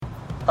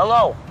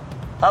Hello?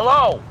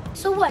 Hello?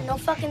 So what, no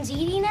fucking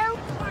ZD now?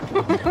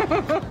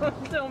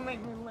 Don't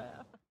make me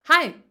laugh.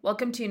 Hi,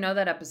 welcome to You Know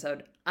That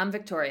Episode. I'm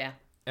Victoria.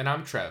 And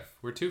I'm Trev.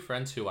 We're two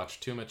friends who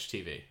watch too much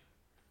TV.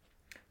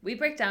 We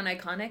break down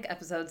iconic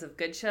episodes of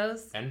good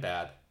shows And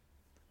bad.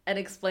 and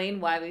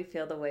explain why we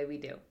feel the way we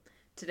do.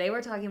 Today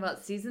we're talking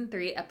about Season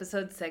 3,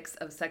 Episode 6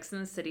 of Sex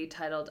and the City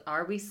titled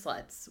Are We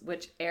Sluts?,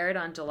 which aired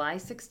on July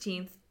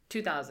 16th,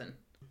 2000.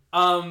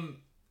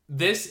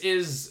 This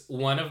is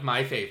one of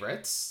my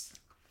favorites.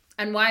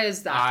 And why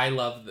is that? I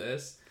love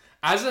this.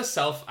 As a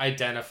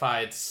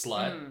self-identified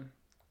slut,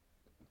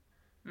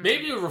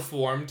 maybe a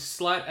reformed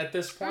slut at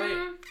this point.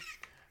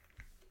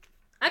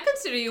 I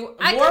consider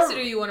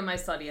you one of my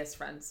sluttiest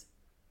friends.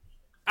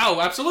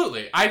 Oh,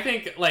 absolutely. I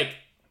think, like,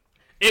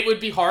 it would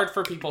be hard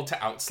for people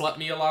to out-slut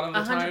me a lot of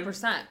the time.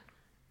 100%.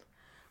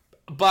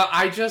 But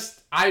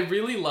I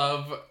really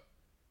love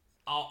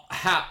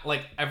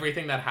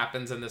everything that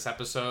happens in this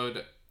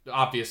episode.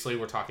 Obviously,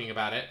 we're talking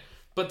about it.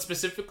 But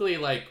specifically,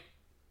 like,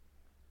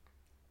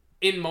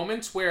 in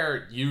moments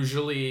where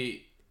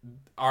usually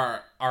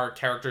our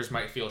characters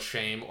might feel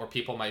shame or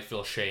people might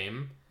feel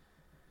shame,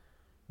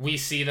 we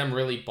see them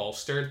really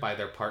bolstered by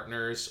their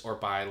partners or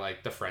by,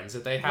 like, the friends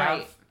that they have.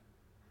 Right.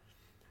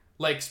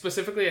 Like,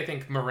 specifically, I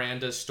think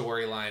Miranda's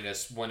storyline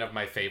is one of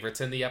my favorites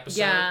in the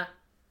episode. Yeah.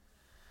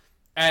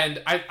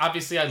 And I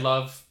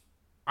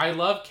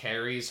love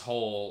Carrie's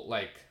whole,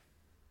 like,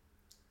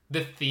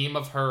 the theme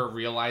of her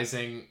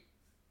realizing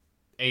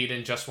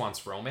Aidan just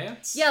wants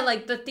romance. Yeah,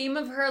 like, the theme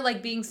of her,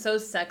 like, being so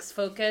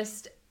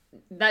sex-focused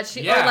that she...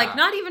 Yeah. Or, like,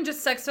 not even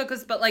just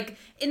sex-focused, but, like,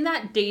 in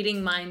that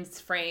dating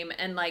mind's frame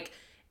and, like,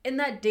 in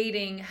that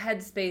dating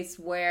headspace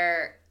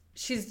where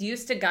she's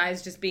used to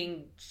guys just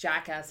being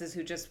jackasses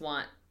who just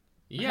want...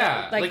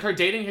 Yeah, her. like, her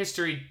dating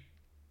history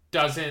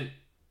doesn't...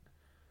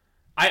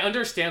 I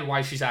understand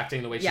why she's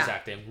acting the way she's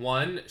acting.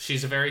 One,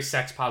 she's a very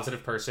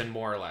sex-positive person,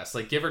 more or less.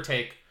 Like, give or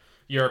take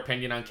your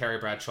opinion on Carrie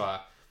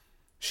Bradshaw,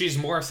 she's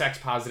more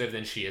sex-positive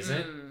than she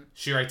isn't.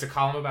 She writes a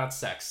column about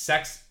sex.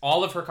 Sex,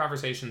 all of her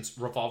conversations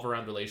revolve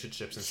around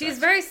relationships and sex. She's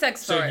very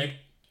sex-forward.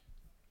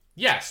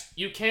 Yes,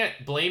 you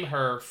can't blame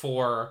her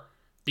for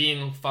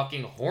being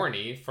fucking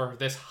horny for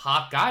this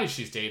hot guy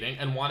she's dating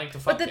and wanting to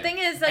fuck him. But the thing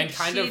is, like, and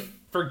kind of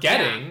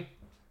forgetting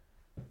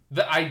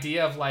the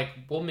idea of, like,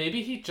 well,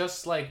 maybe he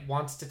just, like,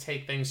 wants to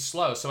take things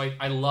slow. So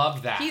I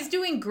love that. He's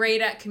doing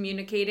great at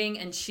communicating,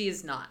 and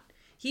she's not.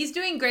 He's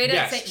doing great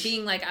at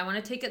being like, I want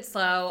to take it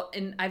slow,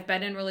 and I've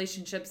been in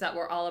relationships that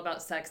were all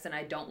about sex, and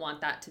I don't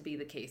want that to be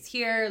the case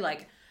here.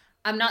 Like,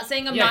 I'm not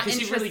saying I'm not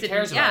interested. He really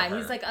cares about her.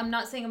 He's like, I'm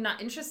not saying I'm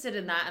not interested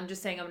in that. I'm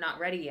just saying I'm not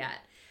ready yet.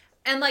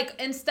 And, like,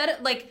 instead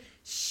of, like,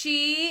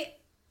 she,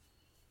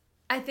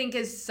 I think,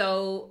 is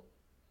so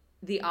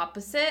the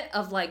opposite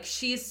of, like,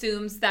 she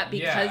assumes that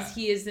because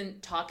he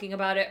isn't talking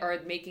about it or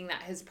making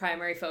that his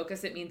primary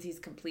focus, it means he's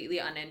completely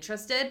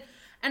uninterested.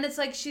 And it's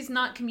like, she's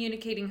not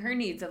communicating her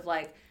needs of,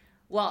 like,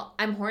 well,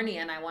 I'm horny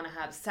and I want to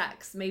have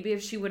sex. Maybe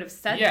if she would have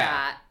said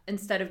that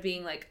instead of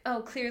being like,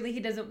 oh, clearly he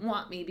doesn't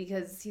want me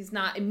because he's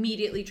not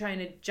immediately trying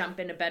to jump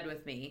into bed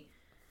with me.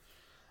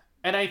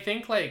 And I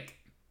think, like,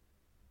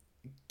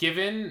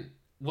 given,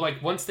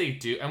 like, once they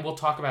do, and we'll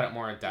talk about it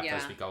more in depth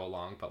as we go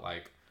along, but,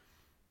 like,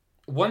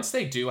 once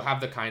they do have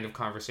the kind of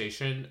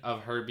conversation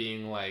of her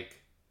being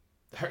like,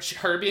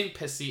 her being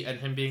pissy and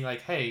him being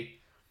like, hey,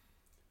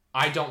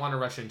 I don't want to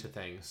rush into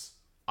things.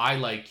 I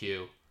like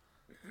you.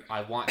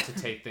 I want to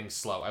take things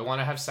slow. I want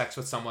to have sex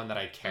with someone that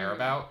I care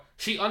about.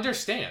 She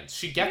understands.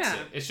 She gets it.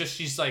 It's just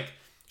she's like,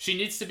 she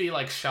needs to be,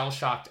 like,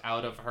 shell-shocked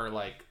out of her,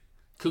 like,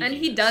 kookiness. And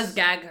he does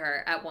gag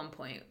her at one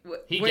point. We're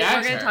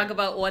going to talk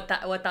about what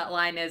that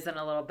line is in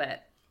a little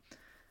bit.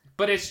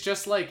 But it's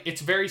just, like,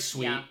 it's very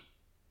sweet. Yeah.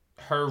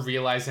 Her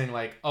realizing,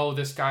 like, oh,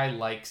 this guy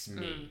likes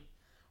me.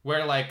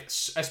 Where, like,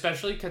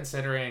 especially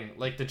considering,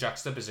 like, the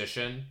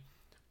juxtaposition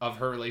of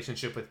her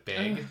relationship with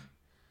Big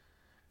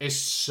is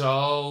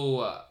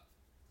so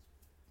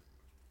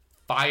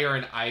fire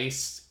and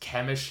ice,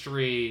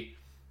 chemistry,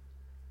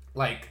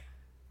 like,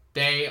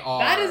 they are...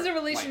 That is a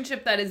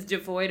relationship that is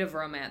devoid of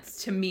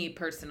romance, to me,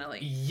 personally.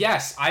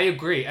 Yes, I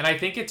agree. And I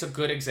think it's a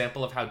good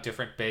example of how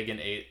different Big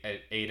and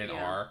Aidan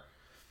are.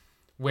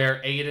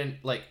 Where Aidan,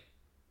 like,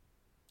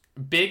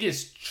 Big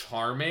is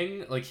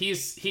charming. Like,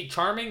 he's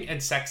charming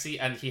and sexy,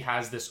 and he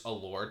has this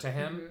allure to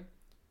him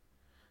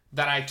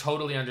that I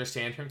totally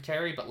understand from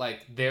Carrie, but,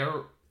 like,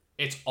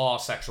 it's all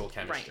sexual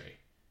chemistry. Right.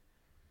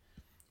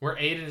 Where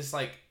Aidan is,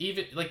 like,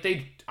 even, like,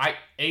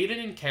 Aidan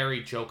and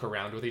Carrie joke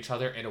around with each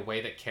other in a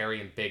way that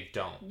Carrie and Big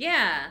don't.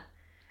 Yeah.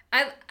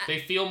 They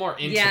feel more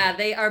intimate. Yeah,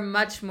 they are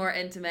much more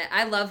intimate.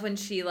 I love when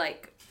she,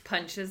 like,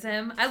 punches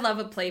him. I love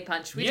a play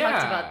punch. We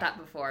talked about that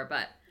before,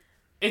 but...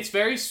 It's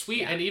very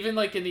sweet, and even,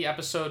 like, in the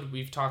episode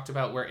we've talked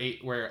about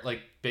where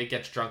like, Big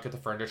gets drunk at the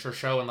furniture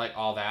show and, like,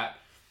 all that.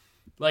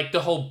 Like,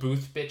 the whole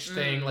booth bitch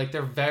thing, like,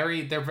 they're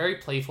very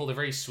playful, they're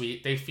very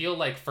sweet. They feel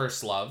like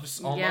first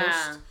loves,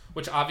 almost.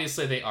 Which,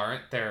 obviously, they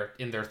aren't. They're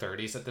in their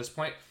 30s at this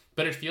point.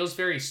 But it feels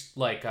very,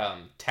 like,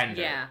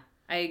 tender. Yeah.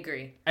 I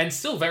agree. And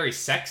still very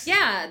sexy.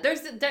 Yeah,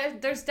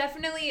 there's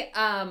definitely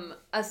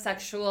a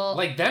sexual...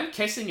 Like, them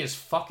kissing is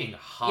fucking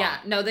hot. Yeah,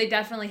 no, they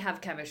definitely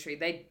have chemistry.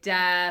 They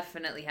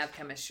definitely have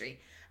chemistry.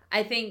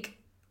 I think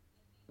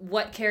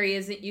what Carrie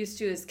isn't used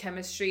to is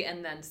chemistry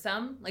and then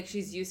some. Like,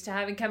 she's used to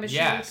having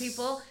chemistry with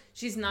people.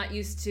 She's not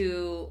used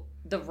to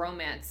the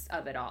romance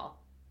of it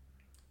all.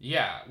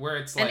 Yeah, where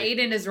it's like... And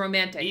Aidan is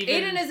romantic.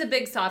 Aidan is a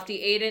big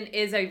softie. Aidan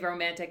is a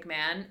romantic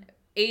man.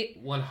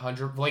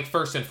 100, like,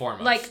 first and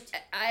foremost. Like,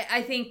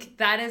 I think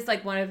that is,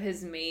 like, one of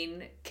his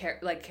main,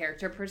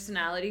 character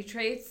personality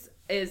traits,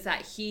 is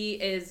that he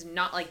is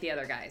not like the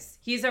other guys.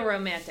 He's a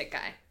romantic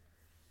guy.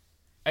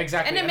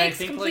 Exactly. And it makes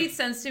complete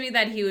sense to me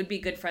that he would be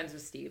good friends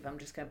with Steve. I'm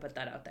just going to put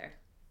that out there.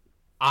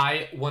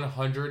 I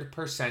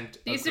 100% agree.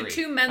 These are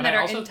two men that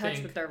are in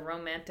touch with their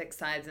romantic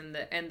sides and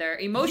their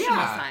emotional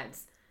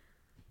sides.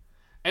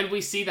 And we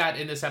see that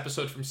in this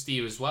episode from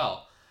Steve as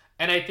well.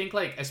 And I think,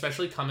 like,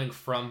 especially coming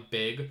from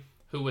Big,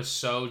 who was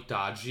so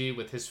dodgy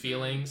with his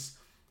feelings,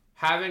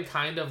 having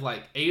kind of,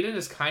 like, Aidan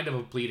is kind of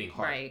a bleeding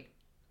heart. Right.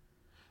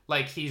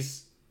 Like,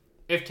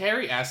 if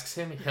Carrie asks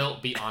him, he'll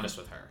be honest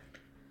with her.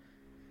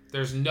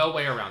 There's no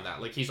way around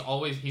that. Like, he's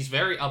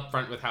very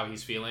upfront with how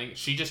he's feeling.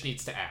 She just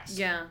needs to ask.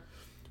 Yeah.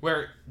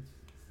 Where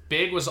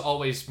Big was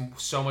always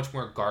so much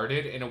more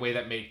guarded in a way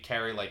that made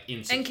Carrie, like,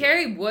 insecure. And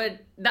Carrie would...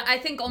 I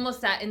think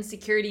almost that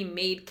insecurity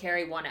made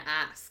Carrie want to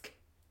ask.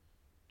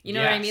 You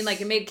know what I mean?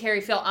 Like, it made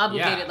Carrie feel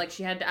obligated. Like,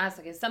 she had to ask,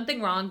 like, is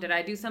something wrong? Did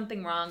I do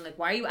something wrong? Like,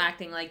 why are you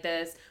acting like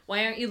this?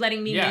 Why aren't you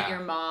letting me meet your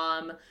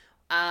mom?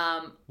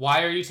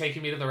 Why are you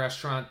taking me to the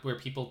restaurant where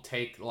people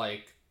take,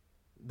 like,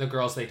 the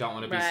girls they don't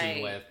want to be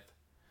seen with?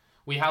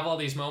 We have all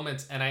these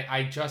moments, and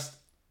I just...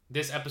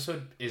 This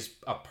episode is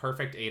a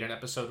perfect Aidan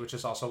episode, which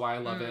is also why I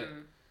love it.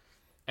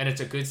 And it's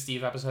a good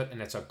Steve episode,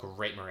 and it's a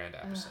great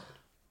Miranda episode.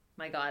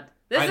 My God.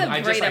 This is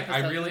a great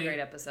episode. It's a great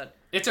episode.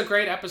 It's a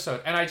great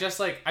episode. And I just,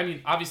 like... I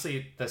mean,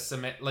 obviously,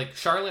 like,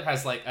 Charlotte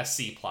has, like, a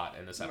C plot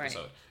in this episode.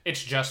 Right.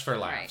 It's just for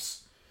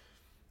laughs.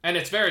 Right. And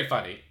it's very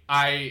funny.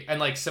 And,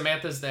 like,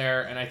 Samantha's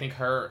there, and I think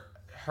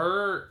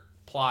her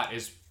plot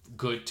is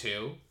good,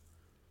 too.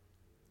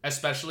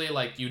 Especially,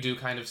 like, you do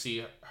kind of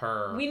see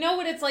her... We know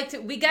what it's like to...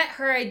 We get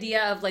her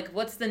idea of, like,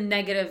 what's the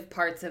negative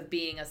parts of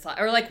being a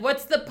slut. Or, like,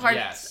 what's the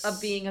parts of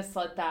being a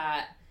slut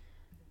that,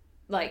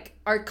 like,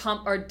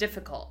 are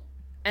difficult.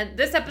 And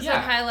this episode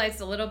highlights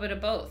a little bit of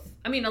both.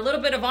 I mean, a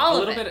little bit of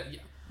all of it.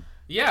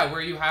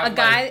 Where you have, a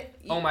guy... Like,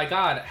 oh, my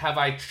God, have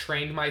I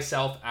trained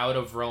myself out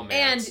of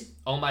romance? And...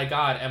 Oh, my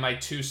God, am I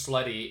too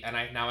slutty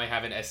and now I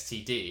have an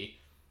STD?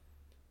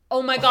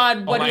 Oh, my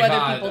God, what do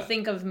other people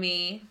think of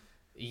me?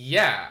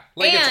 Yeah.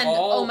 Like, and, it's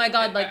all... oh my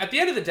God, like... At the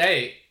end of the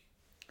day,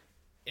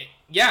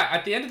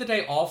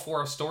 all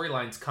four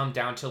storylines come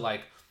down to,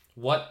 like,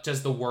 what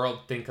does the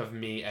world think of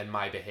me and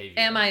my behavior?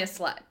 Am I a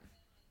slut?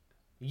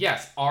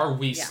 Yes. Are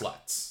we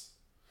sluts?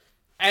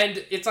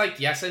 And it's like,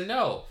 yes and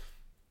no.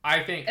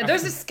 I think...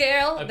 There's a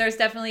scale. There's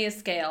definitely a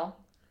scale.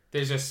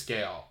 There's a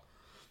scale.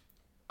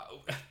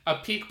 A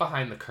peek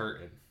behind the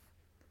curtain.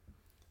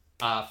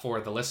 For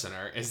the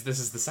listener, this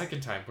is the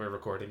second time we're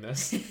recording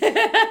this.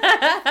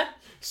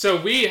 So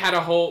we had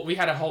a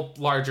whole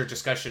larger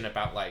discussion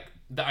about, like,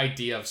 the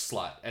idea of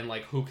slut and,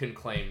 like, who can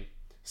claim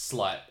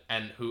slut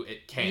and who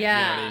it can't. Yeah.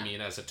 You know what I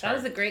mean? As a term. That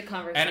was a great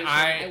conversation.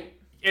 And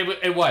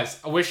it was.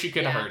 I wish you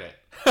could have heard it.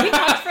 We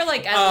talked for,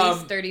 like, at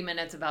least 30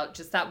 minutes about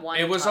just that one.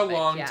 It was topic. A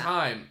long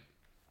time.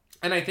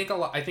 And I think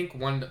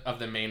one of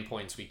the main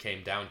points we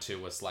came down to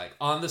was, like,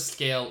 on the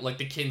scale, like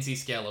the Kinsey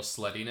scale of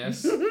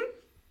sluttiness.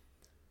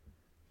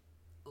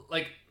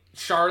 Like,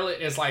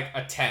 Charlotte is like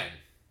a 10.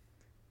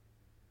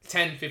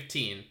 10,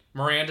 15.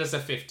 Miranda's a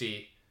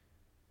 50.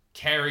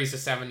 Carrie's a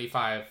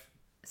 75.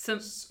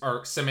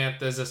 Or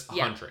Samantha's a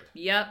 100.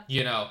 Yep.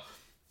 You know?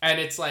 And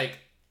it's like,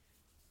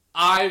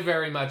 I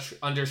very much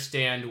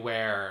understand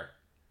where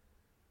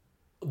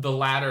the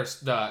latter,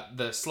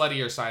 the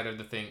sluttier side of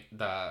the thing,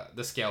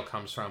 the scale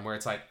comes from, where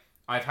it's like,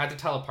 I've had to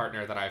tell a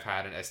partner that I've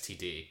had an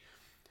STD.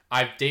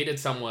 I've dated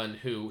someone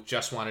who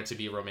just wanted to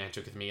be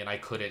romantic with me, and I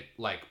couldn't,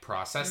 like,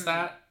 process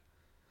that.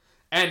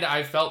 And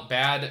I felt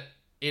bad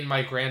in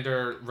my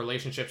grander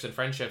relationships and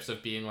friendships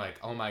of being like,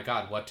 oh my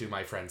God, what do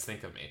my friends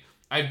think of me?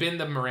 I've been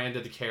the Miranda,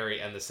 the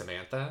Carrie, and the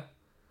Samantha.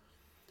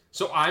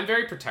 So I'm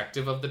very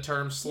protective of the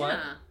term slut.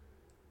 Yeah.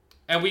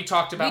 And we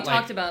talked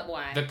about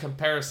why. The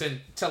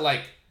comparison to,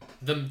 like,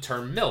 the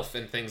term MILF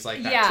and things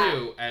like that,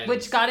 too. And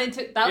which got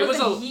into... That was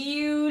a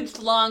huge,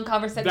 long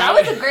conversation. That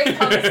was a great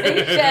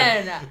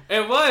conversation.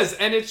 It was.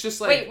 And it's just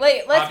like...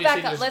 Wait. Let's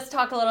back up. Let's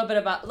talk a little bit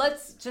about...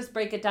 Let's just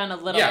break it down a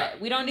little bit.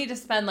 We don't need to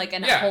spend, like,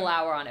 a whole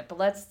hour on it. But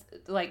let's,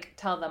 like,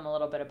 tell them a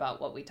little bit about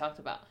what we talked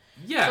about.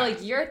 Yeah. So,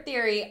 like, your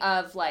theory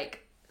of,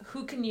 like,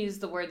 who can use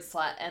the word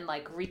slut and,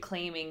 like,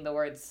 reclaiming the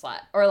word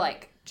slut. Or,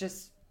 like,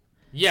 just...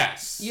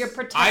 Yes. You're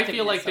protective. I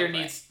feel like there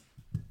needs...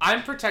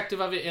 I'm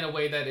protective of it in a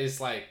way that is,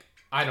 like...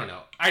 I don't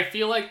know. I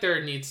feel like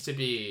there needs to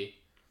be...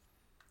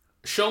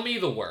 Show me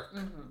the work.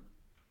 Mm-hmm.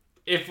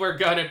 If we're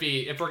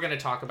gonna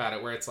talk about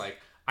it, where it's like,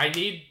 I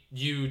need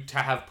you to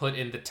have put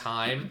in the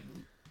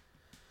time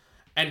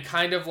and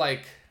kind of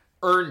like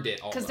earned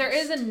it almost. Because there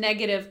is a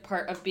negative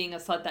part of being a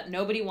slut that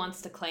nobody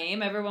wants to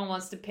claim. Everyone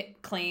wants to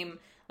claim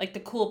like the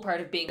cool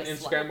part of being a slut.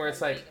 Instagram where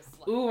it's like,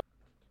 ooh,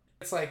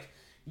 it's like,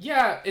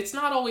 yeah, it's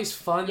not always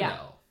fun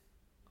though.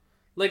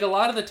 Like a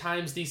lot of the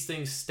times these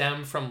things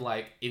stem from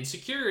like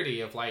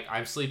insecurity of like,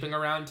 I'm sleeping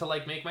around to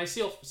like make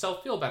myself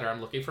feel better.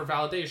 I'm looking for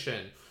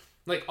validation.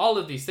 Like all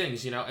of these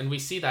things, you know, and we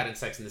see that in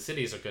Sex and the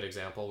City is a good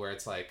example where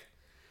it's like,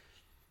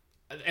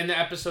 in the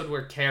episode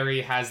where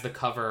Carrie has the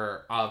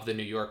cover of the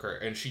New Yorker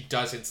and she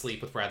doesn't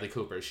sleep with Bradley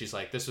Cooper. She's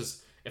like,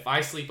 if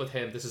I sleep with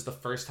him, this is the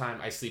first time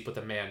I sleep with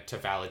a man to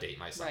validate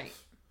myself. Right.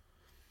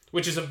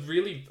 Which is a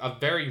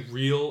very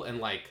real and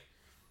like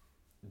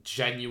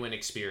genuine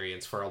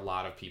experience for a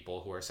lot of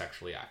people who are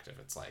sexually active.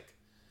 It's like,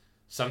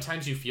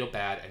 sometimes you feel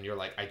bad and you're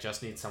like, I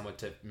just need someone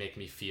to make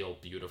me feel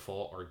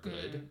beautiful or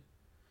good. Mm-hmm.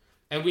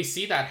 And we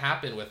see that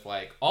happen with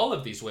like all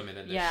of these women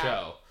in this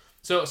show.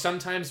 So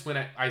sometimes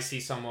when I see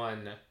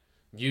someone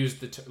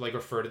use like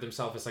refer to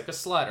themselves as like a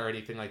slut or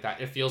anything like that,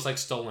 it feels like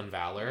stolen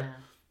valor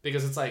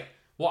because it's like,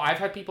 well, I've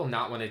had people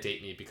not want to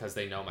date me because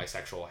they know my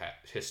sexual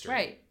history.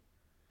 Right.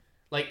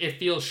 Like it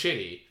feels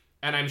shitty.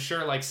 And I'm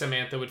sure like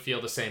Samantha would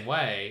feel the same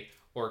way,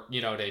 or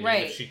you know what I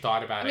mean, if she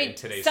thought about it in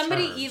today's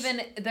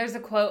terms. There's a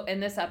quote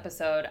in this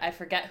episode, I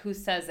forget who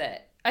says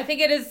it. I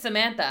think it is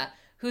Samantha,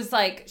 who's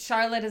like,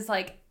 Charlotte is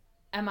like,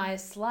 am I a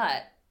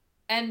slut?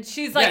 And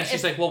she's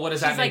like, well, what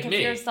does that make me?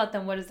 If you're a slut,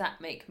 then what does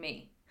that make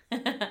me?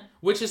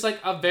 Which is like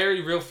a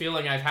very real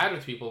feeling I've had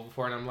with people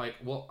before, and I'm like,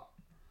 well,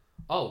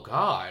 oh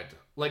God.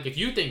 Like if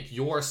you think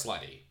you're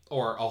slutty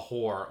or a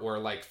whore, or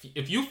like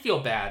if you feel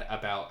bad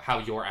about how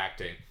you're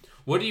acting,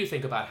 what do you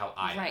think about how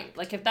I act?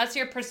 Like if that's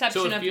your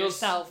perception of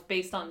yourself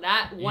based on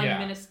that one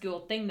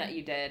minuscule thing that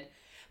you did.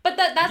 But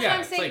that's what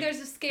I'm saying. Like, there's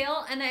a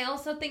scale, and I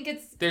also think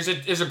there's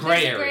a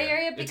gray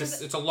area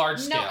because it's a large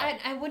scale. No,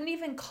 I wouldn't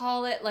even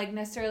call it like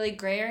necessarily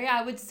gray area.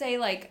 I would say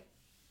like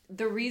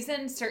the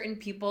reason certain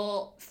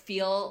people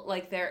feel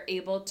like they're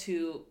able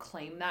to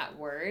claim that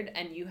word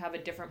and you have a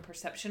different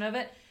perception of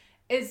it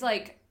is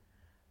like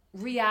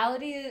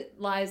reality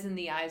lies in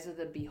the eyes of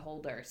the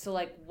beholder. So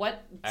like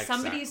what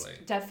somebody's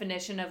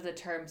definition of the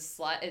term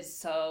slut is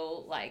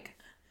so like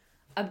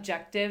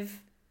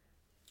objective.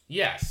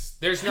 Yes.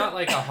 There's not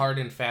like a hard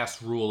and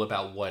fast rule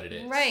about what it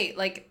is. Right.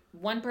 Like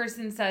one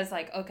person says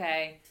like,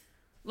 okay,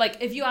 like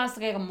if you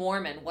ask like a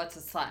Mormon, what's a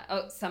slut?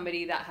 Oh,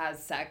 somebody that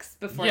has sex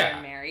before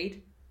they're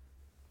married.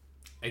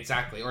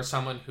 Exactly. Or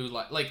someone who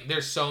like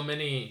there's so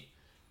many,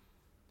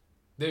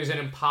 it's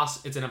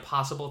an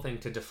impossible thing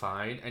to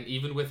define. And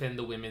even within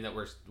the women that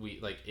we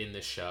like in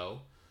this show,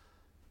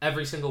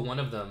 every single one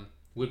of them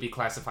would be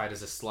classified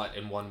as a slut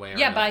in one way or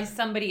another. Yeah, by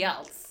somebody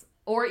else.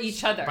 Or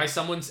each other. By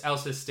someone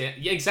else's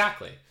stand. Yeah,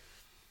 exactly.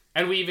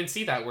 And we even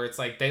see that where it's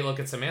like they look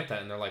at Samantha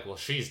and they're like, well,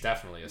 she's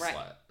definitely a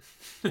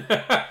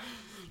slut.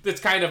 It's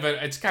kind of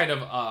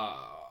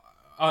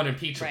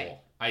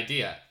unimpeachable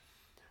idea.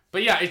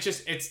 But yeah,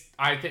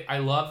 I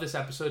love this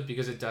episode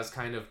because it does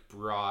kind of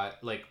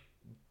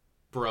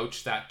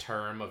broach that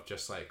term of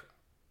just like,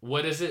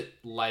 what is it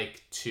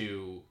like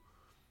to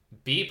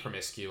be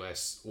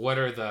promiscuous? What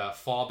are the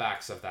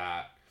fallbacks of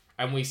that?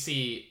 And we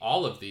see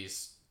all of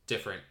these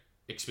different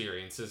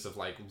experiences of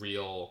like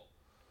real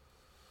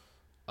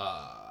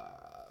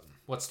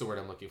what's the word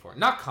I'm looking for?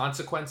 Not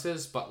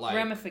consequences, but like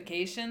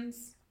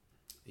ramifications.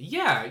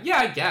 Yeah,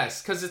 I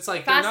guess, because it's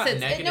like facets. They're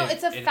not negative. No,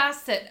 it's a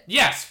facet.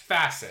 Yes,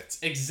 facets.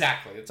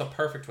 Exactly. It's a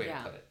perfect way to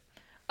put it.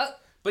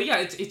 But yeah,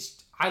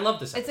 it's. I love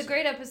this episode. It's a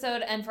great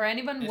episode, and for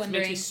anyone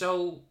wondering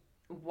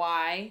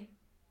why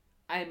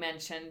I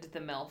mentioned the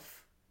MILF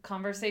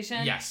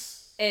conversation,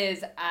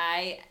 is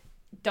I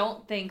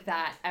don't think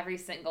that every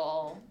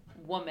single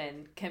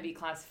woman can be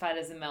classified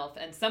as a MILF,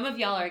 and some of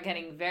y'all are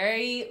getting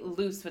very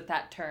loose with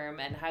that term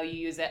and how you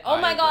use it.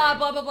 Oh my God,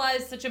 blah blah blah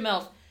is such a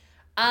MILF.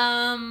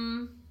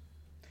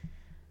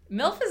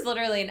 MILF is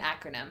literally an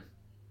acronym,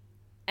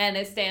 and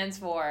it stands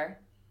for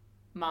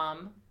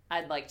Mom,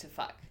 I'd like to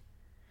fuck.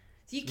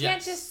 So you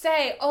can't just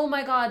say, oh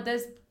my God,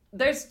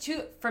 there's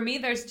two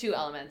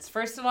elements.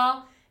 First of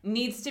all,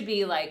 needs to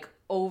be like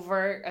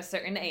over a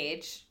certain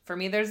age. For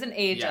me, there's an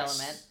age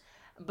element,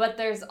 but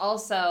there's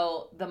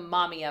also the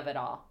mommy of it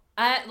all.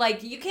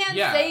 Like you can't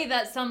say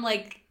that some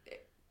like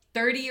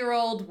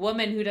 30-year-old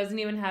woman who doesn't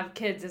even have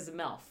kids is a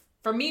MILF.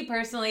 For me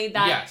personally,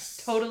 that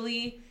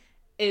totally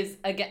is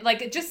again,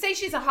 like just say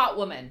she's a hot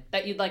woman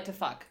that you'd like to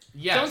fuck.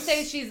 Yes. Don't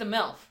say she's a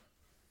MILF.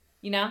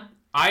 You know?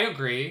 I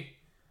agree.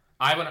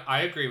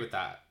 I agree with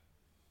that.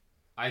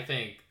 I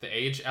think the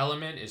age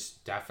element is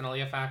definitely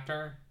a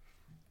factor.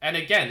 And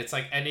again, it's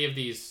like any of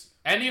these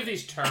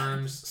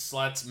terms,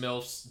 sluts,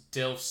 MILFs,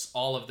 DILFs,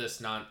 all of this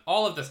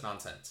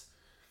nonsense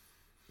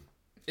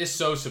is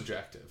so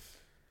subjective.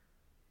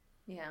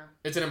 Yeah.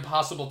 It's an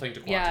impossible thing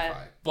to quantify.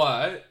 Yeah.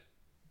 But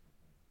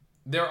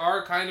there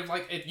are kind of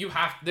like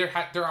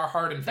there are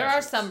hard and fast. There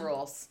are some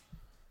rules.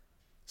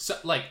 So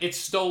like it's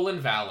stolen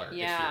valor, it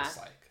feels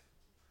like.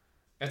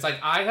 It's like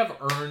I have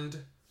earned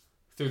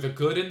through the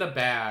good and the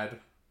bad,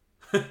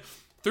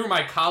 through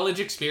my college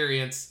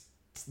experience,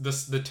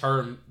 the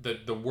term,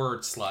 the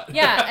word slut.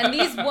 Yeah, and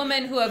these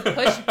women who have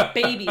pushed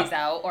babies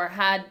out or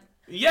had,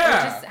 or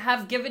just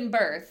have given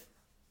birth,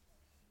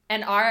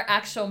 and are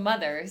actual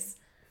mothers,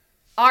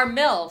 are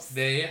MILFs.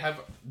 They have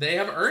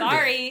earned it.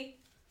 Sorry.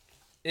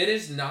 It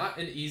is not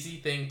an easy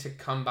thing to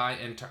come by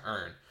and to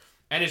earn.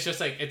 And it's just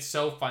like, it's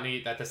so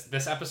funny that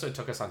this episode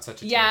took us on such a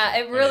tangent. Yeah,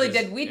 it really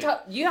did.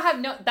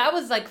 That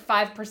was like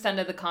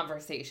 5% of the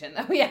conversation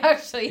that we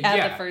actually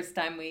had the first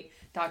time we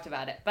talked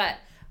about it.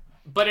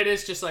 But it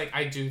is just like,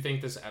 I do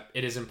think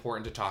it is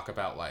important to talk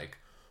about like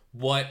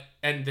what,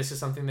 and this is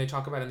something they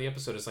talk about in the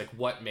episode, is like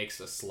what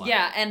makes a slut.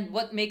 Yeah, and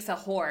what makes a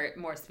whore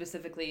more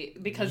specifically,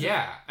 because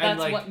that's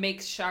like, what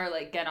makes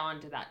Charlotte get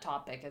onto that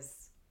topic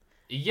is.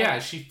 Yeah,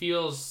 she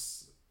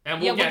feels,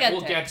 and we'll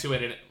get to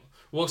it, and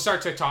we'll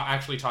start to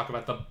talk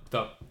about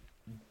the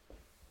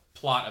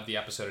plot of the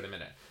episode in a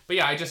minute. But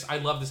yeah, I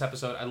love this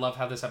episode. I love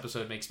how this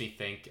episode makes me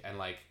think and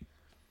like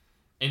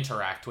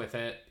interact with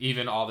it,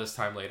 even all this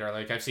time later.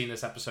 Like, I've seen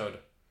this episode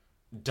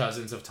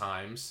dozens of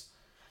times,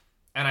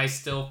 and I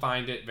still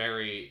find it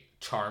very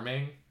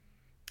charming.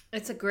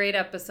 It's a great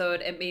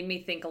episode. It made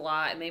me think a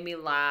lot. It made me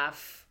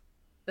laugh.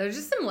 There's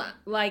just some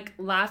like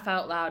laugh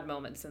out loud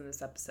moments in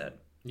this episode.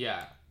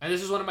 Yeah. And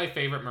this is one of my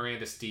favorite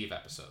Miranda Steve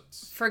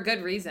episodes. For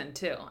good reason,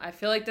 too. I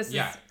feel like this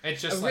is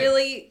it's just a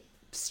really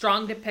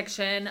strong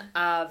depiction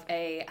of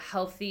a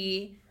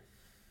healthy,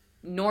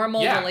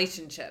 normal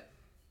relationship.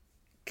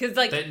 Cause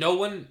like, that no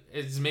one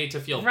is made to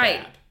feel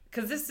bad.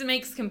 Because this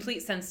makes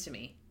complete sense to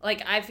me.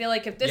 Like, I feel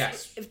like if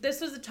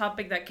this was a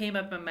topic that came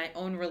up in my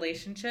own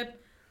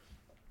relationship,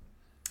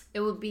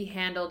 it would be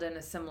handled in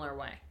a similar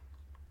way.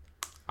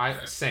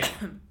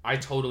 Same. I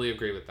totally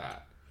agree with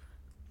that.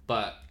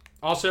 But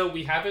also,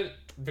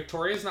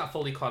 Victoria's not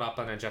fully caught up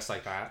on it just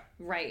like that.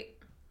 Right.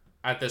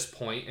 At this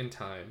point in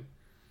time.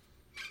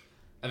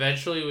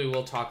 Eventually, we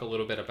will talk a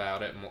little bit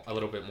about it, a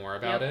little bit more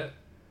about it.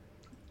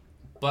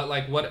 But,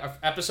 like,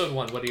 episode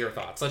 1, what are your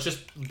thoughts? Let's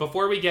just,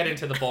 before we get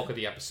into the bulk of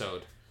the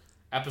episode,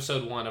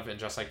 episode 1 of And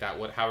Just Like That,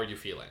 how are you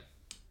feeling?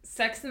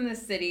 Sex in the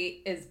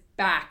City is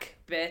back,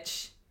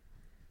 bitch.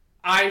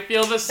 I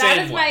feel the same way.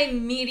 That is my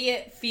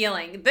immediate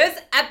feeling. This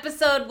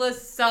episode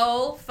was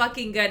so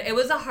fucking good. It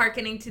was a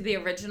hearkening to the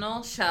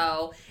original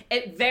show.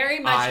 It very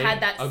much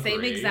had that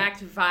same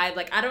exact vibe.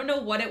 Like, I don't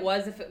know what it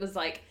was, if it was,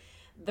 like,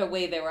 the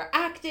way they were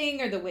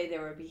acting or the way they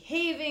were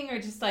behaving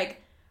or just,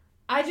 like,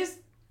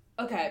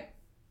 okay.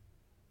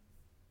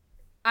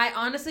 I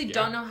honestly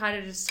don't know how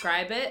to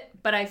describe it,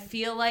 but I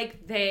feel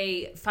like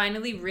they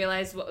finally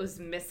realized what was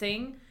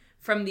missing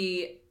from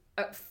the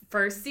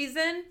first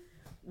season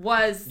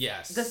was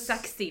the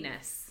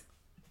sexiness.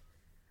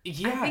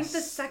 Yes. I think the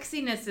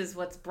sexiness is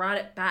what's brought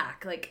it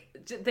back. Like,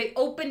 they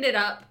opened it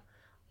up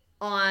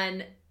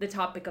on the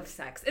topic of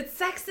sex. It's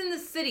Sex in the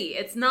City.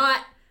 It's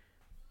not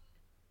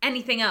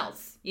anything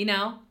else, you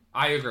know?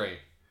 I agree.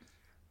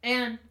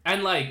 And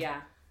like,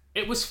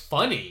 it was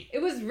funny.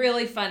 It was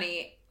really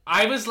funny.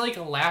 I was, like,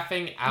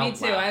 laughing out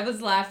loud. Me too. I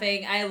was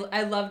laughing.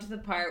 I loved the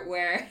part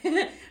where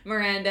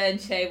Miranda and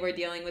Shay were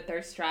dealing with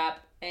their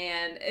strap,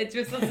 and it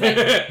just was like,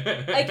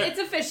 like, it's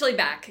officially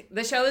back.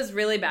 The show is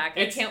really back.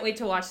 I can't wait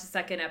to watch the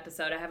second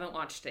episode. I haven't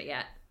watched it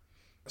yet.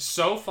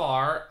 So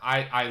far,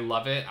 I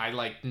love it.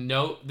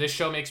 This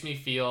show makes me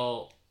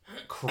feel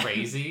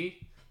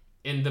crazy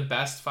in the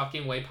best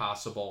fucking way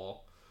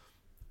possible.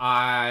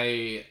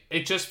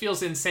 It just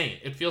feels insane.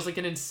 It feels like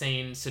an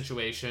insane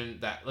situation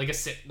that like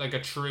a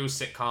true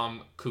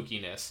sitcom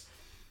kookiness.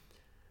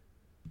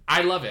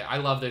 I love it. I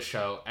love this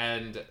show,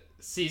 and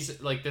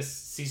this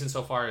season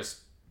so far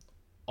is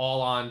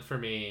all on for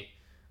me.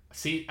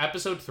 See,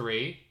 episode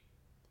 3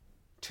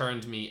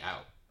 turned me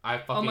out. I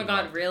fucking Oh my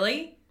god,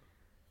 really?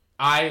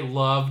 I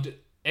loved.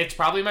 It's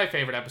probably my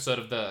favorite episode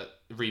of the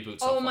reboot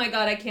so far. Oh my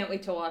god, I can't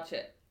wait to watch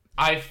it.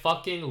 I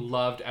fucking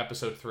loved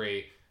episode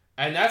 3.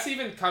 And that's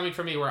even coming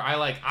from me where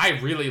I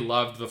really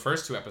loved the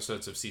first 2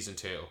 episodes of season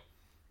 2.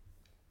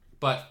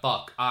 But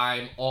fuck,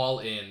 I'm all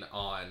in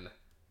on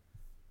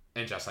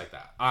And Just Like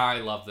That. I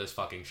love this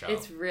fucking show.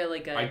 It's really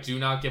good. I do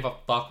not give a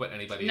fuck what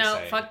anybody is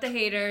saying. No, fuck the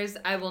haters.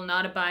 I will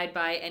not abide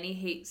by any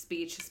hate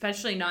speech,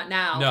 especially not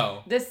now.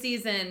 No. This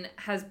season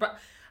has brought...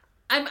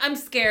 I'm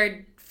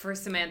scared for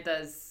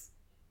Samantha's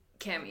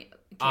cameo.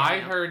 I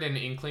heard an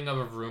inkling of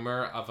a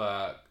rumor of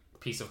a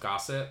piece of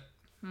gossip.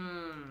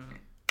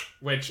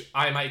 Which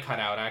I might cut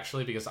out,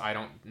 actually, because I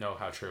don't know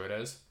how true it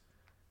is.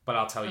 But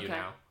I'll tell you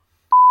now.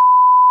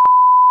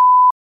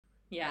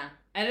 Yeah.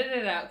 Edit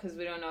it out, because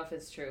we don't know if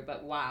it's true,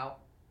 but wow.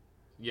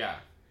 Yeah.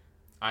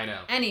 I know.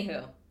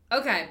 Anywho.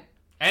 Okay.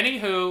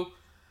 Anywho,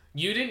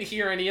 you didn't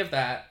hear any of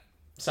that.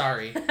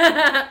 Sorry. Too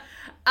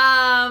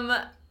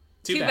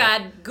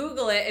bad.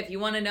 Google it if you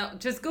want to know.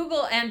 Just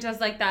Google And Just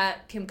Like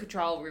That Kim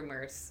Cattrall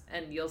rumors,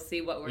 and you'll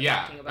see what we're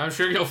talking about. I'm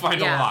sure you'll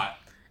find a lot.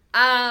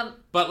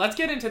 But let's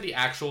get into the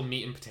actual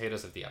meat and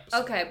potatoes of the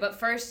episode. Okay, but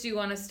first you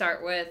want to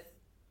start with...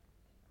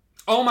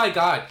 Oh my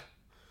god.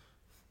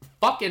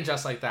 Fucking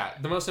Just Like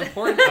That. The most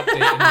important update in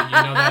the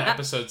You Know That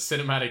episode's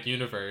cinematic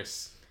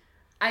universe.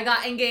 I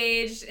got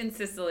engaged in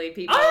Sicily,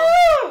 people.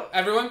 Oh!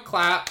 Everyone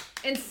clap.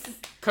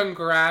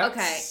 Congrats.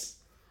 Okay.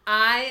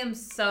 I am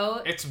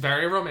so... It's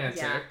very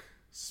romantic. Yeah.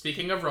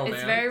 Speaking of romance.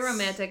 It's very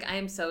romantic. I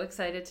am so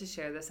excited to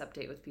share this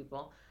update with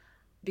people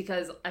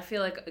because I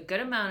feel like a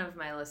good amount of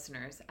my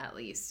listeners, at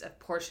least, a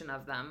portion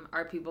of them,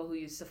 are people who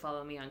used to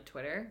follow me on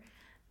Twitter.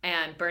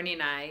 And Bernie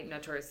and I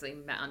notoriously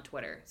met on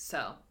Twitter.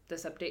 So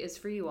this update is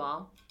for you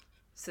all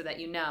so that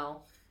you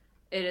know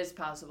it is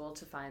possible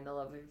to find the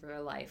love of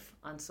your life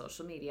on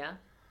social media.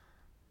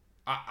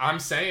 I'm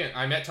saying,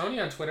 I met Tony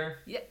on Twitter.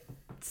 Yeah.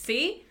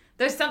 See?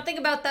 There's something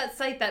about that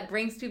site that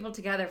brings people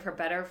together for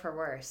better or for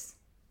worse.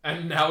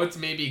 And now it's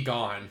maybe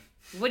gone.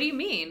 What do you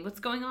mean? What's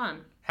going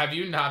on? Have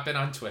you not been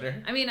on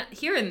Twitter? I mean,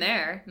 here and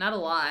there. Not a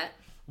lot.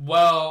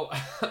 Well,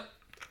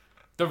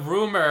 the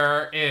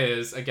rumor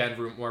is, again,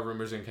 more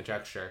rumors and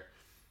conjecture,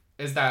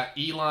 is that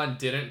Elon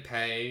didn't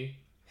pay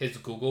his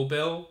Google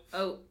bill.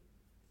 Oh.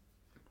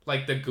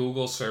 Like the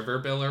Google server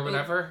bill or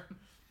whatever. Oh.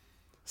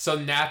 So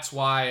that's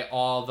why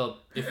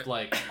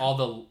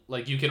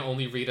you can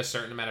only read a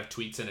certain amount of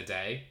tweets in a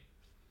day.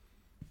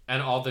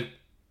 And all the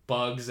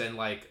bugs and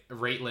like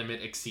rate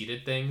limit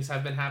exceeded things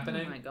have been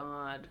happening. Oh my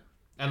god.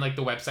 And like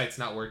the website's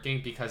not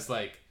working because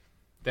like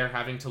they're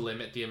having to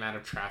limit the amount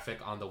of traffic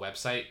on the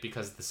website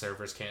because the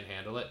servers can't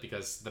handle it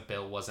because the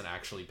bill wasn't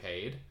actually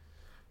paid.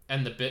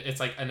 And it's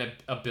like a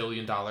 $1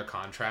 billion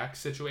contract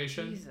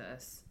situation.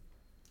 Jesus.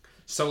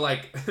 So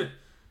like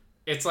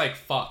it's like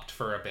fucked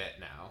for a bit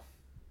now.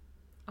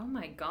 Oh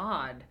my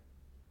god.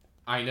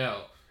 I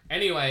know.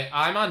 Anyway,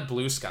 I'm on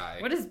Blue Sky.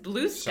 What is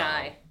Blue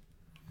Sky? So,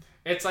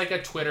 it's like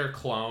a Twitter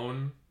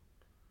clone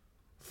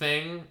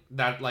thing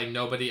that like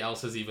nobody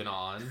else is even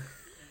on.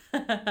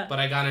 But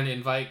I got an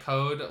invite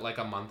code like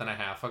a month and a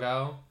half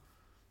ago.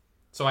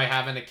 So I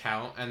have an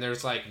account and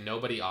there's like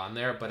nobody on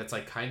there, but it's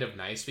like kind of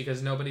nice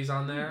because nobody's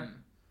on there.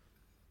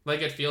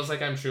 Like it feels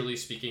like I'm truly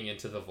speaking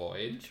into the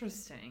void.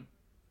 Interesting.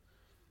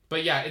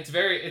 But yeah,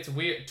 it's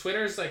weird.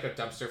 Twitter's like a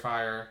dumpster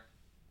fire.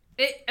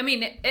 It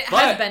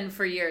has been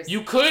for years.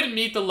 You could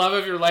meet the love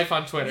of your life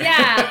on Twitter.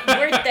 Yeah,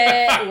 worth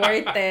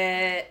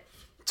it.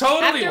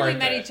 Totally after worth it. We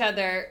met each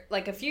other,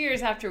 like a few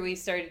years after we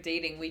started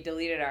dating, we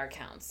deleted our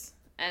accounts.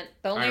 And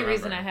the only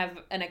reason I have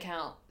an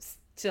account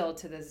still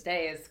to this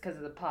day is because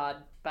of the pod.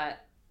 But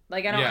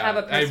like I don't have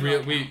a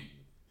personal account.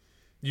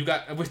 You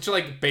got, which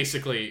like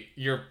basically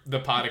the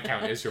pod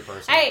account is your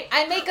personal. Hey,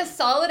 I make a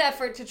solid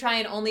effort to try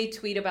and only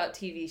tweet about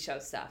TV show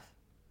stuff.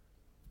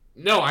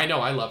 No, I know,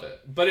 I love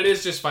it, but it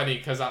is just funny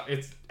because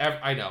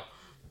I know,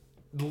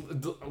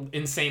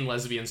 insane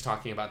lesbians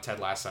talking about Ted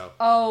Lasso.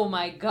 Oh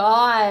my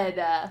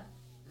god,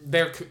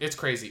 it's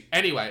crazy.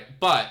 Anyway,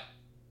 but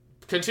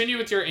continue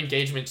with your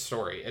engagement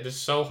story. It is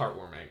so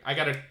heartwarming. I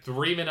got a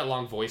 3-minute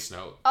long voice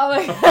note. Oh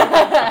my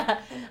god.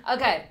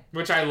 Okay.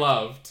 Which I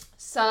loved.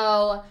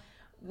 So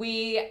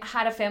we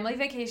had a family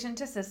vacation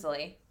to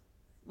Sicily.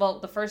 Well,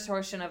 the first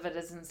portion of it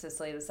is in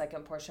Sicily. The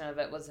second portion of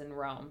it was in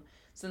Rome.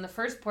 So in the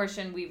first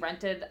portion, we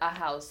rented a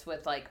house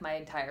with like my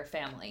entire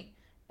family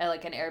at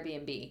like an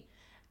Airbnb.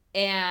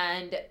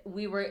 And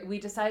we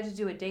decided to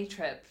do a day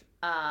trip.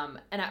 And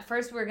at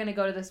first we were going to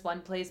go to this one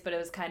place, but it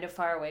was kind of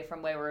far away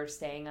from where we were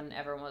staying and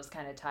everyone was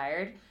kind of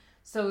tired.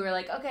 So we were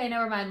like, okay,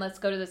 never mind. Let's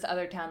go to this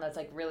other town that's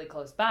like really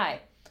close by.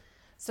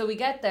 So we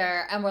get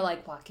there and we're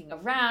like walking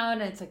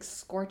around and it's like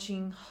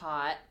scorching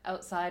hot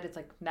outside. It's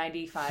like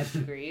 95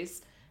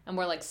 degrees and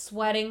we're like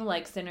sweating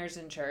like sinners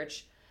in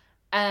church.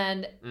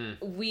 And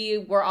we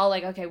were all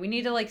like, okay, we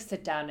need to like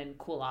sit down and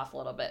cool off a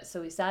little bit.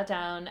 So we sat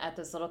down at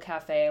this little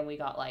cafe and we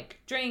got like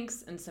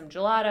drinks and some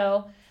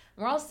gelato. And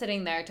we're all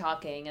sitting there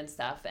talking and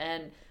stuff.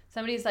 And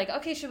somebody's like,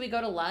 okay, should we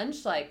go to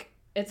lunch? Like,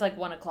 it's like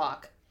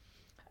 1:00.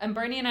 And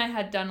Bernie and I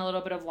had done a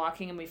little bit of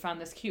walking and we found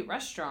this cute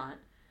restaurant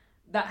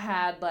that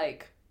had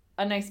like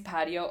a nice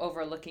patio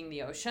overlooking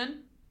the ocean.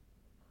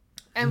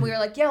 And we were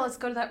like, yeah, let's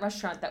go to that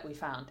restaurant that we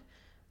found.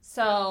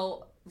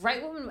 So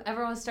right when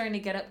everyone was starting to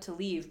get up to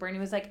leave, Bernie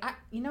was like,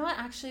 you know what?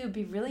 Actually, it would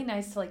be really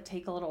nice to like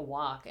take a little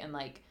walk and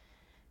like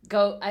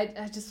go.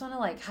 I just want to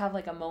like have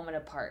like a moment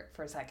apart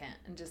for a second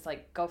and just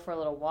like go for a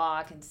little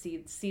walk and see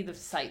the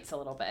sights a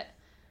little bit.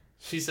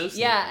 She's so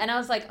sweet. Yeah, and I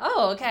was like,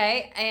 oh,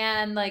 okay.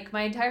 And like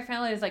my entire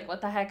family was like,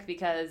 what the heck?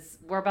 Because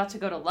we're about to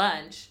go to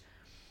lunch.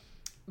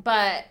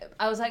 But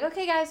I was like,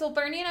 okay, guys, well,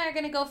 Bernie and I are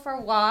going to go for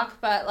a walk,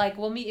 but like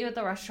we'll meet you at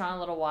the restaurant a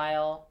little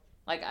while.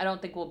 Like I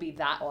don't think we'll be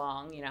that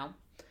long, you know.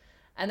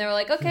 And they were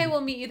like, okay,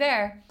 we'll meet you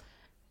there.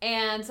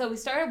 And so we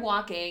started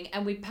walking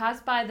and we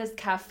passed by this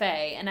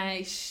cafe. And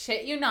I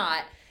shit you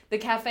not, the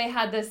cafe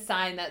had this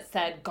sign that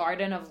said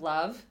Garden of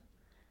Love.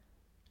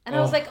 And I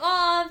was like,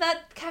 oh,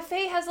 that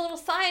cafe has a little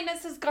sign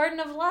that says Garden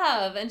of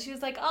Love. And she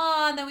was like,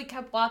 oh, and then we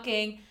kept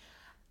walking.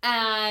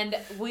 And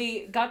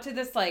we got to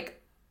this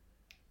like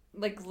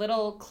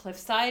little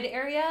cliffside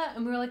area.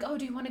 And we were like, oh,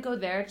 do you want to go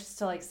there just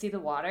to like see the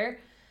water?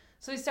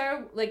 So we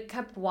started like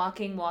kept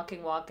walking.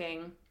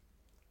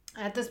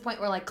 At this point,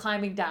 we're like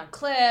climbing down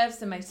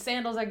cliffs and my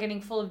sandals are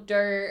getting full of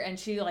dirt and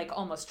she like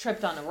almost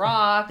tripped on a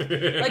rock.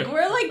 Like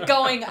we're like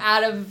going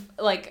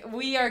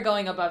we are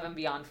going above and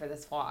beyond for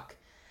this walk.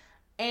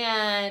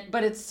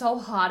 But it's so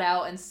hot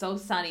out and so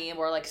sunny and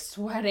we're like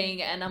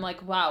sweating and I'm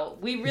like, wow,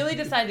 we really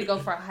decided to go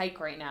for a hike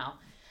right now.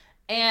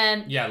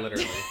 And yeah,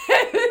 literally.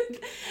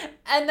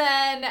 and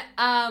then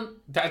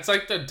that's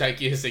like the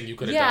dykiest thing you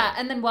could have done. Yeah,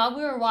 and then while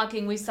we were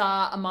walking, we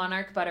saw a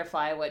monarch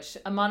butterfly, which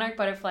a monarch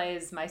butterfly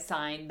is my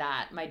sign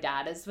that my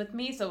dad is with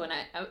me. So when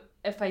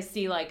if I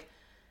see like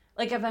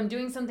if I'm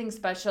doing something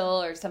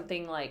special or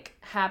something like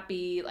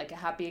happy, like a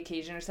happy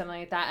occasion or something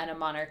like that, and a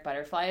monarch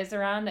butterfly is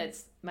around,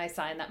 it's my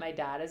sign that my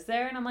dad is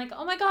there. And I'm like,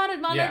 oh my God, a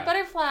monarch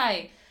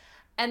butterfly.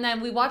 And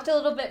then we walked a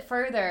little bit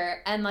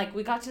further and like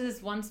we got to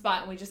this one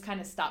spot and we just kind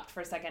of stopped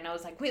for a second. I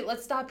was like, wait,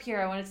 let's stop here.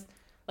 I want to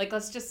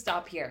let's just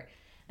stop here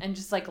and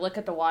just like look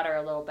at the water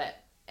a little bit.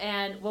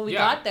 And when we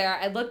got there,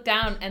 I looked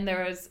down and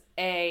there was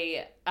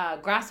a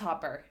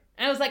grasshopper.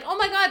 And I was like, oh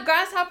my God,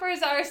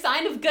 grasshoppers are a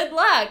sign of good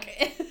luck.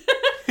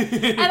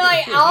 And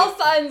like all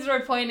signs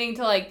were pointing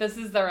to like, this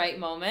is the right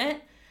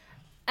moment.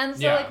 And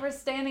so like we're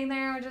standing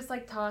there, we're just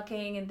like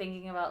talking and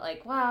thinking about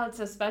like, wow, it's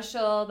so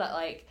special that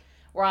like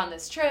we're on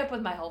this trip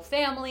with my whole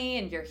family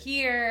and you're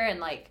here. And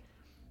like,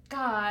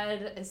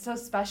 God, it's so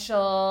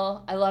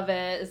special. I love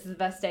it. This is the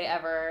best day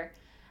ever.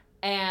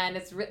 And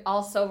it's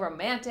also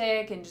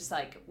romantic and just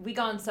like we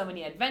go on so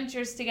many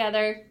adventures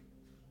together.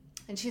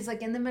 And she's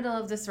like in the middle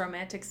of this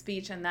romantic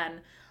speech and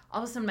then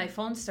all of a sudden my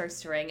phone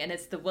starts to ring and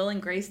it's the Will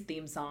and Grace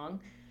theme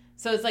song.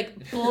 So it's like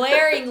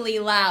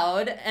blaringly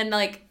loud and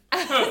like,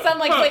 so I'm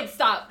like, wait,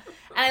 stop.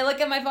 And I look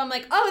at my phone, I'm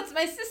like, oh, it's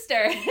my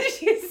sister.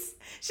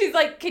 She's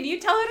like, can you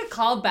tell her to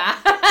call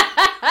back?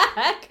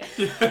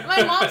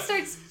 My mom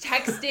starts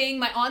texting.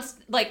 My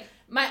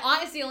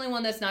aunt is the only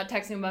one that's not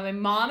texting, but my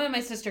mom and my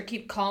sister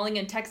keep calling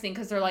and texting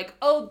because they're like,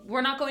 oh,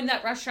 we're not going to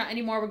that restaurant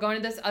anymore. We're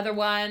going to this other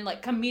one.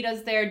 Like, come meet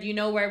us there. Do you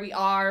know where we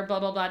are?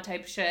 Blah, blah, blah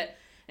type shit.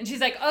 And she's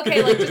like,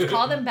 okay, like, just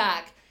call them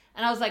back.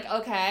 And I was like,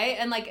 okay.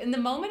 And, like, in the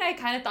moment, I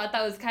kind of thought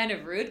that was kind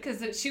of rude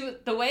because she was,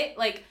 the way,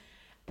 like,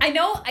 I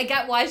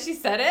get why she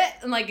said it.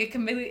 And, like, it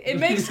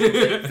makes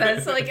complete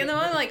sense. So, like, in the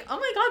moment, I'm like, oh,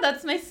 my God,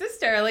 that's my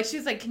sister. Like,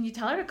 she's like, can you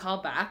tell her to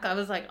call back? I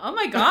was like, oh,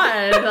 my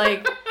God.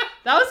 Like,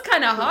 that was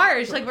kind of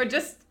harsh. Like, we're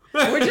just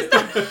on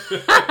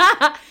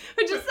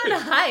a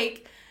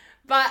hike.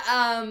 But,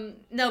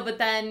 no, but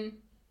then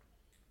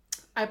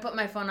I put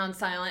my phone on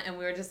silent and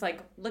we were just, like,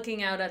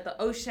 looking out at the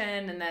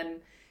ocean. And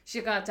then she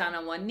got down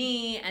on one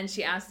knee and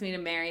she asked me to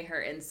marry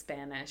her in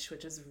Spanish,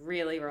 which was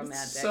really romantic.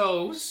 That's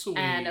so sweet.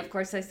 And of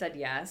course I said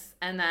yes.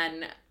 And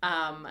then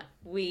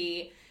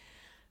we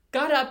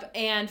got up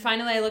and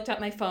finally I looked at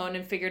my phone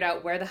and figured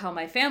out where the hell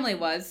my family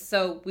was.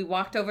 So we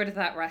walked over to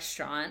that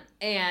restaurant.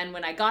 And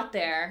when I got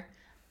there,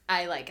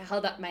 I like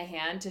held up my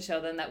hand to show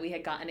them that we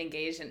had gotten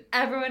engaged. And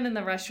everyone in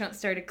the restaurant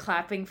started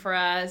clapping for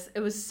us. It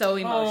was so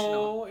emotional.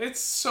 Oh, it's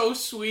so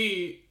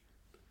sweet.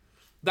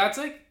 That's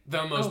like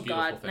the most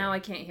beautiful thing. Now I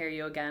can't hear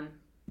you again.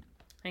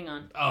 Hang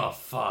on. Oh,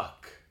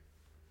 fuck.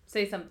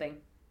 Say something.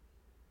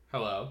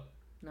 Hello?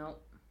 No.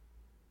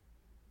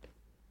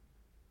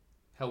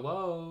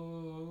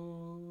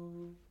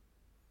 Hello?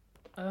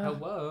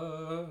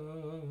 Hello?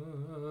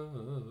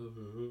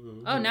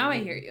 Oh, now I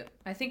hear you.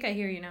 I think I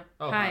hear you now.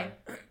 Oh, hi.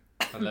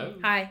 Hello?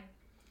 Hi.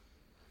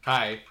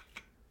 Hi.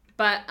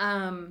 But,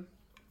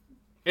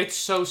 It's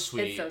so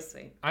sweet. It's so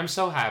sweet. I'm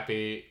so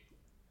happy.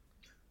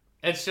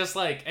 It's just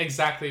like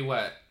exactly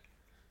what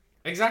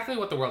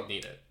the world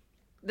needed.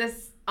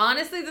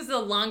 Honestly, this is a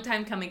long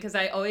time coming because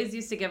I always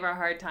used to give her a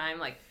hard time.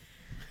 Like,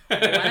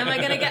 when am I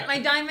going to get my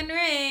diamond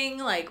ring?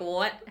 Like,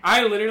 what?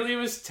 I literally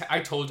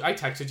I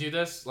texted you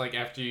this, like,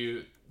 after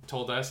you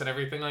told us and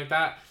everything like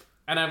that.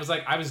 And I was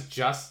like, I was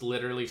just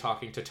literally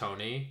talking to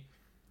Tony,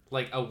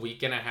 like, a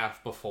week and a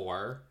half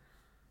before,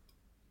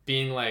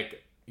 being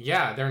like,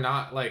 yeah, they're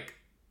not, like,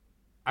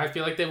 I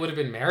feel like they would have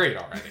been married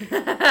already.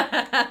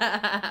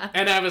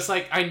 And I was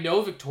like, I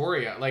know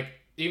Victoria, like,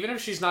 even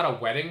if she's not a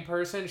wedding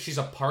person, she's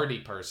a party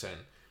person.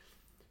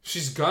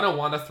 She's gonna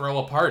want to throw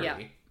a party. Yeah.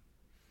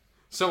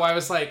 So I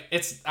was like,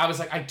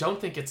 I don't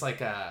think it's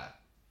like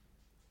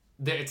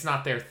it's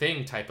not their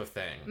thing type of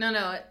thing.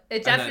 No,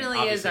 it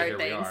definitely is our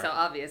thing, so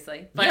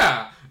obviously. But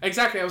yeah,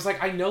 exactly. I was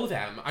like, I know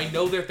them. I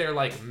know that they're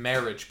like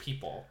marriage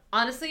people.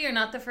 Honestly, you're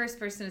not the first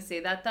person to say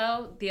that,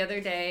 though. The other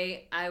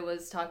day, I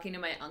was talking to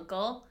my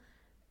uncle,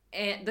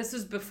 and this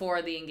was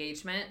before the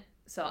engagement.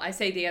 So I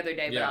say the other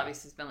day, but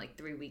obviously it's been like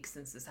 3 weeks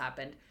since this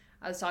happened.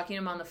 I was talking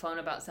to him on the phone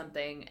about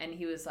something, and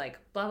he was like,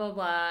 blah, blah,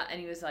 blah. And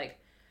he was like,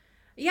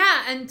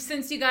 yeah, and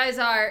since you guys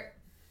are...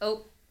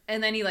 Oh,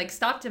 and then he like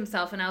stopped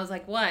himself, and I was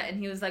like, what? And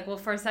he was like, well,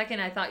 for a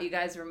second I thought you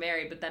guys were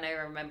married, but then I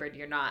remembered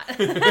you're not.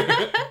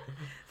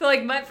 So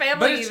like my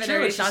family even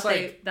already thought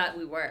that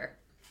we were.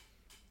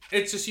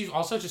 It's just, you've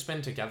also just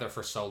been together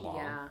for so long.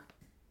 Yeah.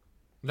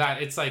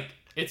 That it's like,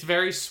 it's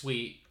very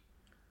sweet.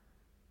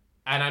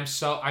 And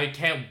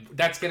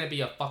that's going to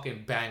be a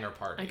fucking banger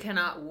party. I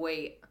cannot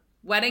wait.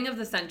 Wedding of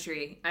the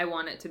century. I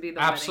want it to be the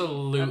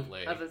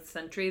wedding of the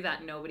century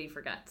that nobody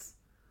forgets.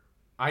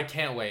 I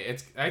can't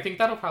wait. I think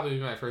that'll probably be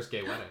my first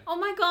gay wedding. Oh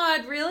my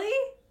God, really?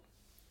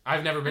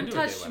 I've never been to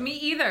a gay wedding. Me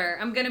either.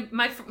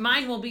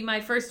 Mine will be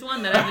my first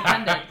one that I've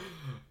attended.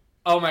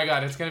 Oh my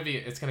god, it's gonna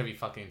be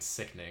fucking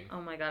sickening.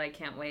 Oh my god, I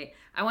can't wait.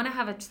 I want to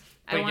have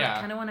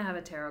kind of want to have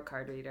a tarot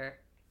card reader.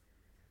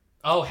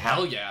 Oh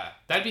hell yeah,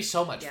 that'd be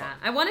so much fun.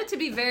 I want it to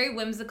be very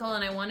whimsical,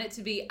 and I want it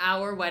to be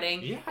our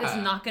wedding. Yeah. It's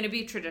not going to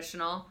be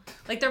traditional.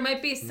 Like, there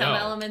might be some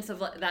elements of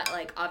that,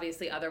 like,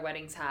 obviously other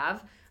weddings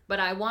have, but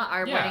I want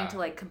our wedding to,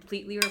 like,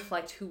 completely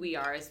reflect who we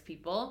are as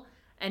people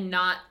and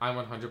not I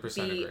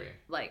 100% be, agree.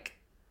 like,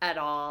 at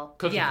all.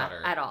 Cookie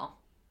cutter. At all.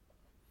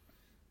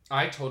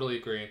 I totally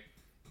agree.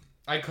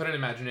 I couldn't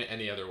imagine it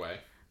any other way.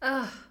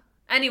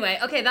 Anyway,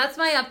 okay, that's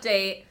my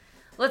update.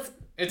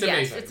 It's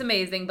amazing. It's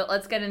amazing, but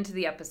let's get into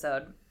the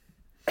episode.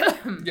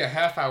 Yeah,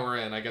 half hour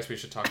in, I guess we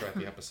should talk about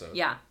the episode.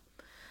 Yeah.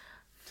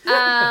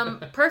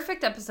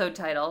 Perfect episode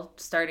title,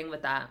 starting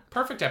with that.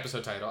 Perfect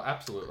episode title,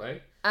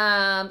 absolutely.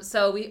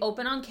 So we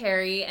open on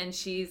Carrie, and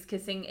she's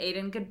kissing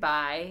Aidan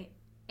goodbye,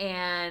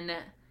 and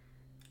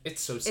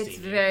it's so steamy. It's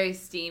very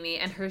steamy,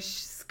 and her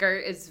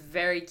skirt is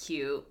very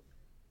cute.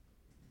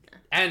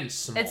 And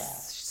small.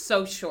 It's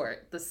so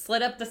short. The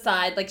slit up the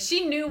side. Like,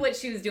 she knew what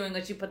she was doing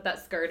when she put that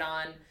skirt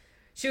on.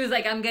 She was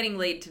like, I'm getting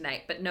laid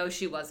tonight. But no,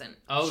 she wasn't.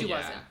 She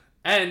wasn't.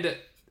 And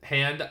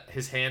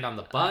his hand on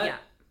the butt. Yeah.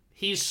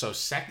 He's so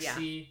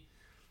sexy.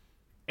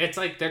 Yeah. It's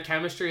like their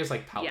chemistry is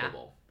like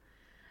palpable.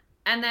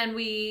 Yeah. And then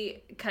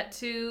we cut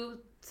to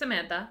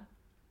Samantha,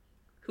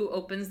 who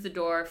opens the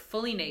door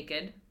fully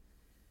naked.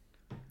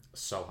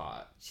 So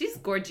hot. She's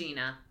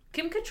Gorgina.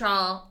 Kim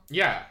Cattrall.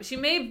 Yeah. She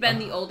may have been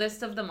the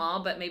oldest of them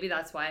all, but maybe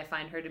that's why I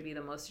find her to be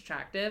the most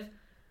attractive.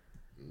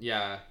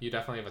 Yeah, you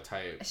definitely have a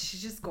type.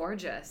 She's just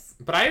gorgeous.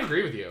 But I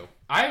agree with you.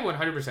 I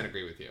 100%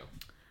 agree with you.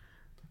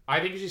 I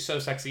think she's so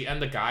sexy,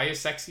 and the guy is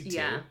sexy too.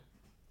 Yeah.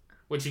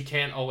 Which you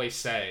can't always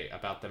say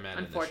about the men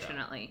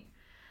unfortunately. In the show.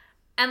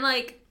 And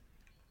like,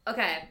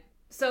 okay,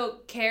 so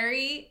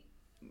Carrie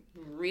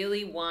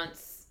really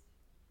wants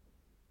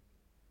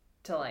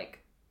to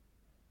like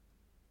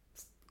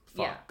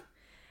fuck. Yeah.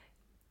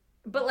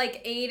 But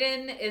like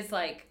Aidan is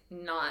like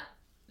not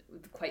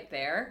quite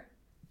there.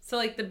 So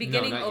like the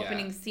beginning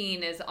opening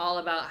scene is all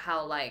about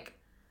how like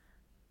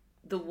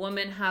the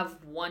women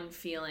have one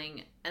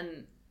feeling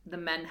and the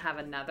men have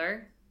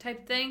another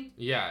type thing.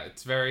 Yeah,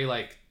 it's very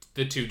like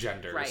the two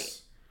genders.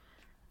 Right.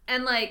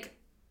 And like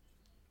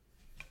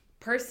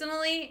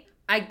personally,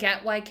 I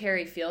get why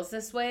Carrie feels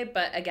this way,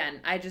 but again,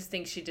 I just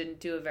think she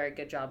didn't do a very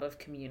good job of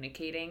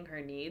communicating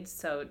her needs.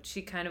 So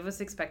she kind of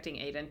was expecting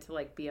Aidan to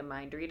like be a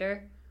mind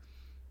reader.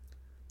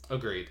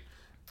 Agreed.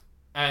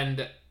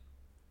 And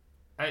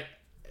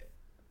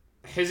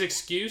his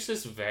excuse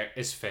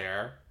is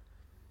fair.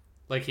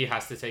 Like, he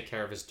has to take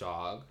care of his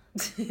dog.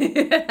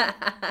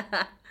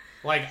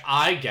 Like,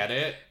 I get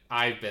it.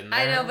 I've been there.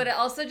 I know, but it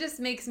also just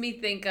makes me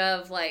think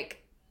of,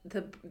 like,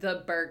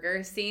 the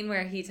burger scene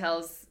where he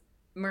tells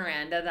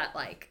Miranda that,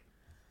 like,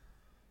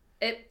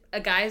 a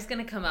guy's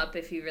gonna come up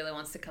if he really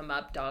wants to come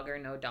up, dog or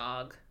no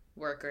dog,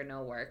 work or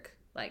no work.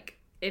 Like,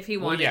 if he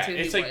wanted to, he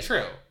it's, would. like,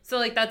 true. So,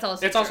 like, that's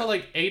also It's true. also,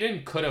 like,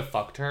 Aidan could have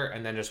fucked her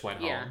and then just went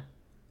home.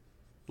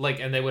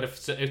 Like, and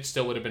it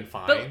still would have been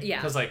fine. But,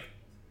 yeah. Because, like,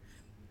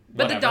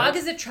 but the dog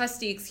is a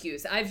trusty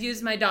excuse. I've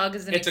used my dog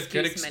as an excuse. It's a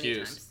good excuse. Many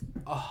times.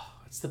 Oh,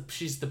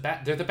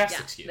 they're the best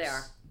excuse. They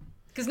are.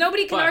 Because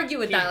nobody can argue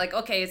with that. Like,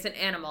 okay, it's an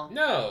animal.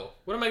 No.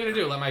 What am I going to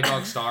do? Let my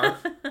dog starve?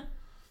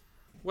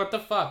 What the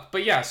fuck?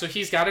 But yeah, so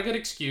he's got a good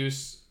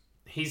excuse.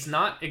 He's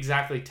not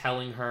exactly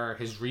telling her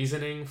his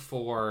reasoning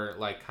for,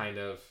 like, kind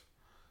of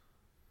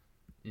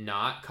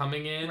not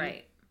coming in.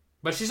 Right.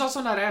 But she's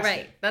also not asking.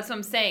 Right. That's what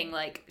I'm saying.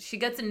 Like, she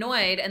gets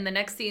annoyed, and the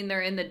next scene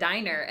they're in the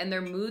diner, and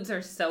their moods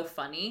are so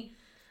funny.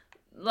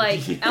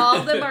 Like, all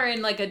of them are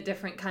in, like, a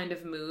different kind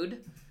of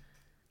mood.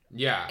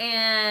 Yeah.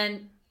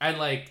 And,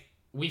 like,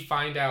 we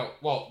find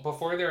out, well,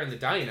 before they're in the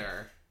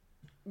diner.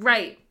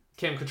 Right.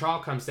 Kim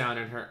Cattrall comes down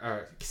in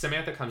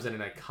Samantha comes in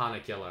an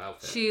iconic yellow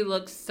outfit. She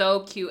looks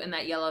so cute in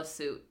that yellow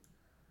suit.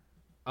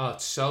 Oh,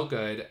 it's so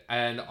good.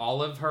 And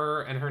all of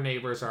her and her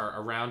neighbors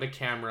are around a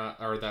camera,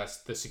 or the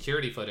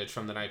security footage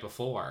from the night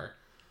before.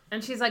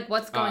 And she's like,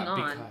 what's going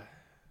on?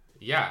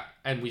 Yeah.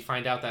 And we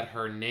find out that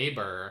her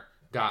neighbor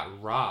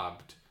got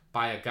robbed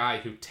by a guy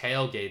who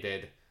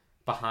tailgated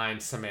behind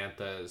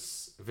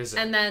Samantha's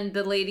visitor. And then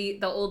the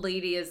old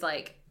lady is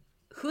like,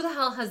 who the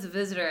hell has a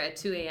visitor at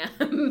 2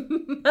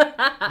 a.m.?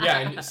 Yeah,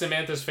 and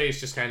Samantha's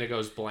face just kind of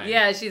goes blank.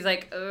 Yeah, she's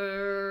like,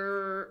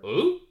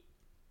 Ooh,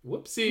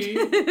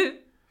 whoopsie.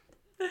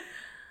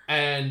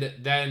 And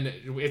then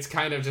it's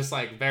kind of just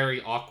like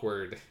very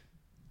awkward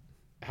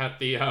at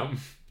the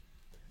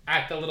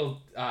little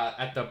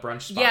at the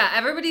brunch spot. Yeah,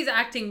 everybody's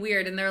acting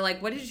weird, and they're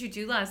like, what did you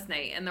do last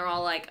night? And they're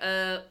all like,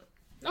 oh,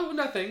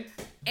 nothing.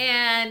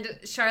 And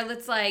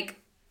Charlotte's like,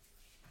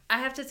 I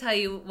have to tell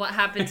you what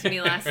happened to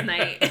me last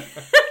night.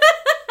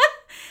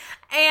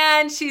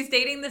 And she's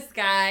dating this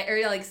guy,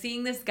 or like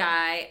seeing this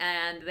guy,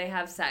 and they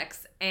have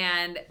sex.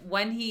 And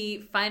when he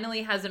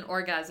finally has an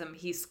orgasm,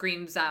 he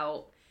screams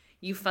out,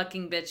 you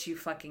fucking bitch, you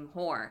fucking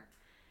whore.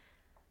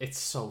 It's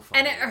so funny.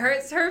 And it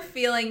hurts her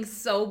feelings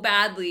so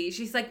badly.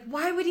 She's like,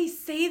 why would he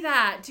say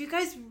that? Do you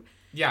guys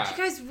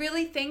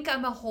really think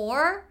I'm a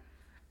whore?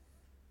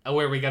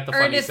 Where we get the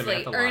funny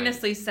Samantha line.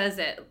 Earnestly says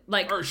it.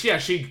 Like, yeah,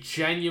 she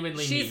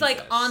genuinely she's means like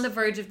this. on the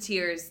verge of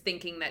tears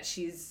thinking that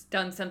she's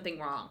done something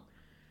wrong.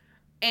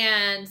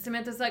 And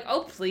Samantha's like,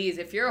 oh, please,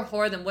 if you're a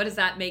whore, then what does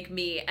that make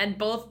me? And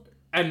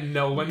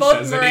no one both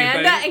says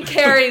Miranda anything. and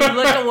Carrie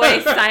look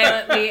away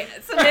silently.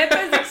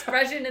 Samantha's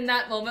expression in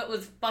that moment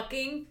was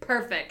fucking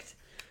perfect.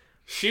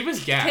 She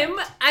was gagged. Kim,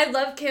 I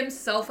love Kim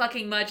so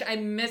fucking much. I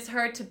miss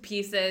her to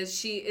pieces.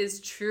 She is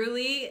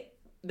truly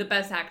the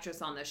best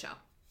actress on the show.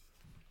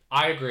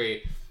 I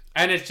agree.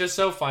 And it's just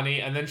so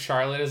funny. And then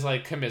Charlotte is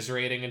like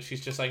commiserating and she's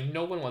just like,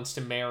 no one wants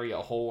to marry a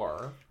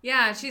whore.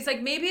 Yeah, she's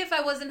like, maybe if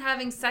I wasn't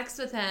having sex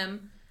with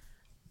him.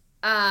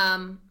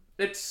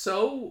 It's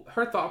so,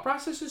 her thought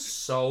process is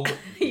so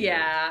weird.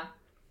 Yeah.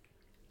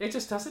 It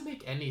just doesn't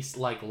make any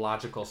like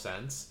logical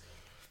sense.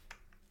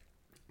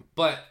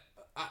 But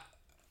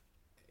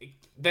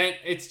then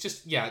it's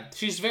just, yeah,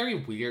 she's very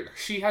weird.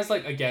 She has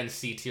like, again,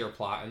 C-tier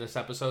plot in this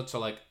episode. So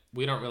like,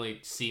 we don't really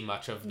see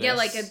much of this. Yeah,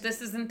 like,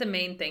 this isn't the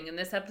main thing in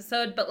this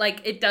episode, but, like,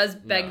 it does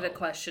beg the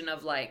question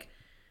of, like,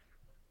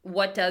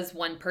 what does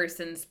one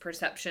person's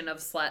perception of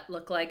slut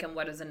look like and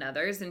what is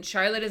another's? And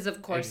Charlotte is,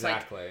 of course,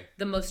 like,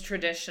 the most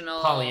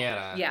traditional...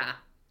 Pollyanna. Yeah.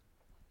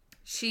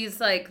 She's,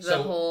 like,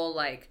 the whole,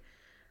 like,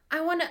 I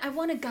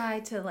want a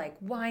guy to, like,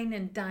 wine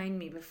and dine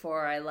me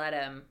before I let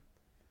him.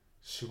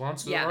 She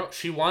wants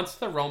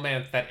the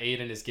romance that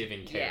Aidan is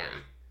giving Carrie. Yeah,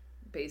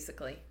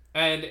 basically.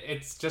 And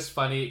it's just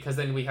funny, because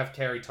then we have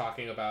Carrie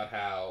talking about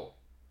how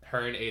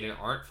her and Aidan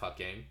aren't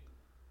fucking.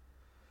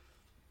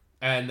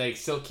 And they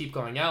still keep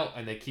going out,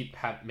 and they keep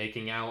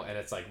making out, and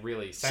it's, like,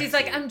 really sexy. She's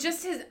like, I'm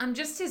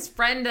just his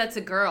friend that's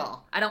a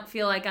girl. I don't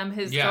feel like I'm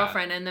his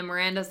girlfriend. And then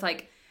Miranda's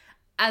like,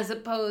 as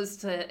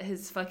opposed to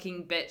his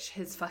fucking bitch,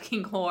 his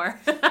fucking whore.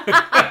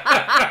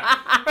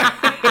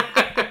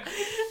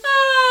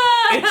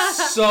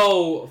 It's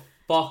so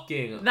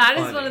fucking That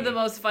is funny. one of the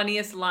most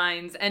funniest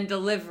lines, and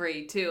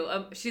delivery too.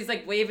 She's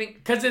like waving,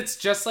 because it's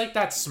just like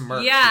that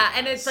smirk. Yeah,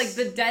 and it's like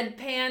the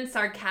deadpan,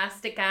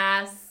 sarcastic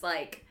ass,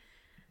 like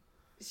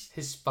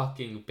his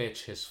fucking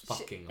bitch, his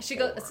fucking. She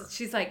whore. goes.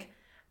 She's like,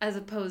 as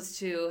opposed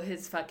to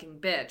his fucking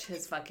bitch,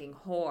 his fucking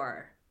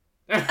whore.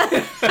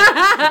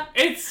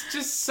 It's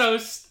just so.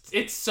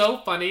 It's so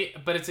funny,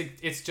 but it's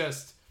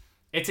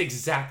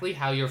exactly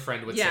how your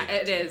friend would say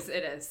that. Yeah,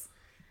 it is.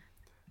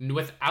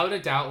 Without a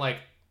doubt, like.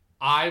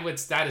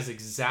 That is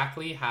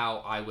exactly how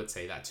I would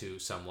say that to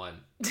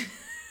someone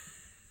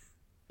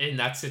in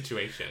that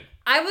situation.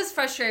 I was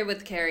frustrated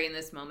with Carrie in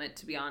this moment,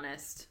 to be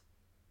honest.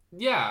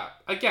 Yeah,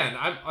 again,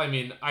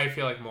 I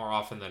feel like more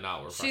often than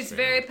not we're frustrated. She's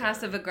very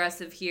passive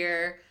aggressive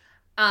here.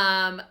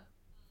 And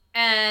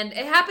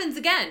it happens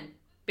again,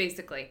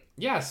 basically.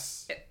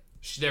 Yes.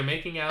 They're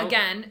making out.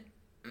 Again.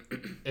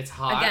 It's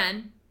hot.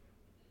 Again.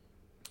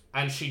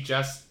 And she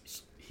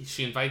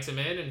invites him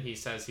in and he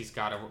says he's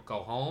got to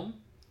go home.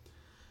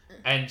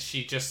 And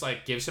she just,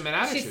 like, gives him an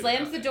attitude. She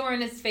slams the door in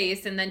his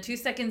face, and then 2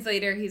 seconds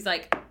later, he's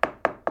like,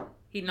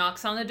 he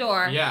knocks on the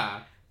door.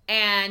 Yeah.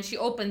 And she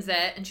opens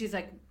it, and she's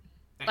like,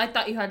 I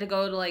thought you had to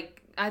go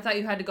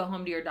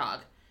home to your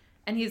dog.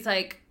 And he's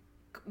like,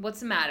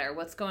 what's the matter?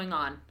 What's going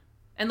on?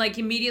 And, like,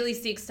 immediately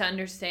seeks to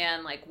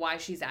understand, like, why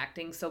she's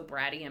acting so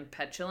bratty and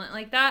petulant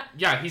like that.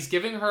 Yeah, he's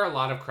giving her a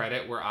lot of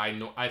credit where I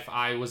know if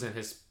I was in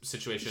his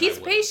situation, he's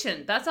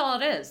patient. That's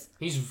all it is.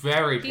 He's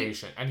very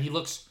patient. And he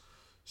looks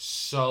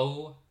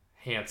so...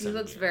 handsome. He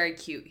looks very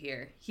cute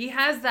here. He's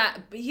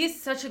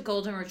such a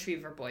golden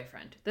retriever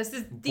boyfriend. This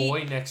is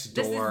boy next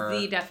door. This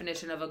is the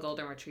definition of a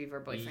golden retriever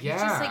boyfriend. Yeah,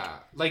 he's just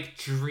like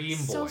dream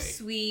boy. So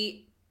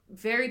sweet,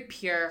 very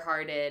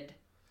pure-hearted.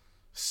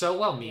 So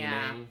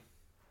well-meaning.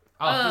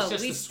 Yeah.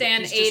 We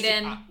stand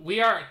Aidan.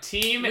 We are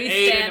team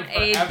Aidan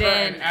forever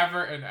and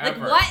ever and ever.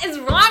 Like, what is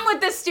wrong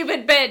with this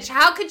stupid bitch?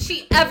 How could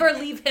she ever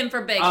leave him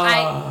for Big?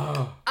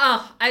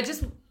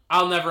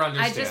 I'll never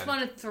understand. I just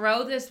want to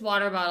throw this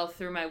water bottle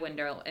through my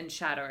window and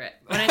shatter it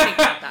when I think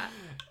about that.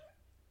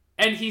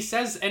 And he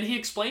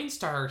explains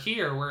to her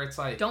here where it's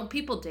like... Don't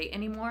people date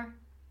anymore?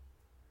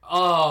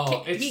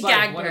 Oh, it's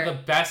like one of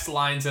the best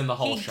lines in the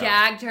whole show. He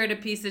gagged her to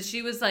pieces.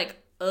 She was like,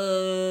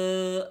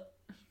 You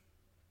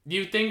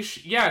think...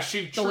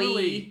 she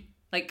truly...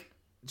 Like...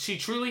 She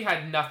truly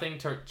had nothing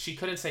to... She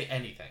couldn't say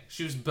anything.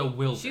 She was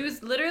bewildered. She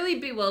was literally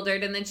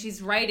bewildered, and then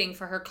she's writing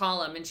for her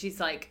column, and she's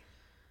like...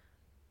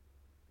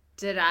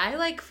 Did I,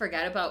 like,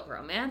 forget about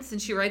romance?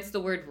 And she writes the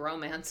word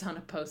romance on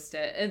a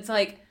Post-it. It's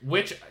like...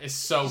 Which is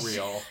so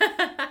real.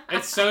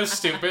 It's so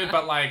stupid,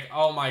 but, like,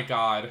 oh my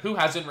god. Who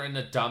hasn't written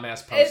a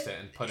dumbass Post-it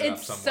and put it up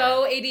somewhere? It's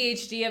so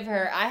ADHD of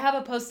her. I have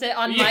a Post-it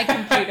on my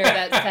computer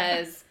that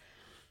says...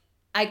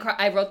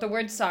 I wrote the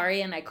word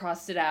sorry, and I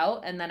crossed it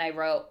out, and then I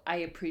wrote, I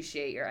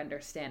appreciate your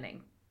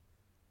understanding.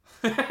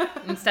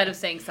 Instead of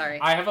saying sorry.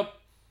 I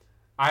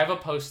have a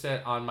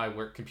Post-it on my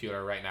work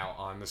computer right now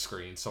on the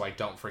screen, so I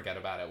don't forget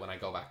about it when I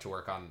go back to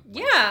work on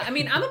Wednesday. Yeah, I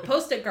mean, I'm a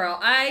Post-it girl.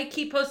 I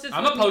keep Post-its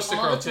I'm a Post-it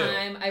all girl the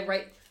time.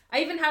 Too. I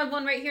even have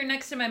one right here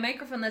next to my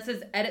microphone that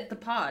says edit the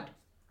pod.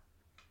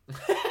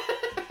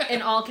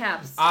 In all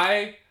caps.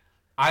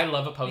 I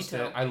love a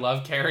post-it. I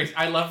love Carrie's.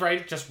 I love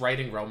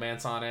writing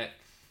romance on it.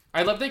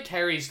 I love that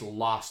Carrie's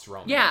lost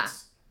romance. Yeah.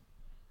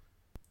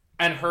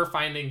 And her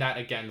finding that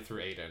again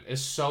through Aidan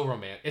is so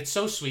romantic. It's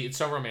so sweet. It's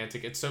so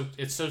romantic. It's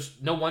so.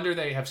 No wonder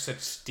they have such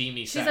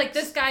steamy sex. She's like,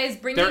 this guy is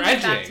bringing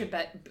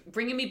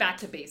me back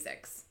to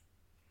basics.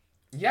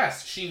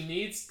 Yes, she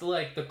needs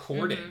the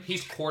courting. Mm-hmm.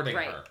 He's courting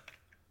her.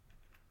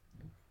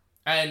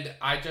 And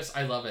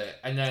I love it.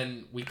 And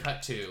then we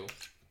cut to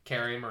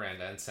Carrie and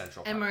Miranda in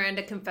Central Park. And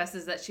Miranda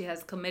confesses that she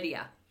has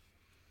chlamydia.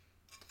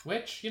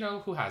 Which,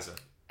 who hasn't?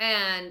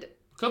 And...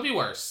 Could be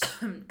worse.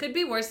 Could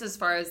be worse as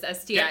far as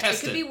STIs. It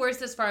could be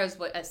worse as far as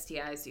what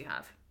STIs you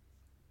have.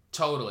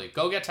 Totally.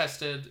 Go get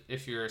tested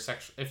if you're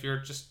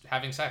just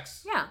having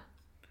sex. Yeah.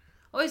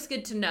 Always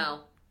good to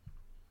know.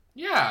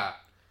 Yeah.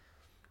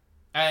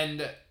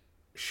 And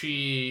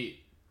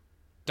she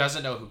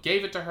doesn't know who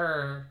gave it to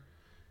her.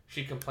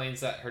 She complains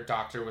that her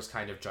doctor was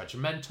kind of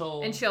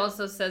judgmental. And she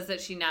also says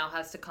that she now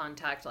has to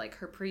contact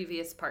her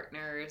previous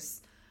partners.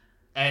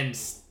 And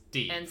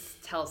Steve. And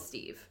tell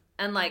Steve.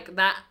 And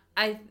that...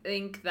 I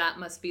think that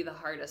must be the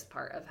hardest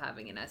part of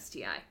having an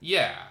STI.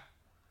 Yeah.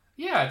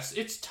 Yeah,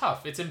 it's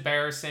tough. It's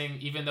embarrassing,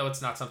 even though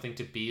it's not something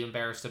to be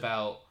embarrassed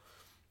about.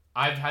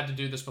 I've had to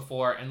do this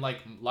before, and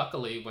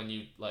luckily when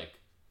you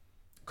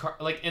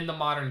in the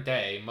modern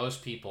day,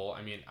 most people,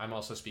 I'm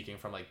also speaking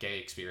from gay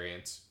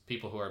experience,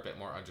 people who are a bit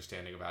more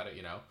understanding about it,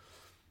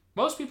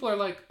 Most people are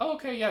like, oh,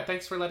 okay, yeah,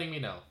 thanks for letting me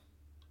know.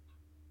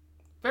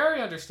 Very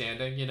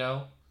understanding,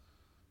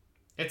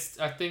 It's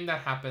a thing that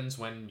happens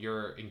when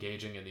you're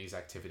engaging in these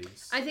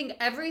activities. I think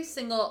every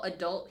single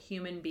adult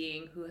human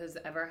being who has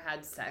ever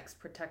had sex,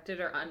 protected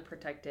or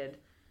unprotected,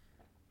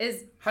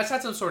 has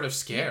had some sort of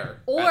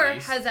scare. Or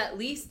has at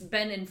least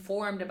been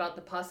informed about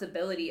the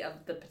possibility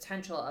of the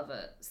potential of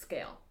a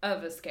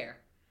scare.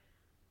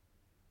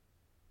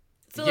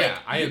 So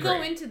I agree.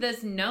 Go into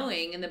this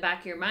knowing in the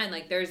back of your mind,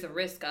 there's a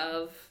risk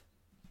of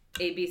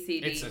A, B,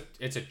 C, D.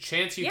 It's a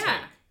chance you take.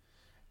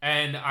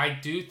 And I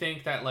do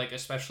think that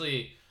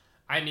especially...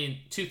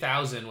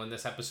 2000 when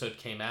this episode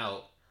came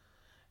out,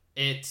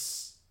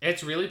 it's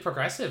really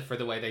progressive for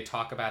the way they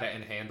talk about it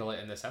and handle it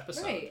in this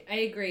episode. Right, I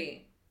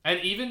agree. And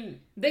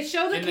even they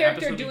show the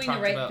character doing the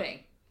right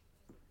thing.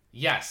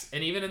 Yes,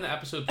 and even in the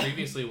episode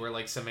previously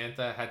where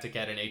Samantha had to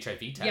get an HIV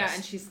test. Yeah,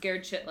 and she's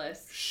scared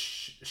shitless.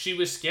 She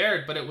was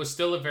scared, but it was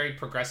still a very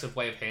progressive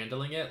way of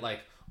handling it.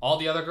 All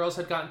the other girls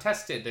had gotten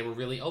tested. They were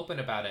really open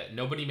about it.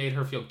 Nobody made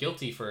her feel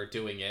guilty for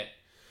doing it.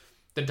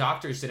 The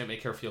doctors didn't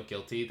make her feel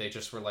guilty. They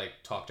just were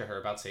talk to her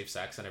about safe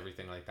sex and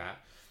everything like that.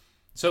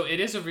 So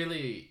it's a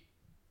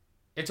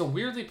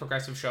weirdly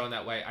progressive show in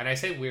that way. And I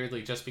say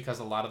weirdly just because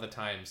a lot of the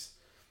times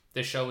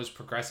this show is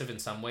progressive in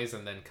some ways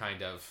and then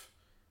kind of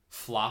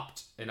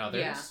flopped in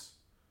others.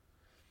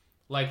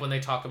 Yeah. When they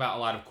talk about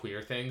a lot of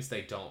queer things,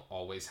 they're not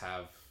always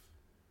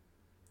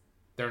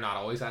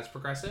as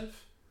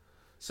progressive.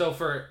 So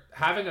for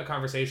having a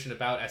conversation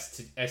about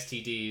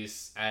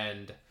STDs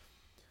and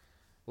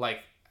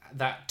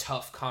that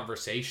tough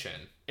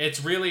conversation, it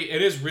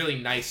is really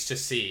nice to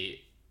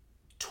see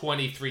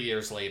 23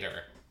 years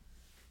later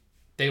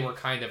they were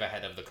kind of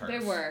ahead of the curve.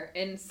 They were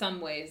in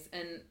some ways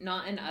and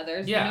not in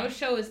others. Yeah. No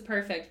show is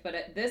perfect,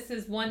 but this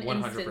is one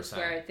 100%. Instance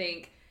where I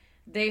think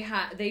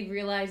they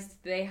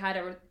realized they had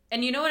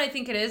and you know what I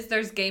think it is?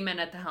 There's gay men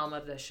at the helm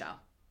of this show.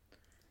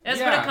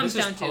 That's what it comes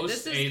down to.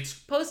 This is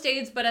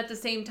post-AIDS, but at the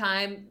same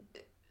time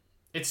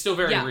it's still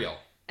very real.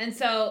 And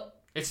so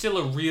it's still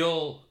a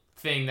real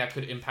thing that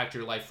could impact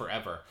your life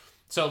forever.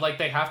 So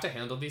they have to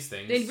handle these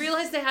things. They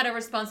realized they had a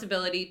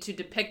responsibility to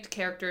depict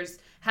characters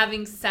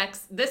having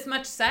sex, this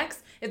much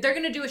sex. If they're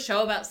going to do a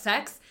show about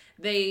sex,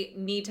 they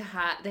need to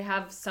they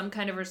have some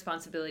kind of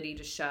responsibility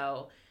to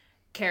show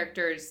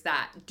characters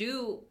that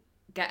do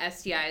get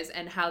STIs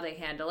and how they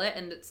handle it.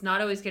 And it's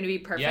not always going to be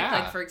perfect.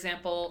 Yeah. For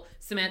example,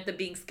 Samantha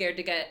being scared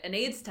to get an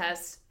AIDS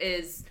test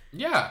is...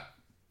 Yeah.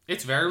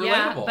 It's very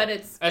relatable. But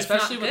it's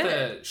especially not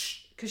good.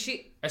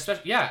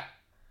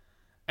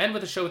 And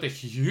with a show with a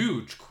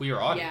huge queer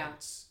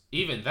audience. Yeah.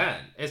 Even then,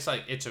 it's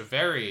it's a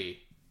very...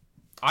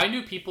 I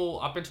knew people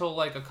up until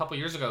a couple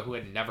years ago who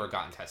had never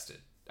gotten tested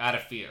out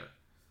of fear.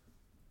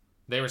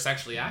 They were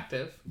sexually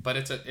active, but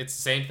it's the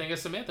same thing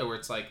as Samantha, where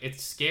it's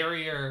it's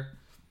scarier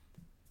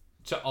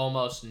to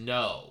almost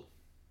know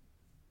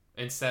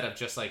instead of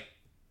just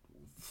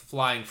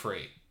flying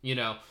free,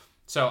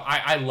 So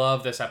I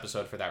love this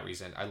episode for that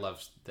reason. I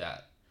love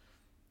that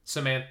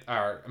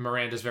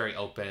Miranda's very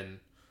open.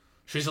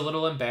 She's a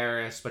little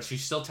embarrassed, but she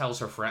still tells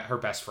her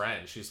best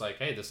friend. She's like,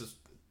 hey, this is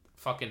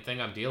fucking thing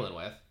I'm dealing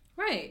with.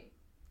 Right.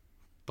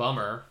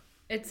 Bummer.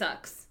 It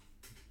sucks.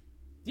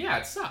 Yeah,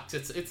 it sucks.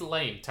 It's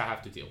lame to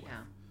have to deal with.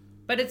 Yeah.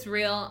 But it's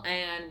real,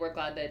 and we're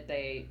glad that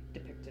they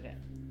depicted it.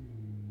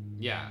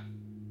 Yeah.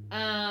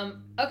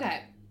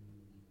 Okay.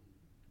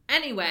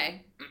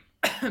 Anyway,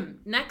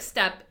 next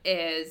step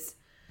is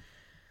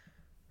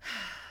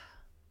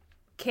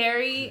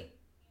Carrie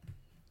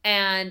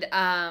and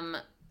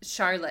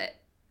Charlotte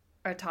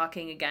are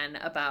talking again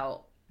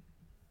about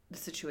the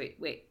situation.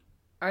 Wait,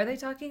 are they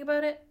talking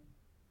about it?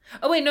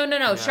 Oh wait,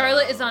 no.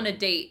 Charlotte is on a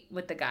date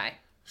with the guy.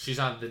 She's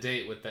on the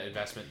date with the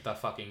investment, the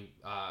fucking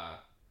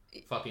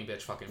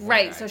bitch, fucking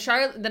right. Guy. So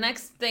Charlotte. The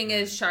next thing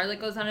is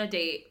Charlotte goes on a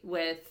date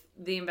with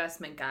the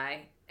investment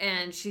guy,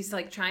 and she's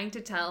like trying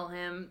to tell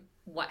him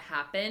what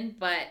happened,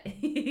 but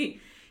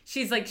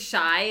she's like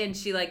shy, and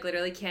she like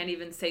literally can't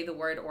even say the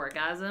word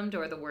orgasmed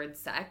or the word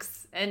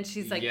sex, and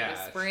she's like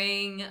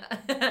whispering,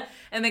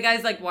 and the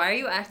guy's like, "Why are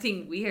you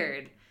acting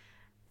weird?"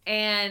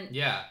 And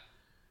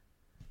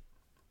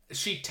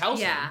she tells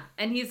him. Yeah,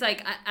 and he's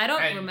like, I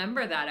don't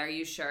remember that. Are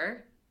you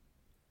sure?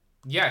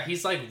 Yeah,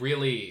 he's like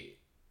really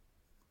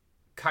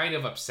kind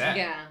of upset.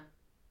 Yeah.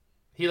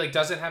 He like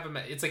doesn't have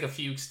it's like a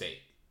fugue state.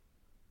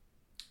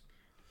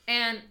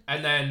 And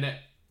then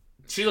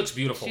she looks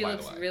beautiful, by the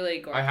way. She looks really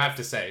gorgeous. I have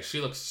to say, she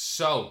looks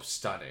so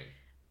stunning.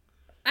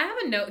 I have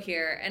a note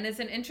here, and it's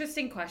an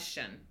interesting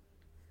question.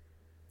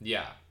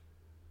 Yeah.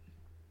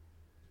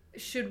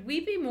 Should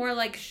we be more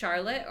like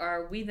Charlotte, or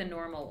are we the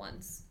normal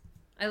ones?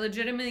 I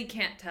legitimately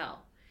can't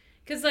tell.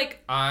 Because, like...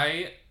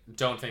 I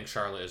don't think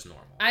Charlotte is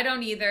normal. I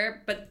don't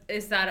either, but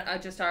is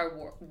that just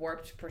our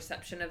warped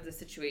perception of the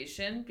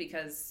situation?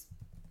 Because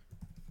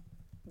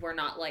we're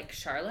not like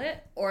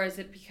Charlotte? Or is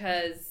it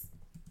because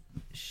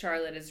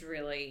Charlotte is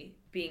really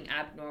being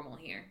abnormal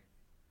here?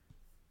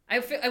 I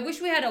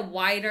wish we had a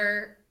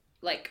wider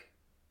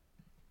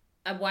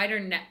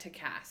net to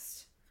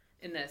cast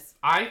in this.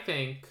 I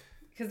think...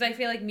 Because I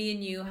feel like me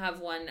and you have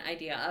one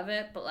idea of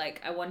it, but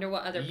like I wonder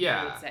what other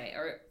people would say.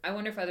 Or I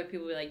wonder if other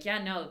people would be like,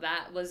 yeah, no,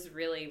 that was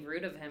really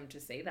rude of him to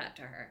say that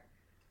to her.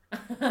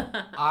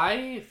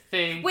 I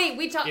think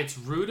it's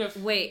rude of...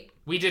 Wait.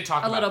 We did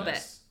talk about a little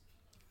this.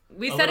 Bit.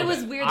 We said it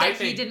was weird that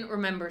he didn't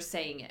remember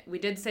saying it. We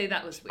did say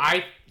that was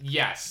weird.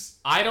 Yes.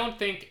 I don't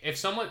think...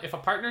 If a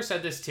partner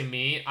said this to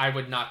me, I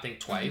would not think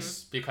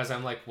twice. Because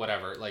I'm like,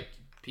 whatever. Like,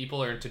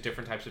 people are into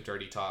different types of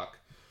dirty talk.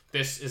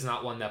 This is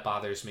not one that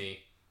bothers me.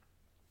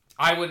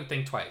 I wouldn't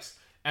think twice.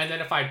 And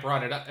then if I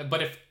brought it up...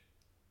 But if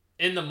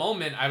in the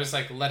moment I was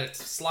like, let it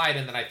slide,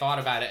 and then I thought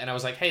about it, and I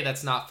was like, hey,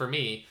 that's not for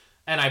me,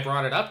 and I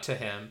brought it up to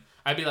him,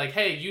 I'd be like,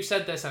 hey, you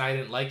said this and I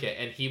didn't like it.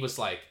 And he was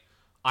like,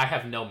 I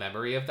have no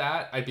memory of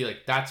that. I'd be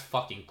like, that's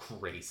fucking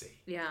crazy.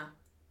 Yeah.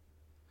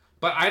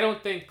 But I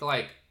don't think,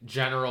 like,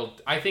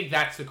 I think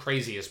that's the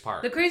craziest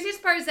part. The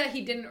craziest part is that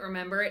he didn't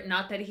remember it,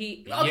 not that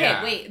he... Okay,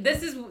 wait.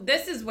 This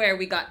is where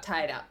we got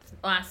tied up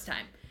last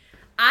time.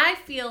 I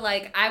feel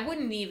like I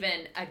wouldn't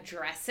even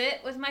address it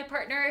with my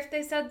partner if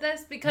they said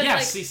this,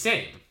 because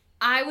same.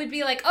 I would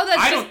be like, oh,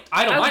 that's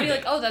I would be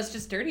like, oh, that's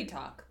just dirty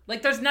talk.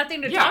 Like, there's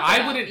nothing to talk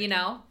about. I wouldn't, you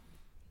know.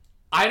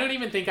 I don't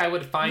even think I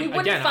would find. We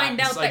wouldn't find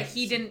out that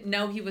he didn't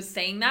know he was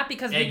saying that,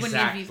 because we wouldn't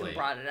have even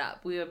brought it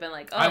up. We would have been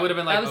like, oh, I would have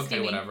been like, okay,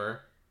 steamy. whatever.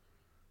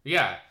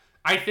 Yeah,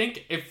 I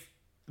think if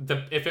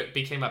it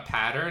became a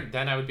pattern,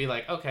 then I would be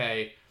like,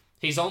 okay,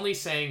 he's only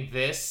saying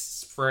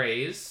this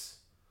phrase.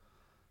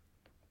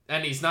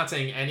 And he's not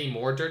saying any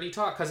more dirty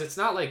talk, because it's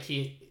not like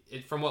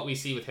from what we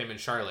see with him and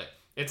Charlotte,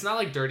 it's not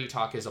like dirty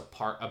talk is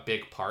a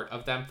big part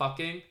of them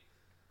fucking.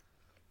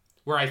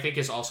 Where I think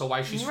is also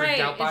why she's freaked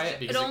out by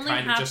it, because it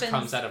kind of just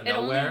comes out of nowhere.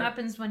 It only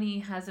happens when he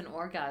has an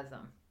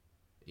orgasm.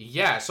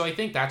 Yeah, so I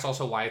think that's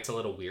also why it's a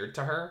little weird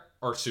to her,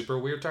 or super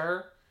weird to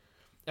her.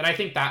 And I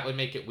think that would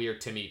make it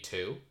weird to me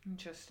too.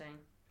 Interesting.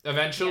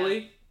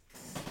 Eventually.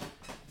 Yeah.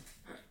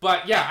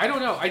 But yeah, I don't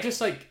know. I just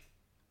like...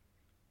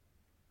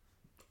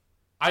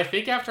 I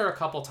think after a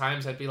couple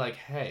times, I'd be like,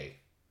 hey,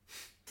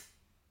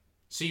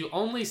 so you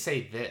only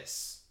say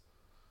this.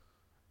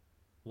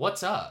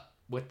 What's up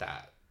with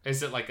that?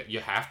 Is it like you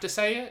have to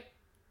say it?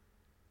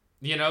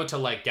 You know, to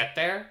like get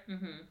there?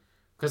 Mm-hmm.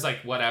 Because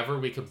like whatever,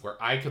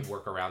 I could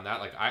work around that.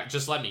 Like,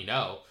 just let me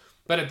know.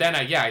 But then,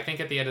 I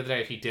think at the end of the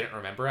day, if he didn't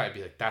remember it, I'd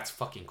be like, that's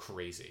fucking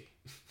crazy.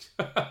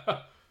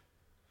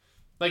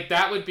 Like,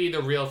 that would be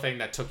the real thing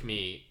that took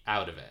me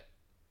out of it.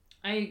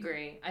 I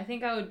agree. I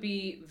think I would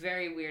be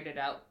very weirded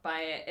out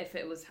by it if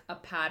it was a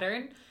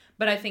pattern.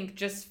 But I think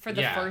just for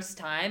the first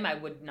time, I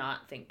would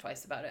not think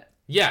twice about it.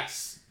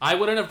 Yes. I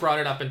wouldn't have brought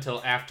it up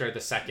until after the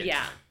second time.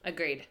 Yeah,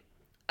 agreed.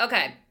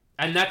 Okay.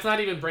 And that's not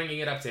even bringing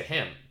it up to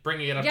him.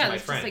 Bringing it up to my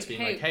friends. Like,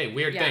 being hey,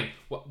 weird thing.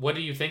 What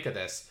do you think of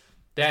this?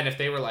 Then if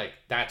they were like,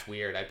 that's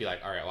weird, I'd be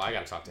like, all right, well, I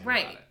got to talk to him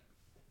about it.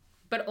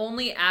 But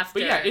only after.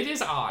 But yeah, it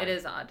is odd. It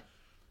is odd.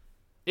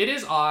 It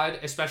is odd,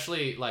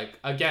 especially, like,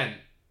 again...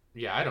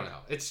 Yeah, I don't know.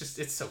 It's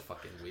so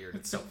fucking weird.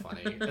 It's so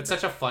funny. It's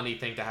such a funny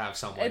thing to have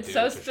someone do. It's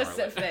so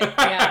specific,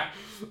 yeah.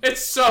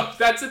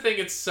 That's the thing,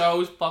 it's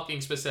so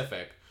fucking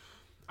specific.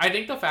 I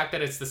think the fact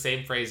that it's the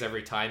same phrase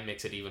every time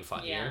makes it even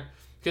funnier.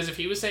 Because if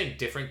he was saying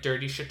different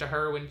dirty shit to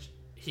her when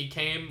he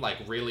came, like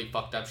really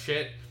fucked up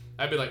shit,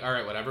 I'd be like,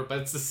 alright, whatever. But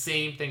it's the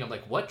same thing. I'm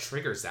like, what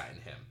triggers that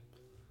in him?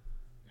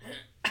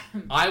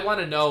 I want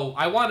to know.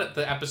 I want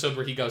the episode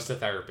where he goes to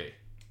therapy.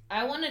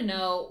 I want to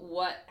know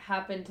what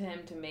happened to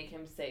him to make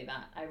him say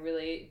that. I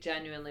really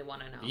genuinely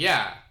want to know.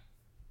 Yeah.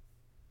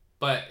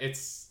 But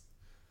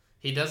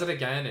he does it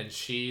again and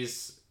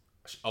she's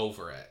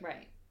over it.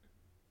 Right.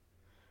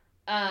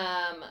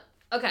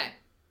 Okay.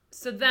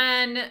 So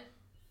then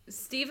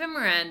Steve and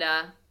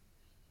Miranda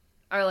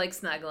are like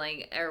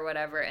snuggling or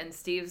whatever, and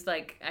Steve's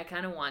like, I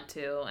kind of want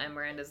to, and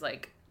Miranda's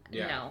like,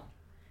 no.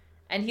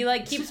 And he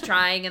like keeps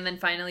trying, and then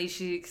finally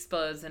she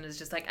explodes and is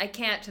just like, I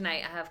can't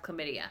tonight, I have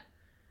chlamydia.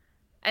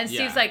 And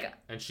Steve's like,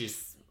 and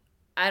she's,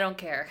 I don't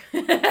care.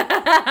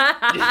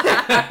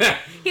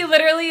 He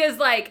literally is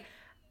like,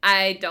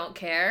 I don't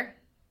care.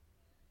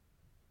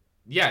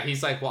 Yeah,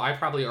 he's like, well, I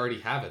probably already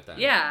have it then.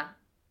 Yeah.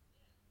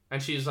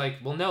 And she's like,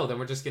 well, no, then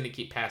we're just going to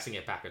keep passing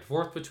it back and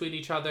forth between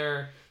each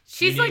other.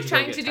 She's like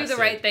trying to do the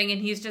right thing,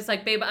 and he's just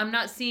like, babe, I'm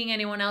not seeing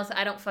anyone else.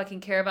 I don't fucking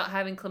care about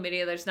having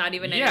chlamydia. There's not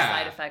even any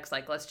side effects.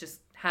 Like, let's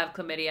just have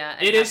chlamydia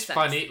and it have is sex.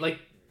 Funny. Like,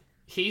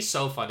 he's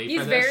so funny he's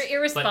for this. He's very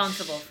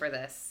irresponsible for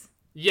this.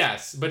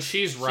 Yes, but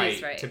she's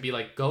right to be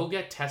like, go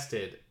get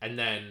tested, and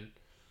then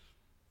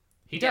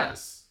he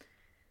does.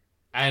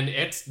 And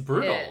it's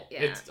brutal.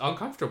 It's an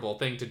uncomfortable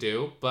thing to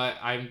do, but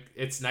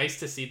it's nice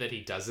to see that he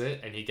does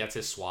it, and he gets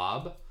his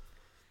swab,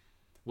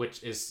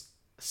 which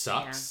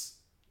sucks.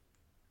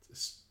 Yeah.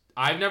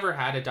 I've never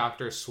had a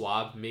doctor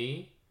swab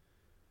me.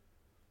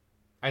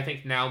 I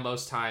think now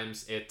most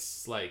times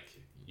it's like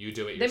you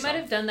do it yourself. They might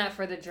have done that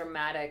for the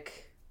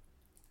dramatic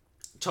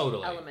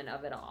element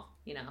of it all,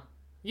 you know?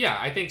 Yeah,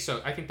 I think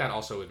so. I think that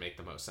also would make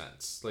the most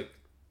sense. Like,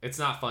 it's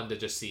not fun to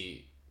just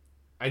see...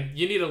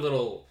 you need a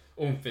little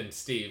oomph in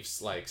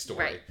Steve's, like,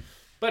 story. Right.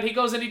 But he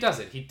goes and he does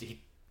it.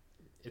 He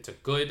it's a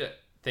good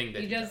thing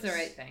that he does. He does the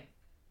right thing.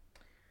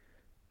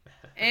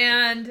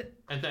 And...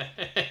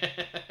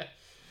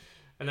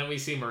 And then we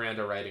see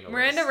Miranda writing a list.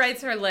 Miranda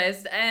writes her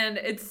list, and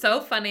it's so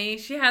funny.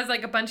 She has,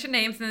 like, a bunch of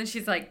names, and then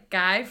she's like,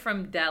 guy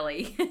from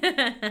Delhi.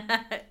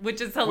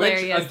 Which is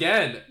hilarious. Which,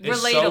 again, is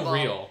so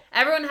real.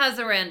 Everyone has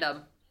a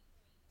random.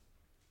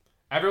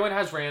 Everyone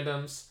has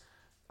randoms.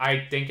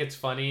 I think it's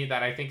funny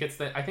that I think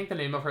the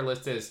name of her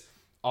list is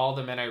All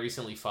the Men I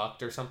Recently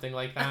Fucked or something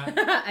like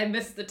that. I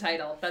missed the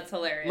title. That's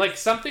hilarious. Like,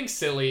 something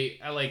silly,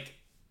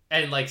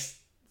 and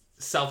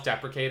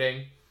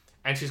self-deprecating.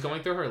 And she's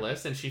going through her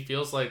list, and she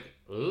feels like,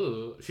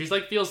 ooh. She's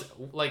like, feels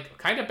like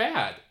kind of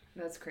bad.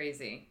 That's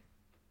crazy.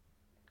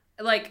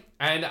 Like,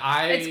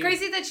 it's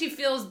crazy that she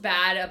feels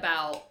bad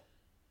about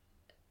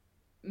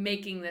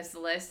making this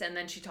list, and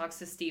then she talks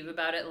to Steve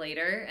about it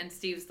later, and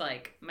Steve's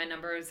like, my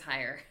number is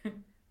higher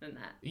than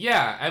that.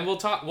 Yeah, and we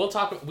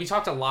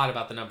talked a lot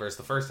about the numbers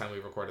the first time we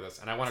recorded this,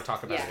 and I want to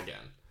talk about it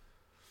again.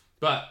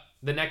 But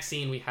the next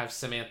scene, we have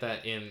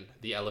Samantha in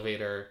the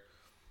elevator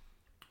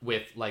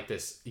with, like,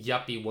 this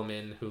yuppie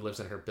woman who lives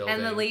in her building.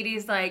 And the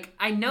lady's like,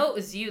 I know it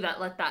was you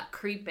that let that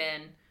creep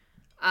in,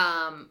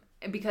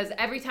 because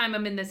every time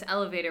I'm in this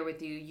elevator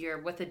with you, you're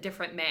with a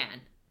different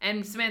man.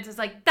 And Samantha's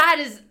like, that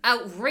is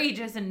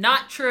outrageous and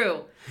not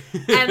true.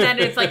 And then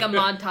it's like a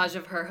montage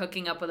of her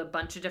hooking up with a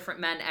bunch of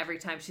different men every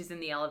time she's in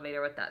the elevator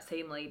with that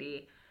same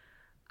lady.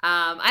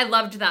 I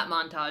loved that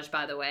montage,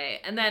 by the way.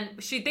 And then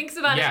she thinks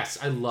about it. Yes,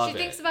 I love it. She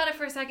thinks about it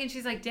for a second.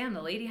 She's like, damn,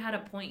 the lady had a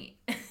point.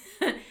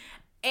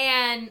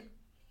 And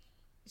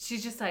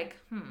she's just like,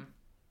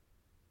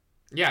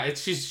 Yeah,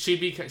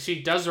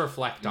 she does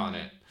reflect on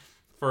it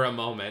for a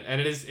moment, and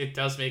it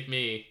does make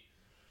me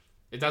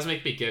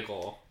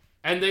giggle.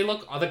 And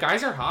the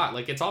guys are hot.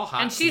 Like, it's all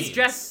hot. And she's scenes.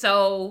 dressed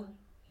so,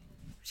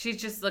 she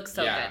just looks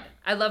so good.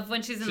 I love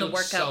when she's in the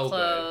workout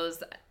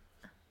clothes.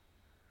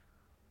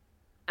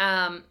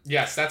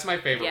 Yes, that's my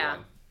favorite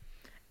one.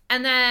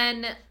 And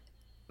then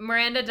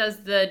Miranda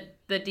does the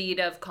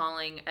deed of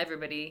calling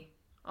everybody,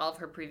 all of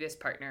her previous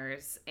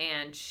partners,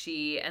 and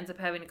she ends up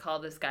having to call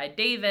this guy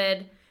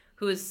David,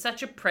 who is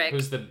such a prick.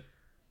 Who's the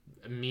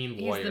mean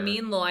lawyer. He's the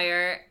mean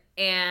lawyer,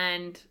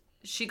 and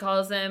she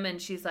calls him,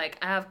 and she's like,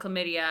 I have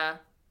chlamydia.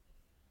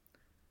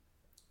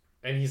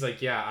 And he's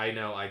like, yeah, I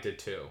know, I did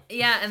too.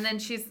 Yeah, and then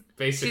she's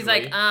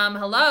like,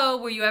 hello,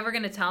 were you ever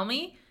going to tell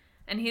me?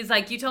 And he's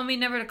like, you told me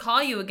never to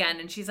call you again.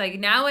 And she's like,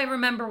 now I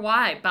remember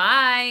why.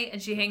 Bye.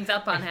 And she hangs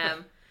up on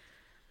him.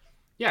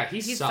 Yeah, he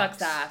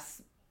sucks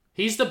ass.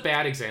 He's the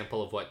bad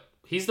example of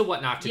he's the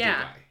what not to do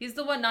guy. He's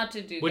the what not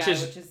to do which guy,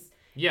 is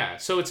yeah,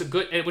 so which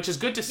is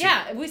good to see.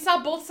 Yeah, we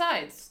saw both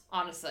sides,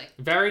 honestly.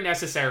 Very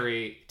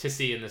necessary to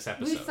see in this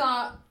episode.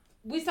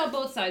 We saw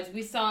both sides.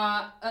 We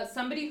saw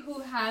somebody who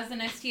has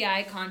an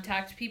STI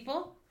contact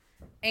people,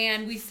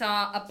 and we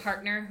saw a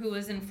partner who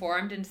was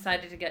informed and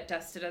decided to get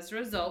tested as a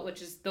result,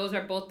 those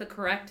are both the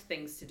correct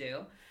things to do.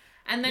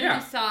 And then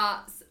we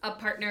saw a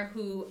partner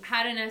who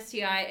had an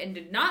STI and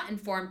did not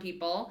inform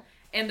people,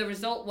 and the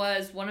result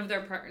was one of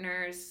their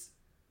partners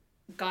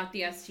got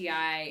the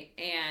STI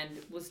and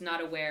was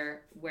not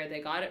aware where they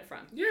got it from.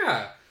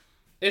 Yeah.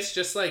 It's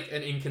just like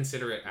an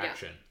inconsiderate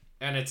action.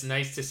 Yeah. And it's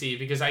nice to see,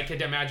 because I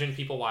could imagine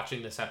people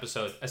watching this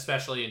episode,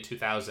 especially in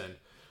 2000,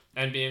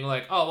 and being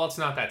like, oh, well, it's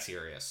not that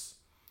serious.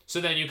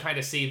 So then you kind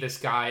of see this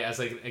guy as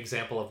like an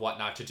example of what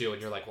not to do,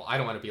 and you're like, well, I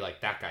don't want to be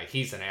like that guy.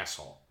 He's an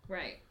asshole.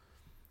 Right.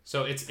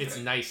 So it's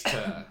nice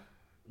to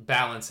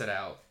balance it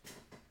out.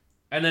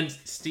 And then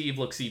Steve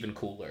looks even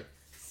cooler.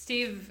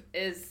 Steve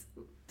is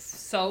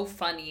so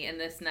funny in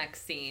this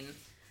next scene.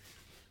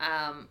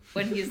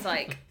 When he's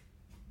like,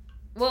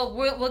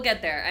 we'll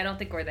get there. I don't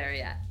think we're there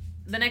yet.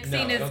 The next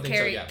scene is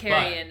Carrie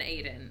and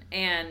Aidan.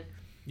 And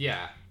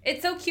Yeah.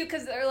 It's so cute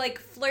because they're like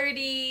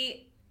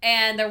flirty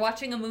and they're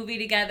watching a movie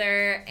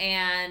together,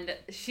 and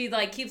she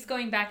like keeps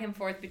going back and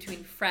forth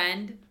between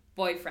friend,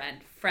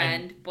 boyfriend,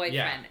 boyfriend.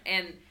 Yeah.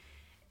 And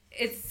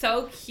it's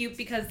so cute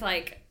because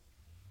like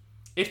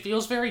it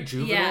feels very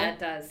juvenile. Yeah, it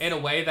does. In a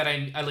way that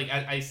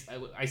I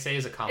say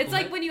as a compliment. It's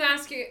like when you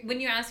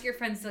ask your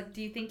friends like,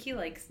 do you think he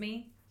likes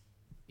me?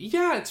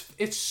 Yeah,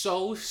 it's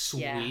so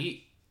sweet.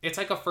 Yeah. It's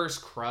like a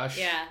first crush.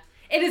 Yeah.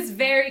 It is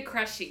very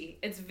crushy.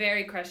 It's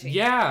very crushy.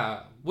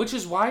 Yeah, which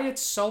is why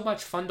it's so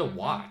much fun to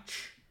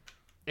watch.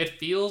 It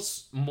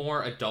feels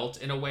more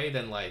adult in a way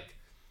than like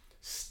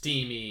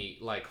steamy,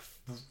 like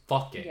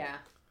fucking. Yeah.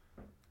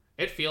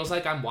 It feels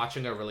like I'm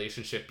watching a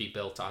relationship be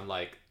built on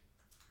like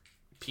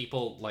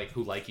people like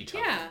who like each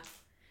other. Yeah.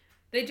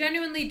 They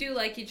genuinely do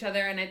like each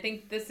other, and I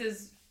think this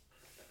is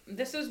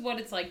what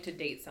it's like to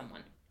date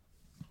someone.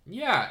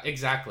 Yeah,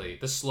 exactly.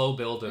 The slow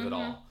build of it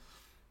all.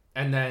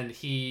 And then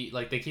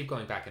they keep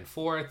going back and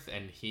forth,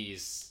 and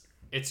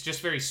it's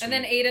just very sweet. And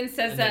then Aidan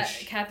says that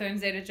Catherine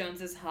Zeta-Jones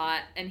is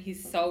hot, and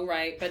he's so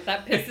right, but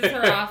that pisses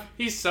her off.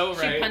 He's so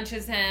right. She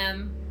punches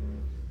him.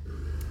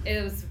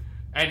 It was...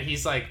 And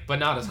he's like, but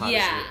not as hot as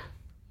you.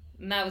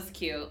 And that was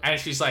cute. And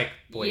she's like,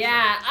 boyfriend.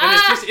 Yeah.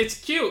 And it's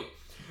cute.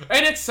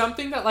 And it's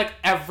something that, like,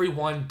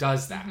 everyone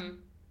does that.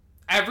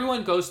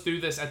 Everyone goes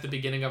through this at the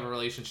beginning of a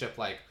relationship,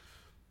 like,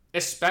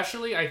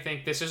 especially, I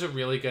think this is a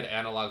really good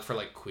analog for,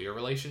 like, queer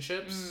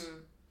relationships.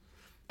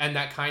 And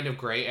that kind of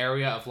gray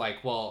area of,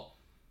 like, well,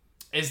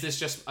 is this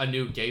just a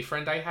new gay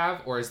friend I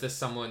have? Or is this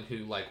someone who,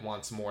 like,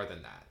 wants more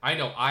than that? I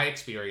know I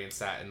experienced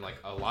that in, like,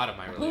 a lot of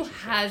my relationships.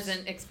 Who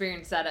hasn't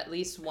experienced that at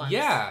least once?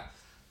 Yeah.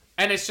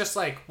 And it's just,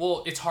 like,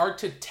 well, it's hard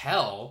to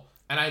tell.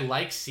 And I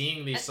like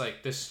seeing these,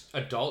 like, this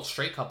adult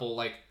straight couple,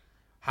 like,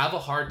 have a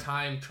hard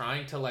time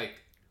trying to, like,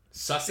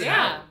 suss it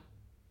out.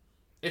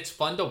 It's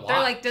fun to watch. They're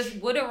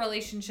like, would a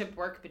relationship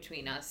work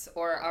between us,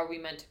 or are we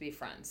meant to be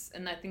friends?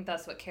 And I think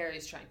that's what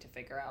Carrie's trying to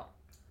figure out.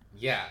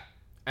 Yeah.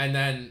 And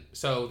then,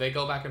 so they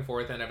go back and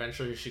forth, and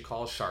eventually she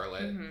calls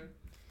Charlotte.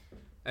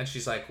 And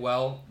she's like,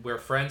 well, we're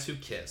friends who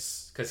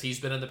kiss, because he's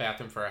been in the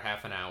bathroom for a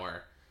half an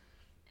hour.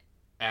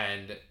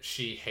 And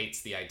she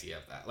hates the idea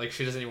of that. Like,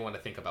 she doesn't even want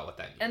to think about what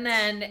that means. And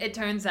then it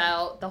turns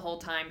out the whole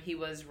time he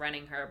was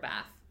running her a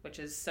bath, which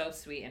is so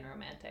sweet and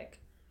romantic.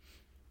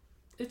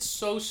 It's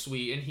so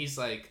sweet, and he's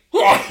like...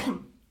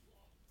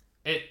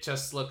 It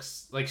just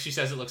looks... Like, she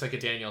says it looks like a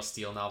Danielle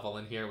Steele novel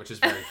in here, which is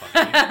very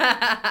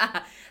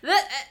funny.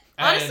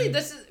 Honestly,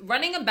 this is...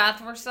 Running a bath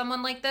for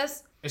someone like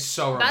this... It's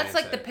so romantic. That's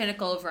like the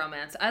pinnacle of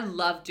romance. I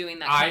love doing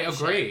that kind of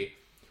shit. I agree. Shit.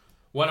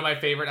 One of my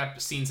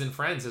favorite scenes in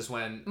Friends is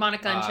when...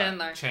 Monica and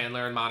Chandler.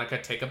 Chandler and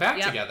Monica take a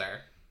bath together.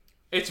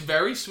 It's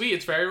very sweet.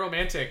 It's very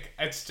romantic.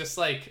 It's just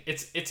like...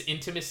 It's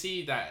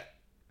intimacy that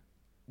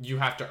you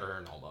have to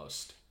earn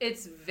almost.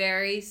 It's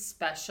very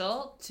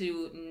special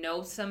to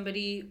know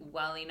somebody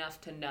well enough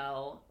to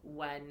know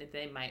when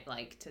they might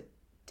like to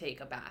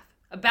take a bath.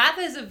 A bath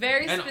is a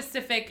very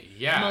specific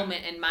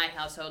moment in my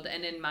household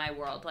and in my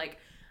world. Like,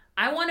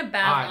 I want a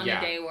bath on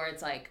a day where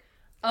it's like,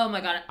 oh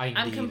my God,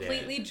 I'm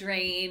completely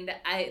drained.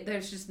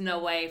 There's just no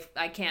way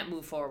I can't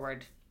move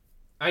forward.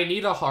 I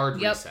need a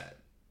hard reset.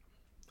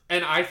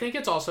 And I think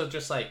it's also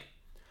just like,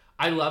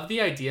 I love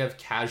the idea of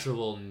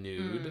casual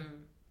nude.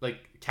 Like,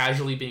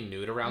 casually being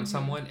nude around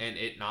someone and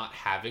it not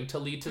having to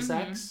lead to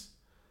sex.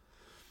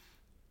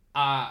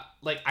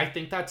 Like, I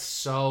think that's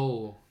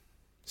so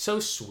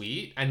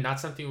sweet and not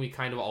something we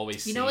kind of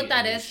always see. You know what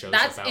that is?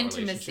 That's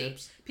intimacy.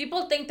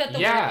 People think that the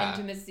word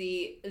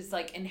intimacy is,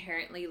 like,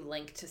 inherently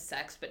linked to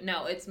sex, but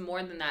no, it's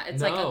more than that.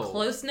 It's like a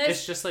closeness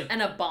it's just like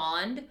and a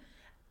bond.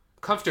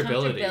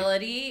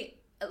 Comfortability.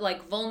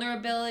 Like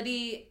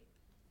vulnerability.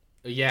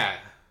 Yeah.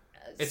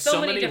 It's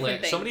so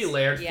many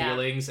layered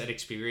feelings and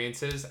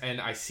experiences, and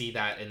I see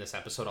that in this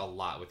episode a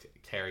lot with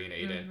Carrie and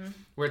Aidan,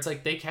 where it's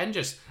like they can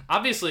just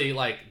obviously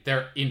like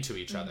they're into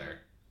each other,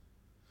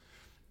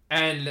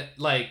 and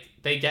like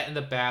they get in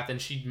the bath and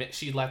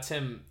she lets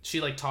him,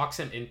 she like talks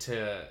him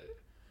into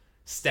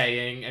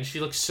staying, and she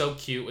looks so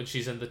cute when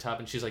she's in the tub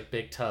and she's like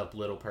big tub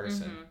little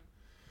person,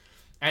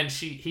 and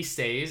he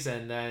stays,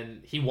 and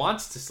then he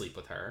wants to sleep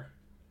with her.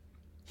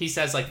 He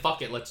says like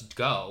fuck it, let's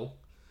go,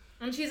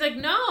 and she's like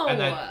no. And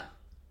then,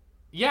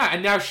 yeah,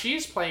 and now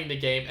she's playing the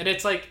game, and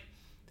it's like,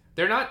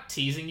 they're not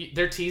teasing,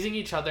 they're teasing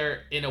each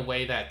other in a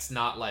way that's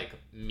not, like,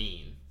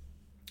 mean.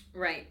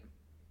 Right.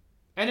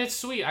 And it's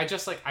sweet. I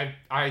just, like,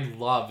 I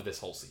love this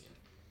whole scene.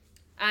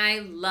 I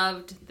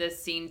loved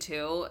this scene,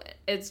 too.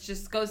 It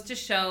just goes to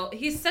show,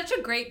 he's such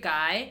a great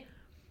guy.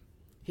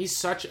 He's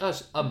such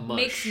a mush.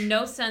 Makes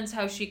no sense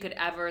how she could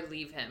ever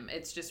leave him.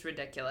 It's just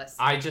ridiculous.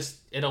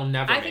 It'll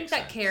never make sense. I think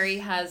that Carrie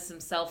has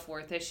some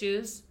self-worth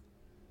issues.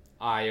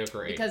 I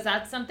agree. Because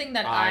that's something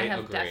that I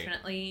have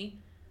definitely,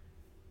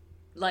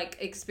 like,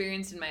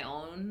 experienced in my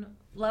own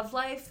love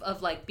life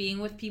of, like,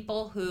 being with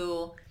people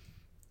who,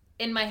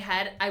 in my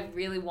head, I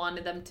really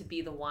wanted them to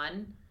be the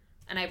one.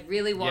 And I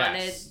really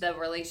wanted the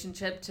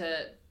relationship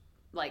to,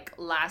 like,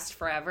 last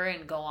forever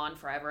and go on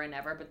forever and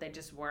ever. But they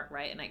just weren't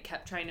right. And I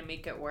kept trying to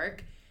make it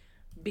work.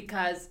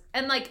 Because,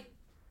 and, like,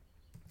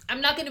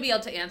 I'm not going to be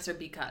able to answer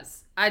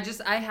because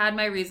I had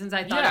my reasons.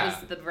 I thought it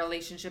was the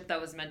relationship that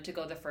was meant to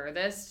go the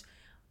furthest.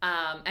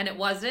 And it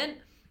wasn't.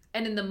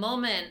 And in the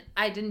moment,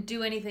 I didn't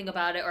do anything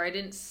about it, or I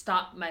didn't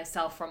stop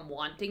myself from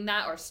wanting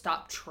that or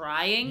stop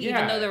trying.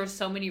 Even though there were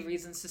so many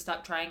reasons to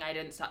stop trying, I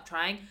didn't stop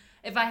trying.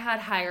 If I had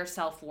higher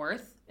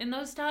self-worth in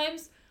those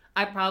times,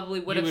 I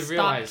probably would have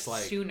stopped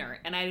sooner.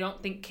 And I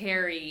don't think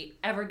Carrie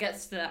ever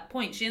gets to that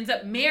point. She ends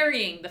up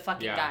marrying the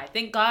fucking guy.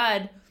 Thank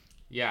God.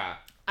 Yeah.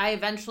 I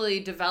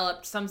eventually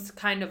developed some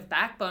kind of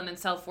backbone and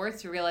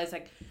self-worth to realize,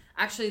 like,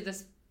 actually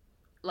this,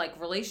 like,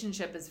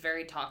 relationship is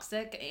very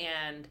toxic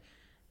and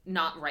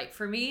not right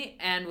for me,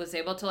 and was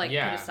able to, like, put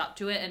a stop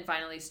to it and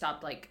finally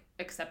stopped, like,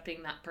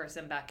 accepting that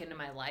person back into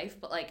my life.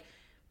 But, like,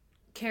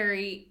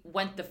 Carrie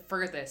went the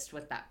furthest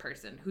with that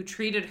person who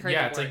treated her the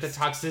worst. Like the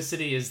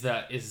toxicity is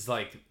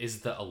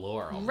the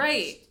allure almost.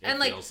 Right. And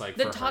like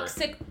the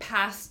toxic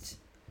past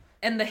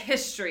and the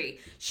history.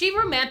 She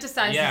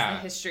romanticizes the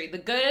history, the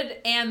good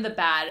and the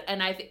bad,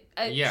 and I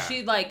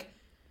think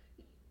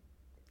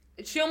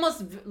she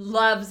almost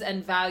loves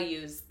and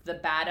values the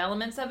bad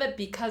elements of it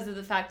because of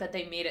the fact that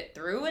they made it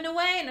through in a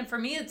way. And for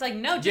me, it's like,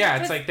 no.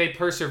 It's like they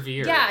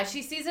persevere. Yeah,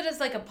 she sees it as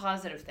like a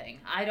positive thing.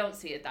 I don't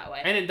see it that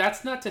way. And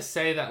that's not to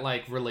say that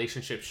like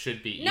relationships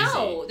should be easy.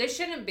 No, they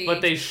shouldn't be.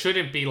 But they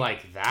shouldn't be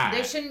like that.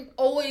 They shouldn't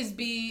always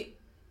be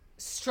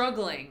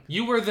struggling.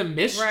 You were the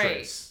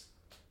mistress.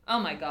 Right. Oh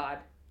my God.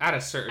 At a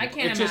certain... I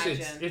can't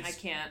imagine. I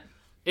can't.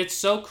 It's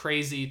so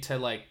crazy to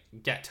like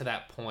get to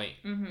that point.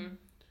 Mm-hmm.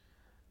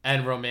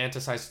 And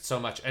romanticize it so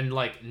much, and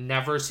like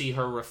never see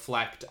her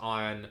reflect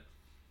on.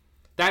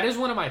 That is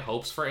one of my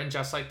hopes for In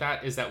Just Like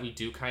That, is that we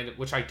do kind of,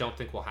 which I don't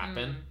think will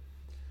happen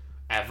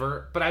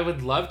ever, but I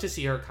would love to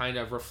see her kind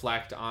of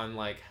reflect on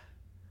like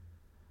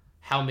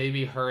how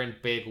maybe her and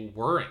Big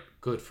weren't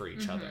good for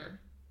each other,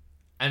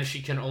 and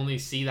she can only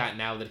see that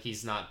now that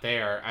he's not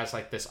there as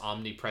like this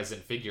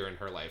omnipresent figure in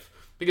her life.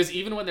 Because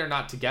even when they're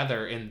not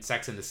together in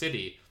Sex and the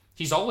City,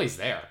 he's always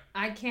there.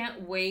 I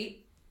can't wait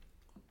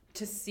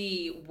to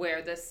see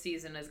where this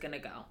season is going to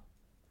go.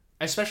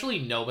 Especially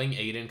knowing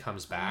Aidan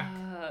comes back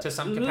to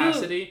some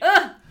capacity.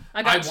 I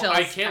got chills.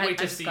 I can't wait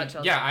to see.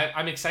 Yeah,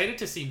 I'm excited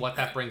to see what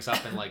that brings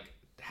up and like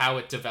how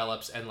it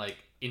develops and like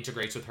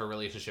integrates with her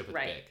relationship with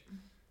Big.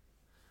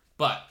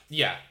 But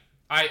yeah,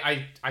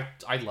 I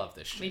love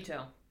this shit. Me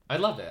too. I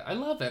love it. I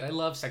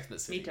love Sex and the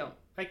City. Me too.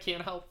 I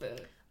can't help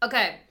it.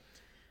 Okay.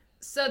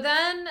 So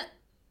then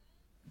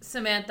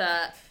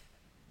Samantha,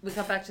 we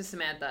cut back to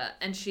Samantha,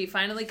 and she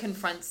finally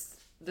confronts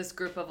this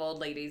group of old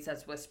ladies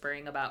that's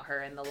whispering about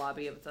her in the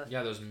lobby of the...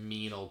 Yeah, those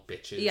mean old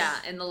bitches. Yeah,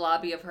 in the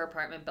lobby of her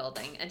apartment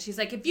building. And she's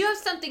like, if you have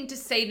something to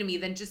say to me,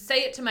 then just say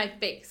it to my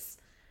face.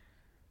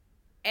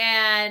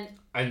 And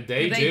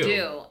they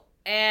do.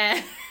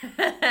 And...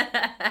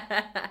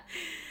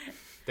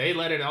 they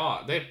let it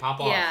off. They pop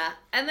off. Yeah.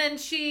 And then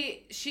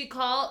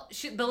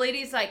the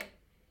lady's like,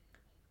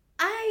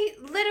 I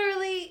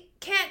literally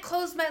can't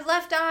close my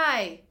left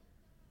eye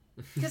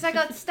because I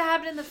got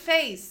stabbed in the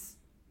face.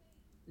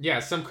 Yeah,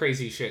 some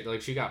crazy shit.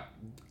 Like she got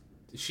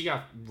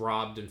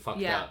robbed and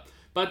fucked up.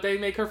 But they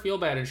make her feel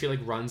bad, and she like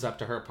runs up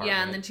to her apartment.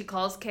 Yeah, and then she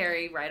calls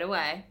Carrie right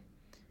away.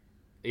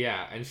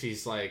 Yeah, and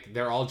she's like,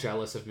 they're all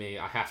jealous of me.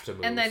 I have to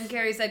move. And then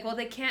Carrie's like, well,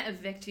 they can't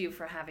evict you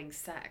for having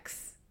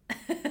sex.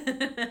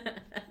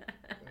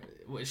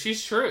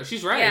 She's true.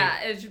 She's right.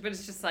 Yeah, but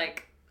it's just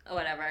like,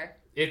 whatever.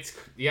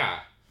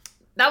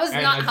 That was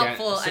not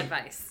helpful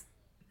advice.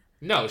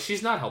 No,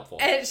 she's not helpful.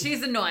 And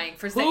she's annoying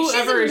for saying.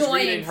 Whoever is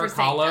reading her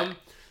column,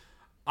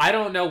 I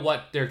don't know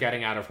what they're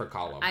getting out of her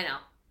column. I know.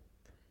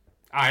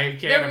 I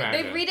can't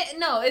imagine. They read it.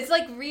 No, it's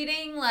like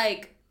reading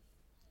like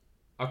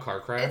a car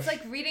crash. It's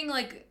like reading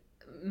like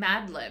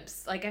Mad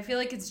Libs. Like I feel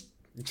like it's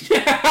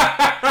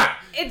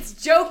it's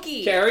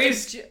jokey.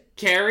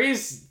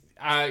 Carrie's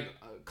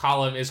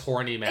column is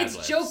horny Mad Libs.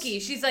 It's jokey.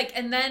 She's like,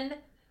 and then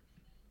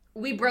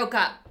we broke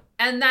up,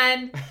 and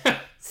then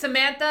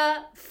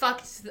Samantha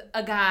fucked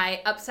a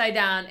guy upside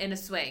down in a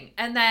swing,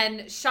 and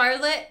then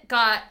Charlotte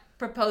got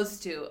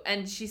proposed to,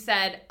 and she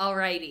said,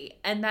 alrighty,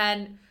 and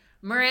then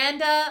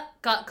Miranda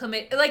got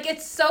committed. Like,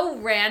 it's so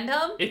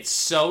random. It's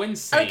so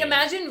insane. Like,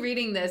 imagine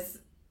reading this.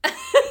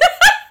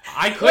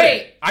 I couldn't.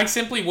 Wait. I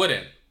simply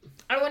wouldn't.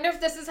 I wonder if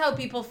this is how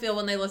people feel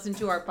when they listen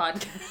to our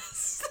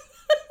podcast.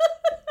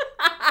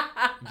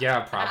 Yeah,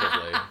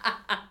 probably.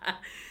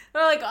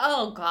 They're like,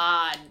 oh,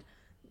 God.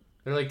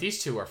 They're like,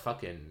 these two are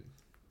fucking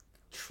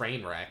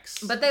train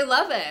wrecks. But they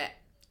love it.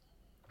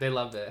 They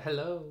loved it.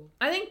 Hello.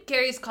 I think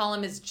Carrie's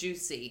column is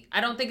juicy.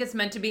 I don't think it's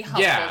meant to be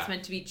helpful. Yeah. It's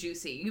meant to be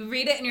juicy. You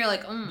read it and you're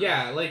like,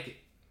 Yeah, like,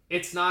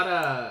 it's not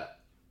a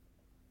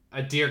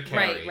Dear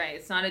Carrie. Right.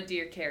 It's not a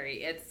Dear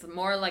Carrie. It's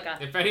more like a...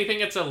 If anything,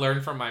 it's a learn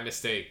from my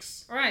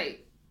mistakes.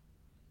 Right.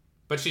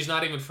 But she's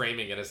not even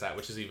framing it as that,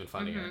 which is even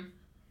funnier.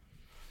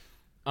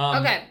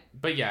 Okay.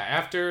 But yeah,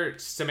 after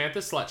Samantha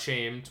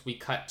slut-shamed, we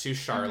cut to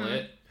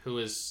Charlotte, who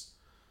is,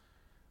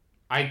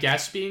 I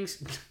guess, being...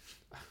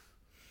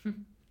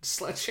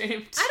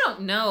 slut-shamed? I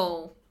don't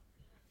know.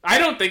 I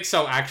don't think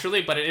so,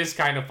 actually, but it is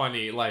kind of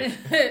funny. Like,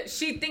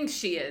 she thinks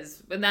she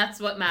is, and that's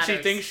what matters.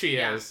 She thinks she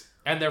is.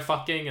 And they're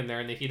fucking, and they're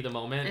in the heat of the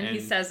moment. And he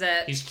says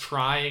it. He's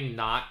trying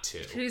not to.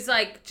 He's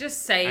like,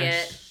 just say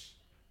it.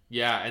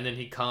 Yeah, and then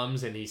he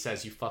comes and he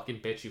says, you fucking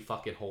bitch, you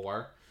fucking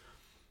whore.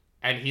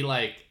 And he,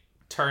 like,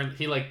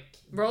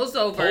 rolls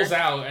over. Pulls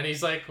out, and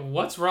he's like,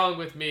 what's wrong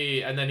with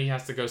me? And then he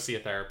has to go see a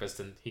therapist,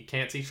 and he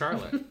can't see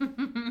Charlotte.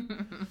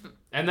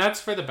 And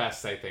that's for the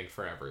best, I think,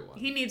 for everyone.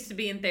 He needs to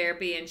be in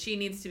therapy, and she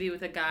needs to be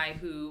with a guy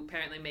who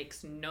apparently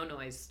makes no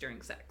noise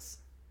during sex.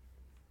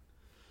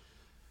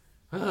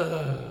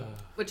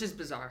 Which is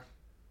bizarre.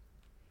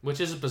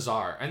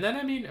 And then,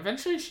 I mean,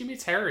 eventually she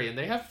meets Harry, and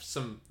they have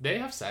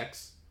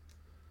sex.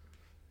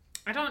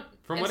 It's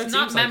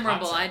not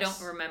memorable. I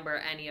don't remember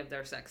any of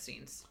their sex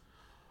scenes.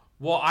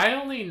 Well, I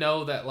only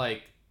know that,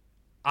 like,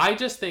 I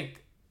just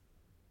think,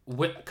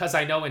 because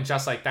I know in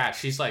Just Like That,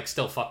 she's, like,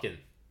 still fucking.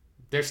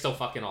 They're still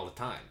fucking all the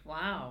time.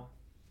 Wow.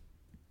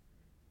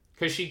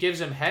 Because she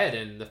gives him head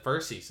in the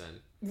first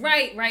season.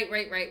 Right.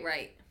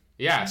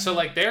 Yeah, so,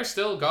 like, they're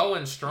still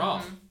going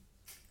strong. Mm-hmm.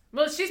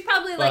 Well, she's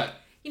probably like,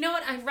 you know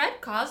what? I read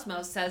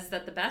Cosmos says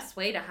that the best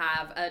way to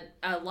have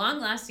a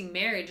long-lasting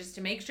marriage is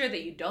to make sure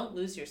that you don't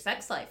lose your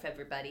sex life,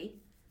 everybody.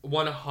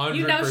 100%.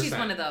 You know she's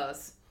one of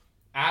those.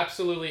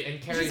 Absolutely.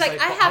 And Carrie's she's like,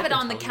 I have it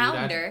on the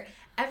calendar.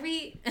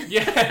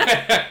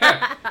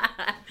 Yeah.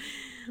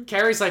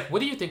 Carrie's like, what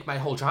do you think my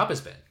whole job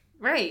has been?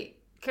 Right.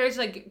 Carrie's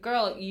like,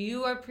 girl,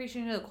 you are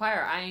preaching to the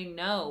choir. I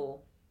know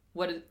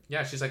what is...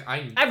 Yeah, she's like,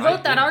 I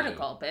wrote that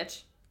article,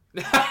 bitch.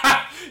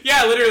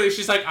 Yeah, literally,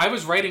 she's like, I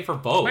was writing for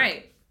Vogue.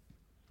 Right.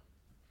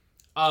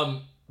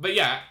 But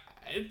yeah,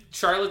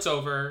 Charlotte's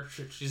over.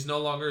 She's no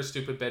longer a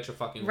stupid bitch, a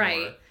fucking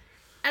whore.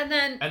 And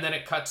then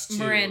it cuts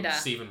to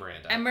Steve and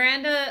Miranda. And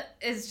Miranda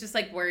is just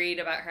like worried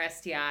about her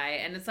STI.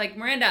 And it's like,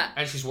 Miranda.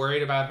 And she's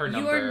worried about her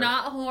number. You are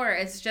not a whore.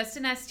 It's just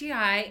an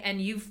STI.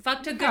 And you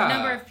fucked a good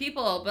number of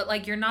people. But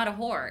like, you're not a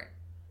whore.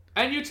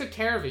 And you took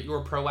care of it. You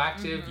were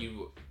proactive. Mm-hmm.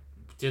 You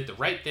did the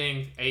right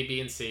thing. A, B,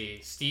 and C.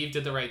 Steve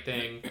did the right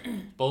thing.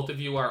 Both of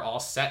you are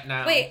all set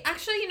now. Wait,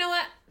 actually, you know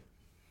what?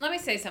 Let me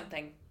say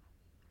something.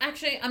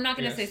 Actually, I'm not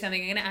going to say something.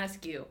 I'm going to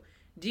ask you.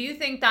 Do you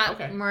think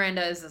that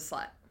Miranda is a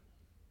slut?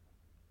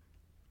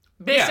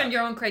 Based on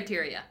your own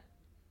criteria.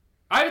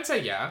 I would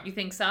say yeah. You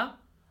think so?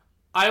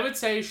 I would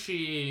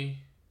say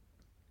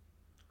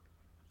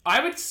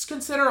I would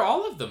consider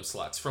all of them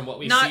sluts from what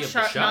we see of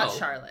the show. Not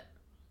Charlotte.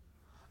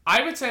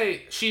 I would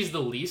say she's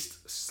the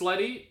least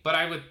slutty, but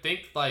I would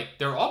think, like,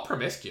 they're all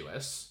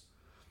promiscuous.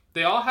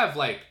 They all have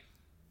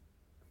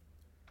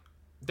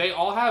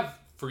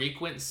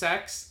frequent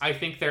sex. I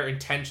think their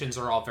intentions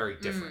are all very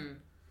different.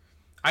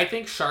 I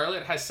think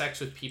Charlotte has sex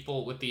with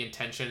people with the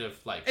intention of,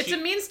 like... It's a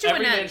means to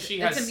an end.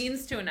 It's a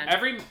means to an end.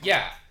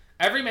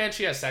 Every man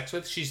she has sex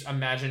with, she's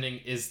imagining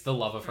is the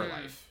love of her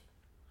life.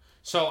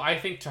 So I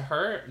think to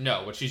her,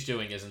 no, what she's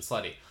doing isn't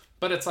slutty.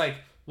 But it's like,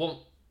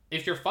 well,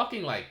 if you're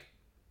fucking, like,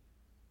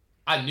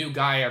 a new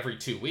guy every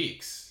 2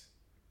 weeks,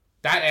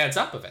 that adds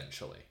up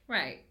eventually.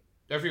 Right.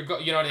 If you're,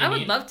 you know what I mean? I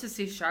would love to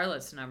see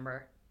Charlotte's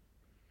number.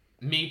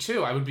 Me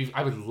too. I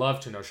would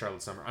love to know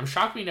Charlotte's number. I'm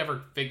shocked we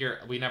never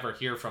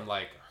hear from,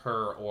 like,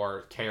 her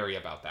or Carrie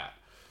about that.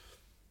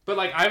 But,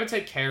 like, I would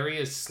say Carrie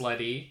is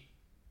slutty.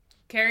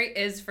 Carrie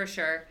is for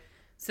sure.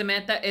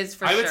 Samantha is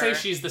for sure. I would say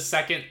she's the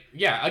second.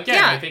 Yeah,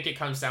 again, I think it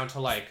comes down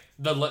to, like,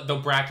 the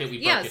bracket we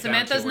broke it down to. Yeah,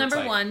 Samantha's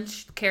number 1,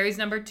 Carrie's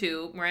number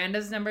 2,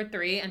 Miranda's number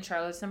 3, and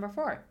Charlotte's number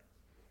 4.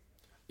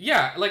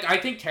 Yeah, like, I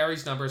think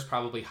Carrie's number is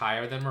probably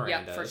higher than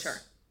Miranda's. Yeah, for sure.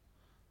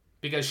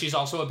 Because she's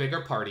also a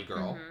bigger party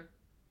girl. Mm-hmm.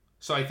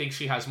 So I think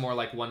she has more,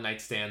 like, one-night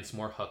stands,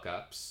 more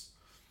hookups.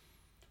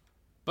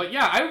 But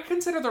yeah, I would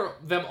consider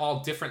them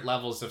all different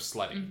levels of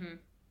slutty. Mm-hmm.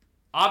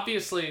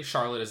 Obviously,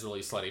 Charlotte is the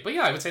least slutty. But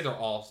yeah, I would say they're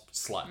all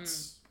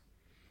sluts.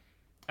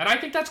 And I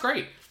think that's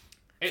great.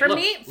 For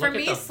me,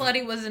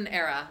 slutty was an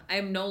era. I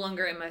am no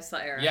longer in my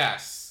slut era.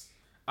 Yes.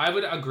 I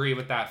would agree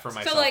with that for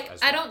myself. So, like,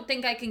 I don't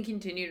think I can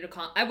continue to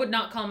call... I would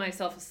not call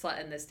myself a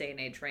slut in this day and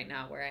age right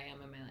now where I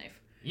am in my life.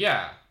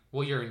 Yeah.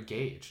 Well, you're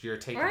engaged. You're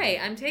taken. Right,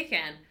 I'm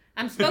taken.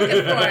 I'm spoken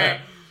for.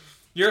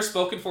 You're a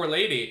spoken for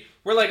lady.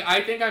 We're like,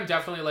 I think I'm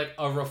definitely, like,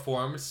 a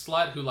reformed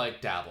slut who,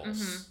 like,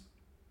 dabbles. Mm-hmm.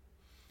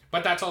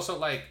 But that's also,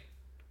 like,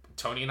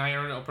 Tony and I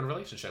are in an open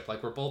relationship.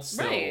 Like, we're both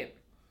still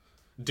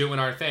doing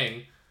our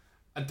thing.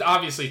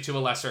 Obviously, to a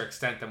lesser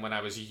extent than when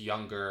I was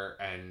younger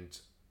and,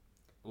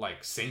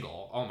 like,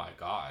 single. Oh, my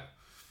God.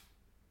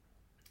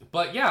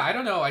 But, yeah, I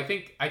don't know. I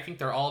think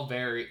they're all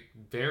very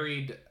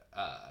varied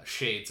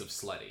shades of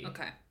slutty.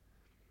 Okay.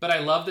 But I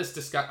love this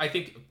discussion. I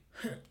think...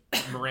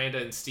 Miranda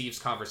and Steve's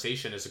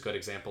conversation is a good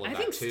example of that,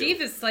 too. I think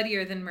Steve is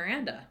sluttier than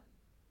Miranda.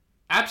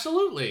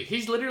 Absolutely.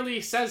 He literally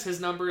says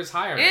his number is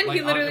higher. And like,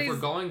 he literally...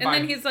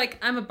 then he's like,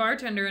 I'm a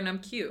bartender and I'm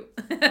cute.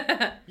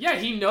 Yeah,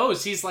 he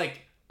knows. He's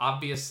like,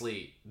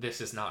 obviously, this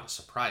is not a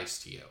surprise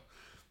to you.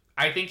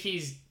 I think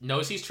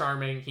knows he's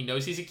charming. He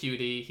knows he's a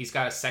cutie. He's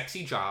got a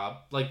sexy job.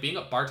 Like,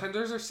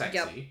 bartenders are sexy.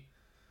 Yep.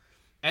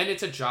 And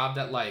it's a job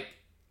that, like,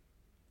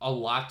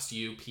 allots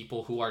you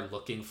people who are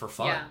looking for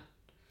fun. Yeah.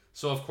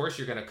 So of course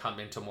you're going to come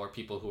into more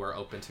people who are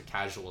open to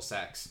casual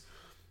sex.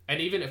 And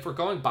even if we're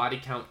going body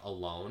count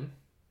alone,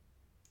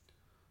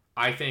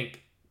 I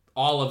think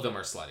all of them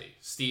are slutty,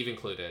 Steve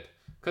included.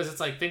 Because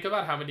it's like, think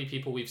about how many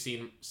people we've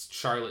seen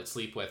Charlotte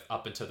sleep with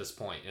up until this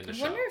point in the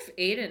show. I wonder if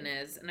Aidan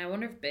is, and I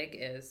wonder if Big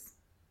is.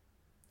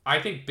 I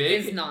think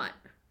Big is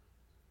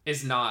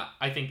not.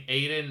 I think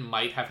Aidan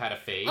might have had a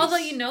phase. Although,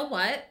 you know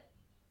what?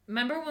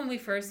 Remember when we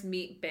first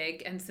meet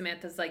Big and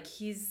Samantha's like,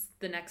 he's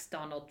the next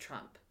Donald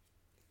Trump.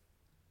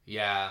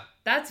 Yeah.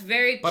 That's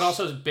very... But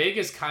also, Big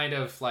is kind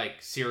of like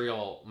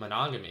serial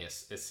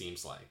monogamous, it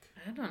seems like.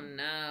 I don't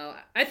know.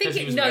 I think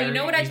you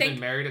know what I think? Been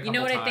married a couple you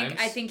know what times. I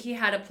think? I think he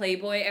had a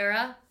Playboy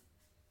era.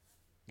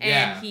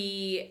 And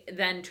he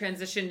then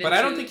transitioned into... But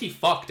I don't think he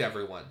fucked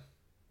everyone.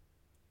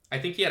 I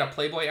think he had a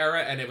Playboy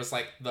era, and it was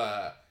like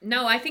the...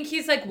 No, I think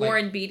he's like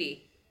Warren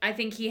Beatty. I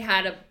think he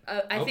had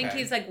I think Okay.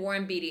 he's like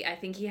Warren Beatty. I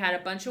think he had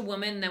a bunch of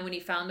women, and then when he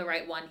found the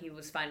right one, he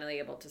was finally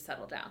able to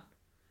settle down.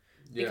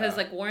 Because,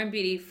 like, Warren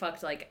Beatty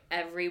fucked, like,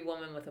 every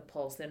woman with a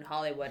pulse in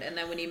Hollywood. And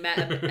then when he met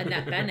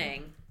Annette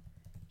Bening,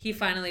 he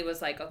finally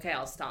was like, okay,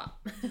 I'll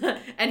stop.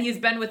 And he's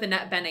been with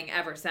Annette Bening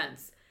ever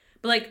since.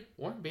 But, like...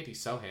 Warren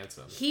Beatty's so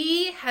handsome.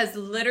 He has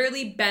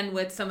literally been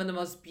with some of the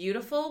most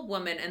beautiful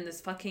women in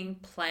this fucking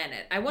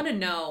planet. I want to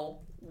know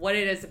what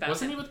it is about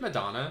Wasn't him. he with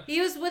Madonna?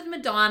 He was with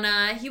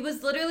Madonna. He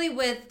was literally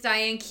with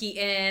Diane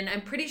Keaton.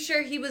 I'm pretty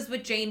sure he was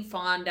with Jane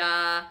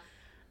Fonda.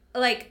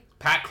 Like...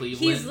 Pat Cleveland.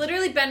 He's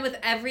literally been with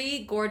every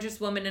gorgeous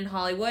woman in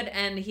Hollywood,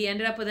 and he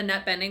ended up with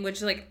Annette Bening,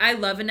 which, like, I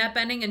love Annette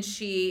Bening, and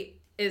she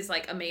is,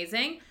 like,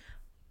 amazing.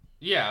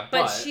 Yeah,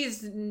 but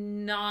she's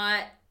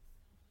not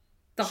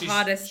the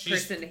hottest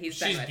person he's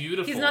been with. She's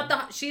beautiful.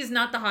 She's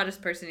not the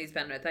hottest person he's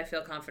been with. I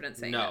feel confident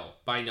saying that. No,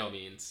 by no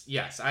means.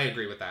 Yes, I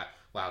agree with that.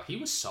 Wow, he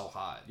was so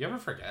hot. You ever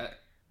forget?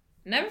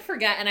 Never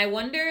forget, and I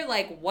wonder,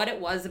 like, what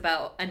it was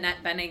about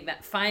Annette Bening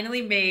that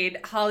finally made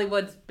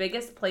Hollywood's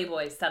biggest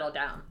Playboy settle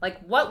down.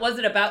 Like, what was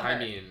it about her? I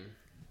mean,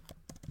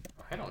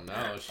 I don't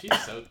know. She's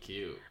so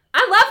cute.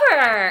 I love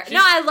her!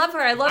 I love her.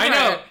 I love her.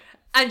 Know.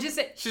 I'm just...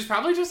 She's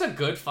probably just a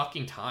good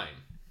fucking time.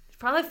 It's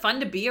probably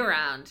fun to be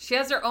around. She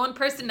has her own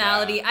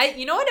personality. Yeah.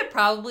 You know what it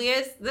probably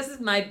is? This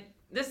is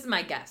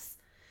my guess.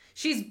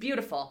 She's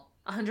beautiful.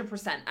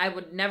 100%. I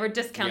would never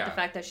discount the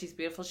fact that she's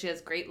beautiful. She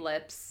has great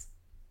lips.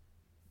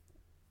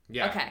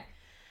 Yeah. Okay.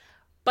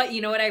 But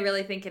you know what I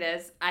really think it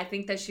is? I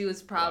think that she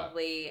was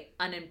probably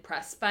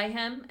unimpressed by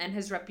him and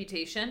his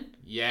reputation.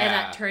 Yeah. And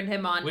that turned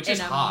him on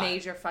in a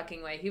major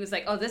fucking way. He was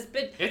like, oh, this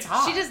bitch. It's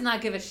hot. She does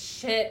not give a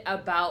shit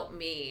about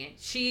me.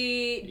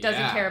 She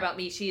doesn't care about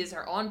me. She is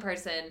her own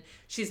person.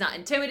 She's not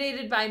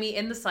intimidated by me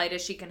in the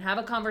slightest. She can have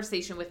a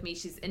conversation with me.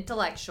 She's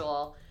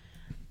intellectual.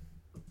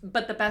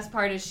 But the best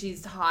part is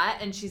she's hot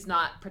and she's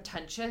not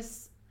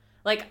pretentious.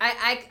 Like,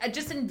 I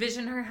just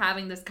envision her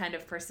having this kind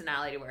of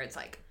personality where it's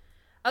like,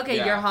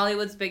 okay, you're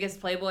Hollywood's biggest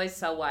Playboy,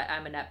 so what?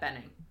 I'm Annette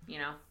Bening, you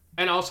know?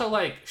 And also,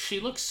 like, she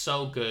looks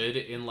so good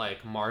in,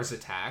 like, Mars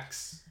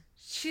Attacks.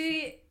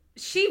 She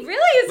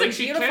really is like, a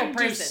beautiful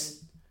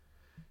person.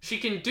 She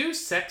can do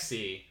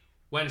sexy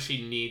when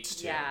she needs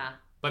to. Yeah.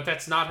 But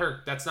that's not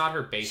her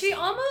baseline. She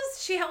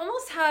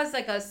almost has,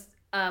 like,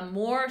 a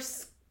more,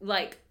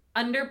 like,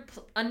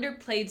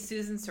 underplayed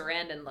Susan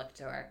Sarandon look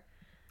to her.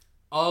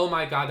 Oh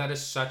my god, that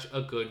is such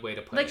a good way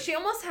to put it. Like, she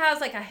almost has,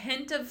 like, a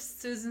hint of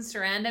Susan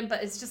Sarandon,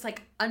 but it's just,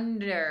 like,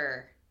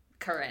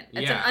 undercurrent.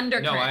 It's an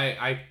undercurrent.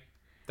 No,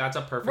 that's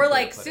a perfect Where, way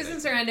like, to put Susan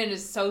it. Sarandon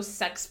is so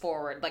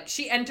sex-forward. Like,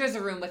 she enters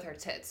a room with her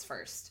tits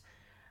first.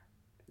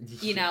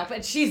 You know?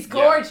 But she's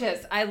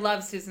gorgeous. Yeah. I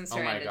love Susan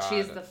Sarandon. Oh my god.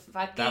 She's the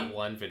fucking... That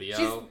one video.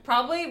 She's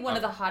probably one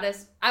of the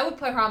hottest... I would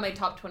put her on my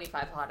top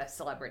 25 hottest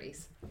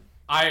celebrities.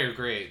 I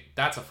agree.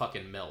 That's a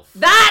fucking MILF.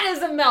 That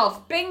is a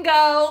MILF.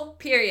 Bingo.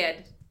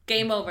 Period.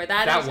 Game over.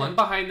 That one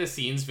behind the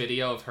scenes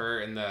video of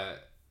her in the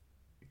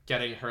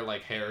getting her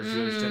like hair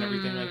zhuzhed and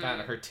everything like that,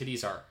 and her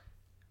titties are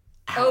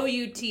out.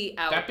 OUT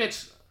out.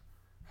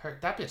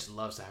 That bitch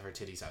loves to have her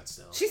titties out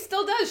still. She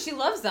still does. She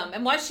loves them,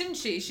 and why shouldn't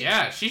she? She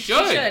should. She should,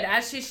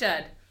 as she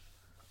should.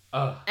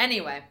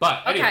 Anyway.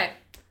 Okay.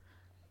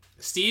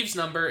 Steve's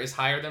number is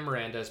higher than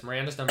Miranda's.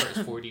 Miranda's number is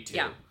 42.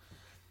 Yeah.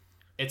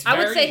 I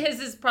would say his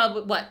is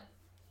probably what?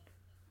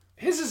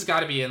 His has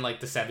got to be in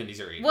like the 70s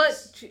or 80s.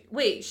 What?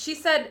 Wait, she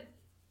said.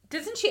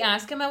 Doesn't she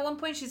ask him at one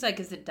point? She's like,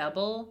 "Is it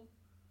double?"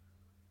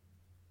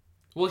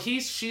 Well,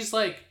 she's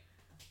like,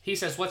 he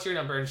says, "What's your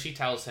number?" And she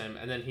tells him,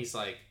 and then he's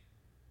like,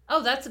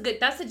 "Oh, that's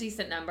a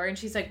decent number." And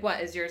she's like,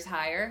 "What, is yours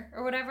higher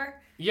or whatever?"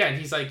 Yeah, and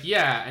he's like,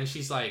 "Yeah," and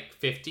she's like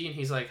 50, and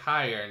he's like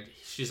higher, and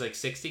she's like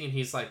 60, and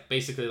he's like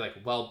basically like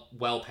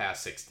well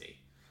past 60.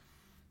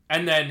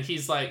 And then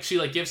he's like, she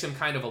like gives him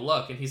kind of a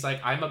look, and he's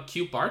like, "I'm a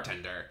cute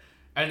bartender,"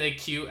 and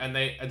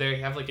they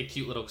have like a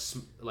cute little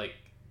like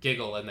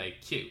giggle, and they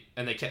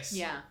kiss.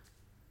 Yeah.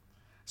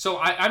 So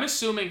I'm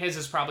assuming his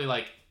is probably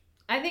like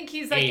I think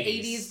he's like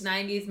 80s,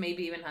 90s,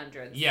 maybe even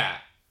hundreds. Yeah.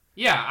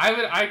 Yeah,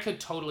 I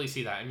could totally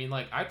see that. I mean,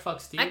 like, I'd fuck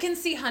Steve. I can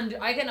see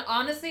hundreds. I can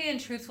honestly and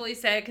truthfully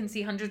say I can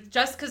see hundreds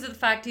just because of the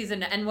fact he's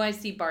an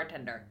NYC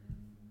bartender.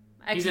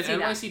 He's an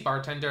NYC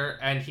bartender,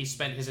 and he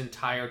spent his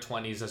entire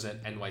 20s as an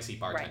NYC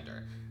bartender.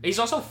 Right. He's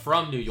also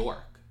from New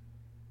York.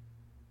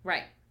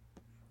 Right.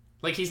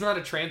 Like, he's not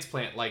a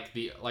transplant like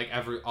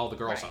all the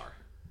girls are.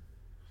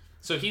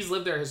 So he's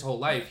lived there his whole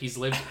life. He's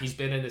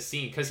been in the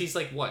scene, because he's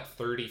like, what,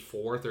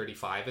 34,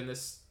 35 in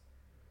this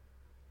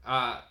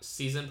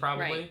season,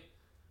 probably? Right.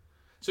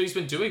 So he's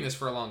been doing this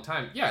for a long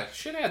time. Yeah,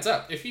 shit adds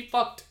up. If he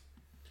fucked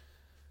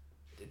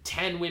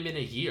 10 women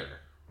a year,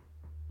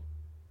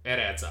 it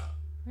adds up.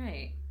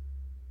 Right.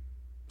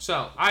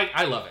 So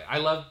I love it. I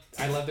love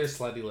their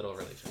slutty little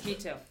relationship. Me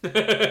too.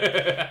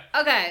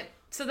 Okay,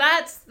 so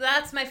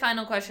that's my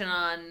final question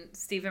on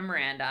Steve and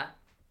Miranda.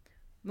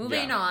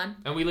 Moving on.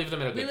 And we leave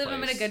them in a good place. We leave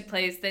them in a good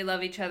place. They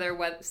love each other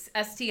with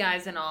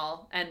STIs and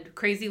all, and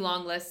crazy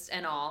long lists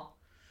and all.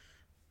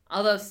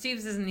 Although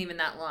Steve's isn't even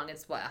that long.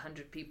 It's,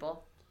 100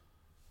 people?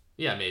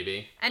 Yeah,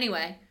 maybe.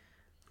 Anyway.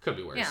 Could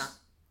be worse. Yeah.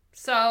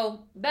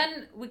 So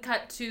then we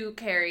cut to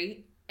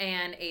Carrie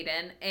and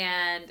Aidan,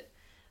 and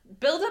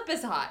build-up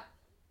is hot.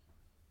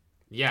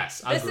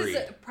 Yes, agreed. This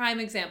is a prime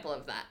example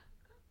of that.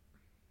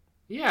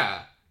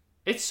 Yeah.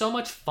 It's so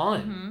much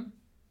fun. Mm-hmm.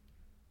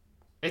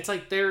 It's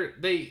like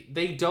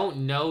they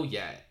don't know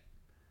yet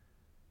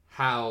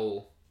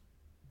how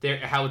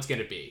it's going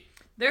to be.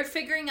 They're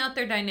figuring out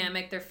their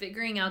dynamic. They're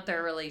figuring out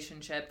their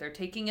relationship. They're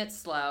taking it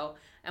slow.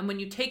 And when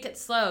you take it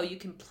slow, you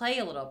can play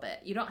a little bit.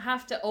 You don't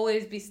have to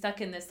always be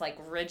stuck in this, like,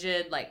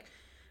 rigid, like,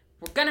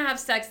 we're going to have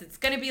sex. It's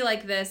going to be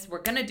like this.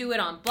 We're going to do it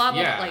on blah,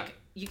 blah, blah. Like,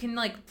 you can,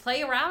 like,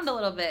 play around a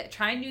little bit.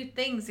 Try new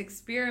things.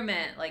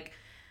 Experiment. Like,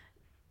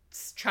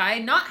 try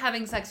not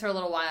having sex for a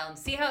little while and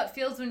see how it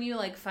feels when you,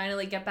 like,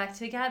 finally get back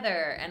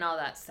together and all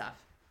that stuff.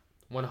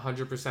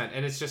 100%.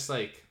 And it's just,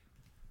 like,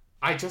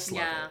 I just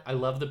love it. I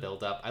love the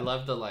build-up. I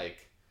love the,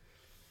 like,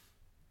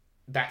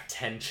 that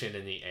tension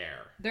in the air.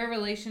 Their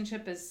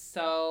relationship is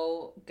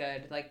so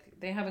good. Like,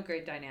 they have a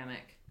great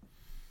dynamic.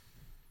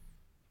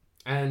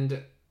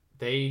 And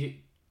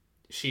she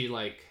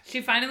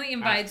finally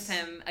invites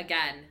him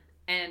again,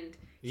 and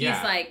he's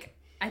like,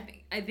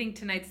 I think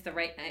tonight's the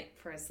right night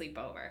for a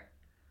sleepover.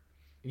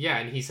 Yeah,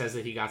 and he says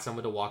that he got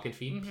someone to walk and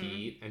feed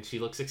Pete, and she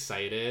looks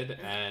excited,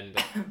 and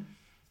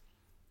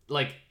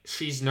like,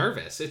 she's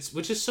nervous.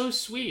 Which is so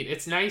sweet.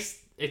 It's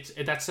nice.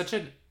 That's such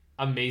an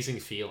amazing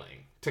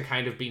feeling to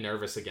kind of be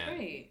nervous again.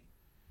 Right.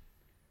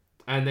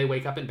 And they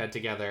wake up in bed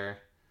together,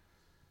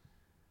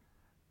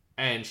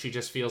 and she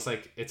just feels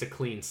like it's a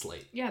clean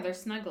slate. Yeah, they're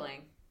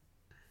snuggling.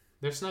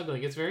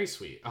 It's very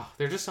sweet. Oh,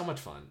 they're just so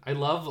much fun. I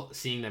love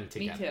seeing them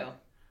together. Me too.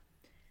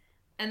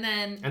 And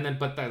then,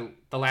 but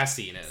the last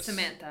scene is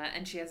Samantha,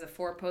 and she has a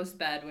 4-post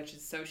bed, which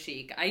is so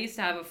chic. I used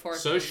to have a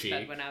 4-post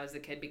bed when I was a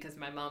kid because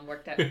my mom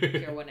worked at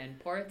Pier 1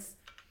 Imports.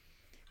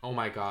 Oh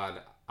my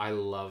god, I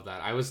love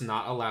that. I was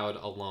not allowed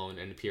alone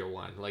in Pier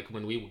 1. Like,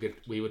 when we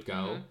would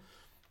go,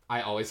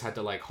 I always had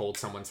to, like, hold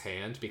someone's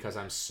hand because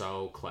I'm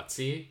so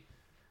klutzy.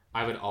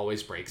 I would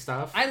always break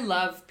stuff. I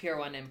love Pier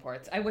 1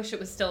 Imports. I wish it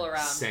was still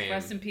around. Same.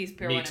 Rest in peace,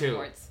 Pier 1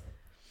 Imports.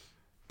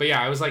 But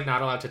yeah, I was, like,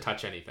 not allowed to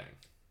touch anything.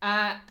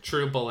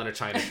 True bull in a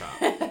china shop.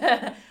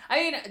 I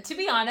mean, to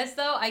be honest,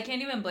 though, I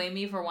can't even blame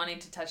you for wanting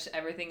to touch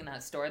everything in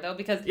that store, though,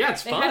 because they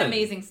had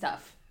amazing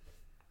stuff.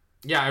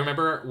 Yeah, I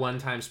remember one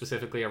time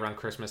specifically around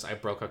Christmas, I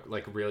broke a,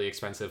 like, really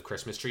expensive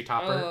Christmas tree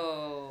topper.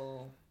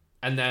 Oh.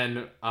 And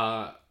then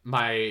I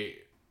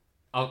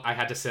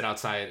had to sit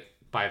outside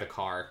by the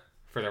car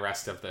for the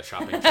rest of the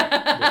shopping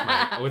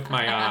trip with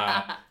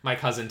my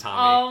cousin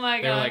Tommy. Oh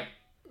my god! They were like,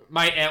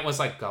 my aunt was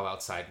like, "Go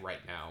outside right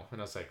now," and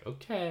I was like,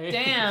 "Okay."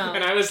 Damn.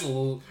 And I was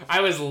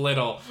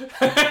little.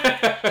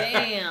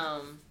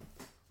 Damn.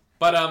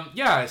 But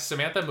yeah,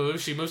 Samantha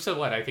moves. She moves to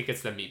what? I think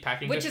it's the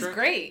meatpacking district. Which is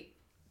great.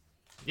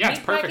 Yeah, it's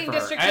perfect for her. Meatpacking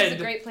district is a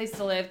great place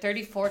to live.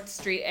 34th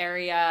Street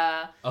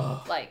area.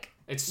 Oh, like,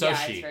 it's so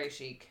chic. It's very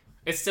chic.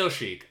 It's still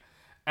chic.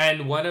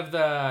 And one of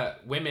the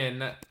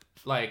women,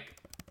 like,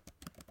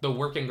 the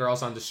working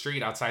girls on the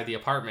street outside the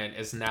apartment,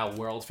 is now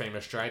world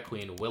famous drag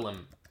queen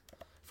Willem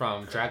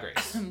from Drag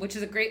Race. Which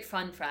is a great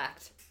fun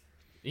fact.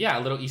 Yeah,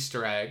 a little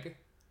Easter egg.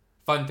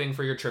 Fun thing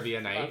for your trivia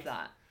night. Love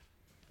that.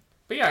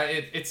 But yeah,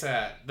 it's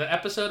the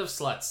episode of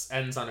Sluts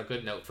ends on a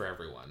good note for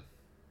everyone.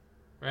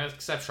 Right?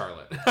 Except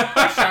Charlotte.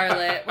 Poor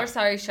Charlotte. We're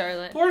sorry,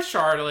 Charlotte. Poor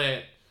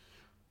Charlotte.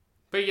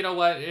 But you know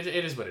what? It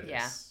is what it is.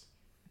 Yeah.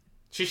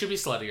 She should be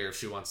sluttier if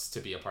she wants to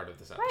be a part of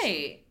this episode.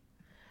 Right.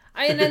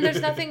 And then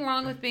there's nothing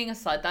wrong with being a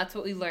slut. That's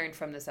what we learned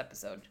from this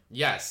episode.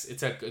 Yes,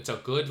 it's a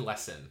good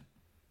lesson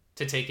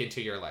to take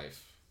into your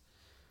life,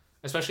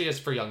 especially as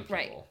for young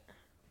people.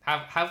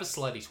 Right. Have a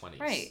slutty 20s.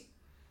 Right.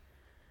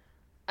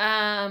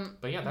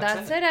 But yeah,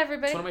 that's it,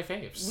 everybody. It's one of my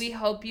faves. We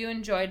hope you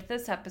enjoyed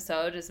this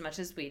episode as much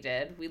as we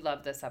did. We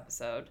love this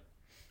episode.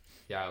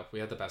 Yeah, we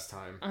had the best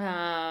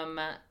time.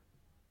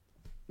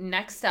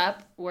 Next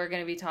up, we're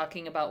going to be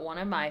talking about one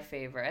of my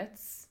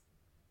favorites.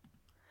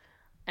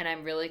 And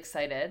I'm really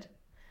excited.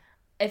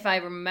 If I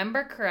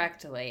remember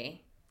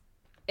correctly,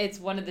 it's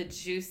one of the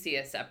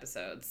juiciest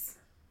episodes.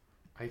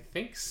 I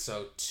think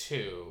so,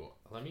 too.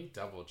 Let me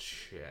double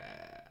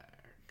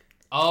check.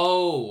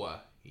 Oh,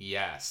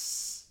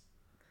 yes.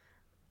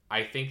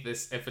 I think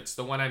this, if it's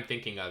the one I'm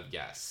thinking of,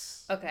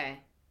 yes. Okay.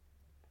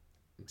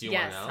 Do you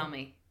want to know? Yes, tell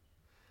me.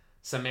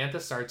 Samantha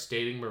starts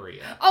dating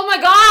Maria. Oh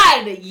my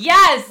god!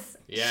 Yes!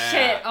 Yeah.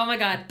 Shit, oh my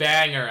god.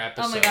 Banger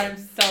episode. Oh my god, I'm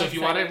so excited. So if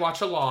you want to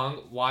watch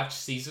along, watch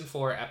season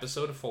 4,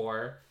 episode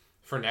 4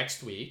 for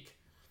next week.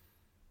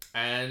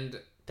 And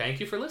thank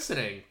you for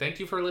listening. Thank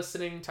you for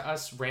listening to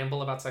us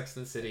ramble about Sex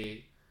and the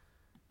City.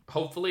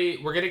 Hopefully,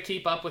 we're going to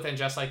keep up with And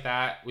Just Like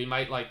That. We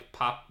might,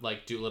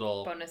 do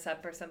little... bonus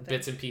up or something.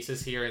 Bits and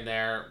pieces here and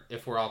there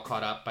if we're all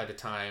caught up by the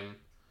time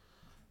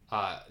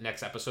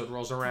next episode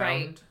rolls around.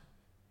 Right.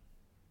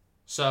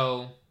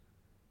 So,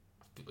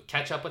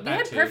 catch up with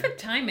that too. We had perfect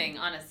timing,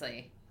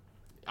 honestly.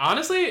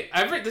 Honestly,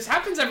 this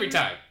happens every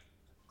time.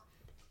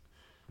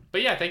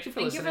 But yeah, thank you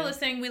for listening. Thank you for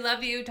listening. We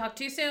love you. Talk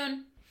to you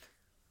soon.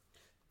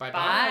 Bye-bye.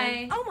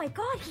 Bye. Oh my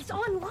god, he's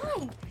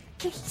online.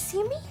 Can he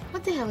see me?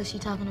 What the hell is she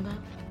talking about?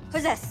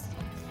 Who's this?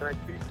 Can I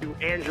speak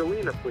to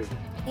Angelina, please?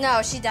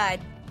 No, she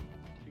died.